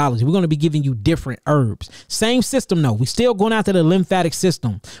methodology. We're going to be giving you different herbs. Same system, though. We still going after the lymphatic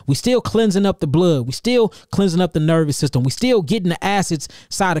system. We still cleansing up the blood. We still cleansing up the nervous system. We still getting the acids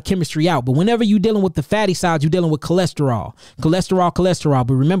side of chemistry out. But whenever you're dealing with the fatty side, you're dealing with cholesterol. Cholesterol.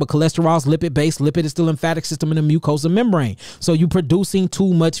 But remember, cholesterol is lipid based. Lipid is the lymphatic system in the mucosa membrane. So you're producing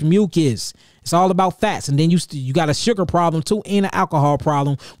too much mucus. It's all about fats. And then you got a sugar problem too, and an alcohol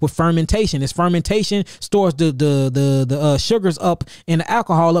problem with fermentation. This fermentation stores the sugars up and the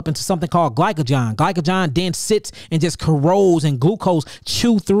alcohol up into something called glycogen. Glycogen then sits and just corrodes, and glucose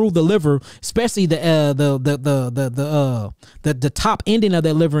chew through the liver, especially the top ending of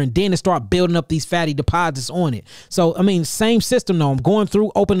that liver, and then it start building up these fatty deposits on it. So I mean, same system though. I'm going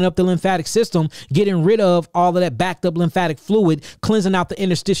through, opening up the lymphatic system, getting rid of all of that backed up lymphatic fluid, cleansing out the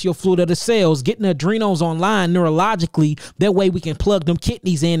interstitial fluid of the cells, getting the adrenals online neurologically. That way we can plug them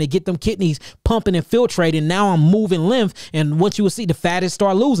kidneys in and get them kidneys pumping and filtrating. Now I'm moving lymph, and what you will see, the fattest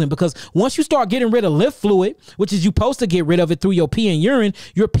start losing, because once you start getting rid of lymph fluid, which is you supposed to get rid of it through your pee and urine,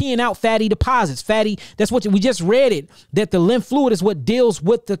 you're peeing out fatty deposits. That's what we just read it, that the lymph fluid is what deals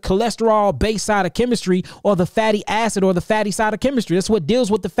with the cholesterol based side of chemistry, or the fatty acid or the fatty side of chemistry. That's what deals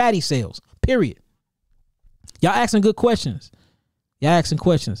with the fatty cells, period. Y'all asking good questions.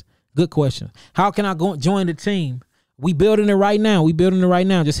 Good question. How can I go join the team? We building it right now.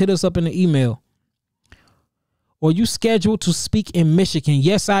 Just hit us up in the email. Or you scheduled to speak in Michigan?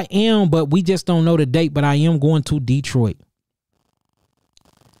 Yes, I am, but we just don't know the date, but I am going to Detroit.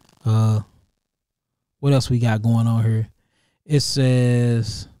 What else we got going on here? It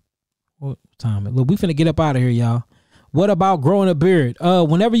says, what time? Look, we finna get up out of here, y'all. What about growing a beard?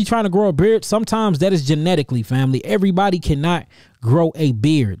 Whenever you're trying to grow a beard, sometimes that is genetically, family. Everybody cannot grow a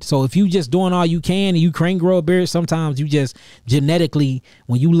beard. So if you just doing all you can and you can't grow a beard, sometimes you just genetically,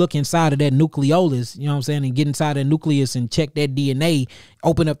 when you look inside of that nucleolus, you know what I'm saying, and get inside the nucleus and check that DNA,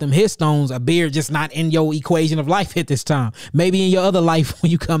 open up them histones, a beard just not in your equation of life at this time. Maybe in your other life,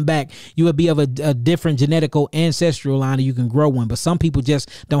 when you come back, you would be of a different genetical ancestral line and you can grow one. But some people just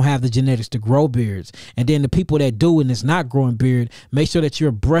don't have the genetics to grow beards. And then the people that do and it's not growing beard, make sure that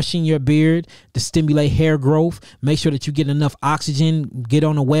you're brushing your beard to stimulate hair growth. Make sure that you get enough oxygen. Get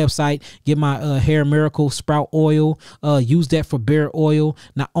on the website, get my Hair Miracle sprout oil, use that for beard oil.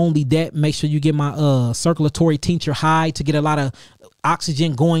 Not only that, make sure you get my circulatory tincture high to get a lot of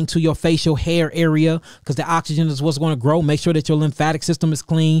oxygen going to your facial hair area, because the oxygen is what's going to grow. Make sure that your lymphatic system is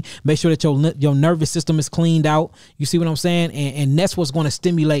clean. Make sure that your nervous system is cleaned out. You see what I'm saying? And that's what's going to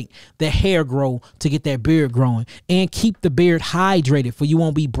stimulate the hair grow to get that beard growing, and keep the beard hydrated, for you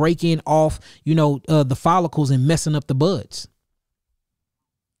won't be breaking off, the follicles and messing up the buds.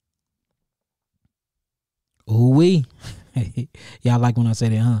 Ooh-wee. Y'all like when I say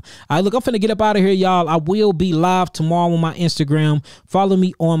that, huh? All right, look, I'm finna get up out of here, y'all. I will be live tomorrow on my Instagram. Follow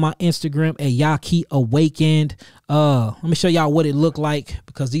me on my Instagram at Yahki Awakened. Let me show y'all what it looked like,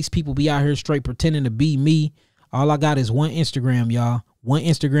 because these people be out here straight pretending to be me. All I got is one Instagram, y'all. One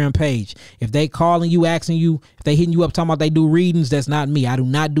Instagram page. If they calling you, asking you, if they hitting you up talking about they do readings, that's not me. I do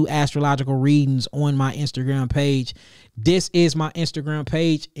not do astrological readings on my Instagram page. This is my Instagram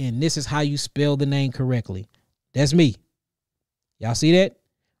page, and this is how you spell the name correctly. That's me. Y'all see that?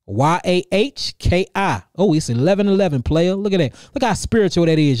 Yahki. Oh, it's 1111, player. Look at that. Look how spiritual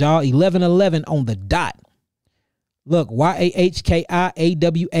that is, y'all. 1111 on the dot. Look,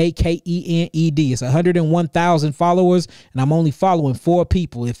 YAHKIAWAKENED. It's 101,000 followers, and I'm only following 4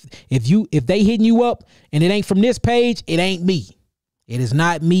 people. If they hitting you up and it ain't from this page, it ain't me. It is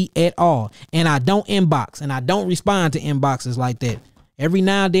not me at all. And I don't inbox, and I don't respond to inboxes like that. Every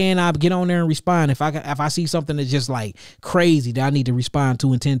now and then I get on there and respond if I see something that's just like crazy that I need to respond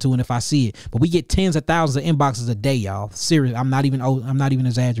to and tend to, and if I see it. But we get tens of thousands of inboxes a day, y'all. Serious. I'm not even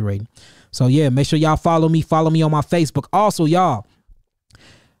exaggerating. So yeah, make sure y'all follow me. Follow me on my Facebook. Also, y'all,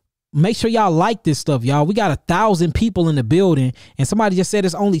 make sure y'all like this stuff, y'all. We got 1,000 people in the building, and somebody just said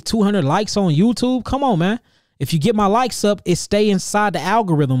it's only 200 likes on YouTube. Come on, man. If you get my likes up, it stay inside the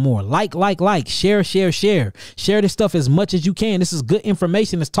algorithm more. Like, share. Share this stuff as much as you can. This is good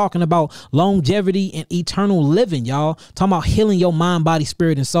information that's talking about longevity and eternal living, y'all. Talking about healing your mind, body,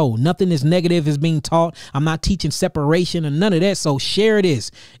 spirit, and soul. Nothing is negative is being taught. I'm not teaching separation and none of that. So share this.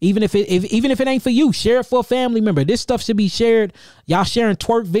 Even if it ain't for you, share it for a family member. This stuff should be shared. Y'all sharing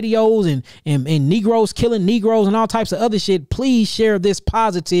twerk videos and Negroes killing Negroes and all types of other shit. Please share this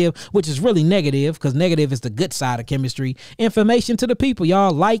positive, which is really negative, because negative is the good side of chemistry. Information to the people,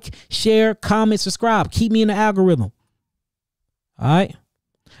 y'all. Like, share, comment, subscribe. Keep me in the algorithm. All right.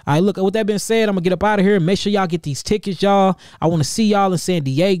 All right, look, with that being said, I'm going to get up out of here. Make sure y'all get these tickets, y'all. I want to see y'all in San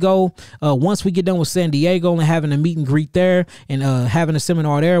Diego. Once we get done with San Diego and having a meet and greet there and having a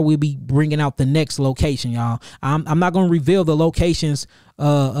seminar there, we'll be bringing out the next location, y'all. I'm not going to reveal the locations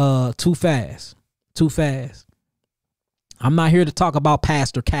too fast. I'm not here to talk about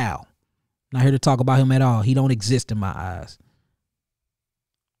Pastor Cal. Not here to talk about him at all. He don't exist in my eyes.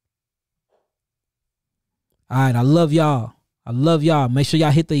 All right, I love y'all. Make sure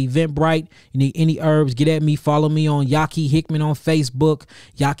y'all hit the Eventbrite. You need any herbs, get at me. Follow me on Yahki Hickman on Facebook,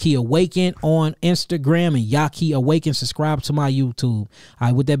 Yahki Awaken on Instagram, and Yahki Awaken. Subscribe to my YouTube. All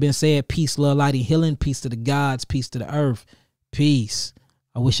right, with that being said, peace, love, light, and healing. Peace to the gods. Peace to the earth. Peace.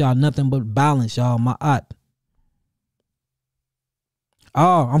 I wish y'all nothing but balance, y'all. My aunt.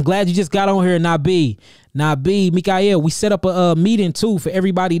 Oh, I'm glad you just got on here, Nabi, Mikael. We set up a meeting too for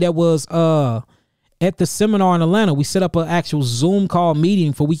everybody that was at the seminar in Atlanta. We set up an actual Zoom call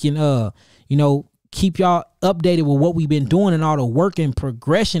meeting for we can keep y'all updated with what we've been doing and all the work and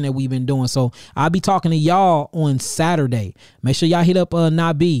progression that we've been doing. So I'll be talking to y'all on Saturday. Make sure y'all hit up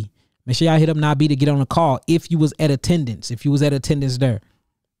Nabi. Make sure y'all hit up Nabi to get on the call if you was at attendance. There.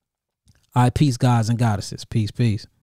 All right, peace, gods and goddesses. Peace.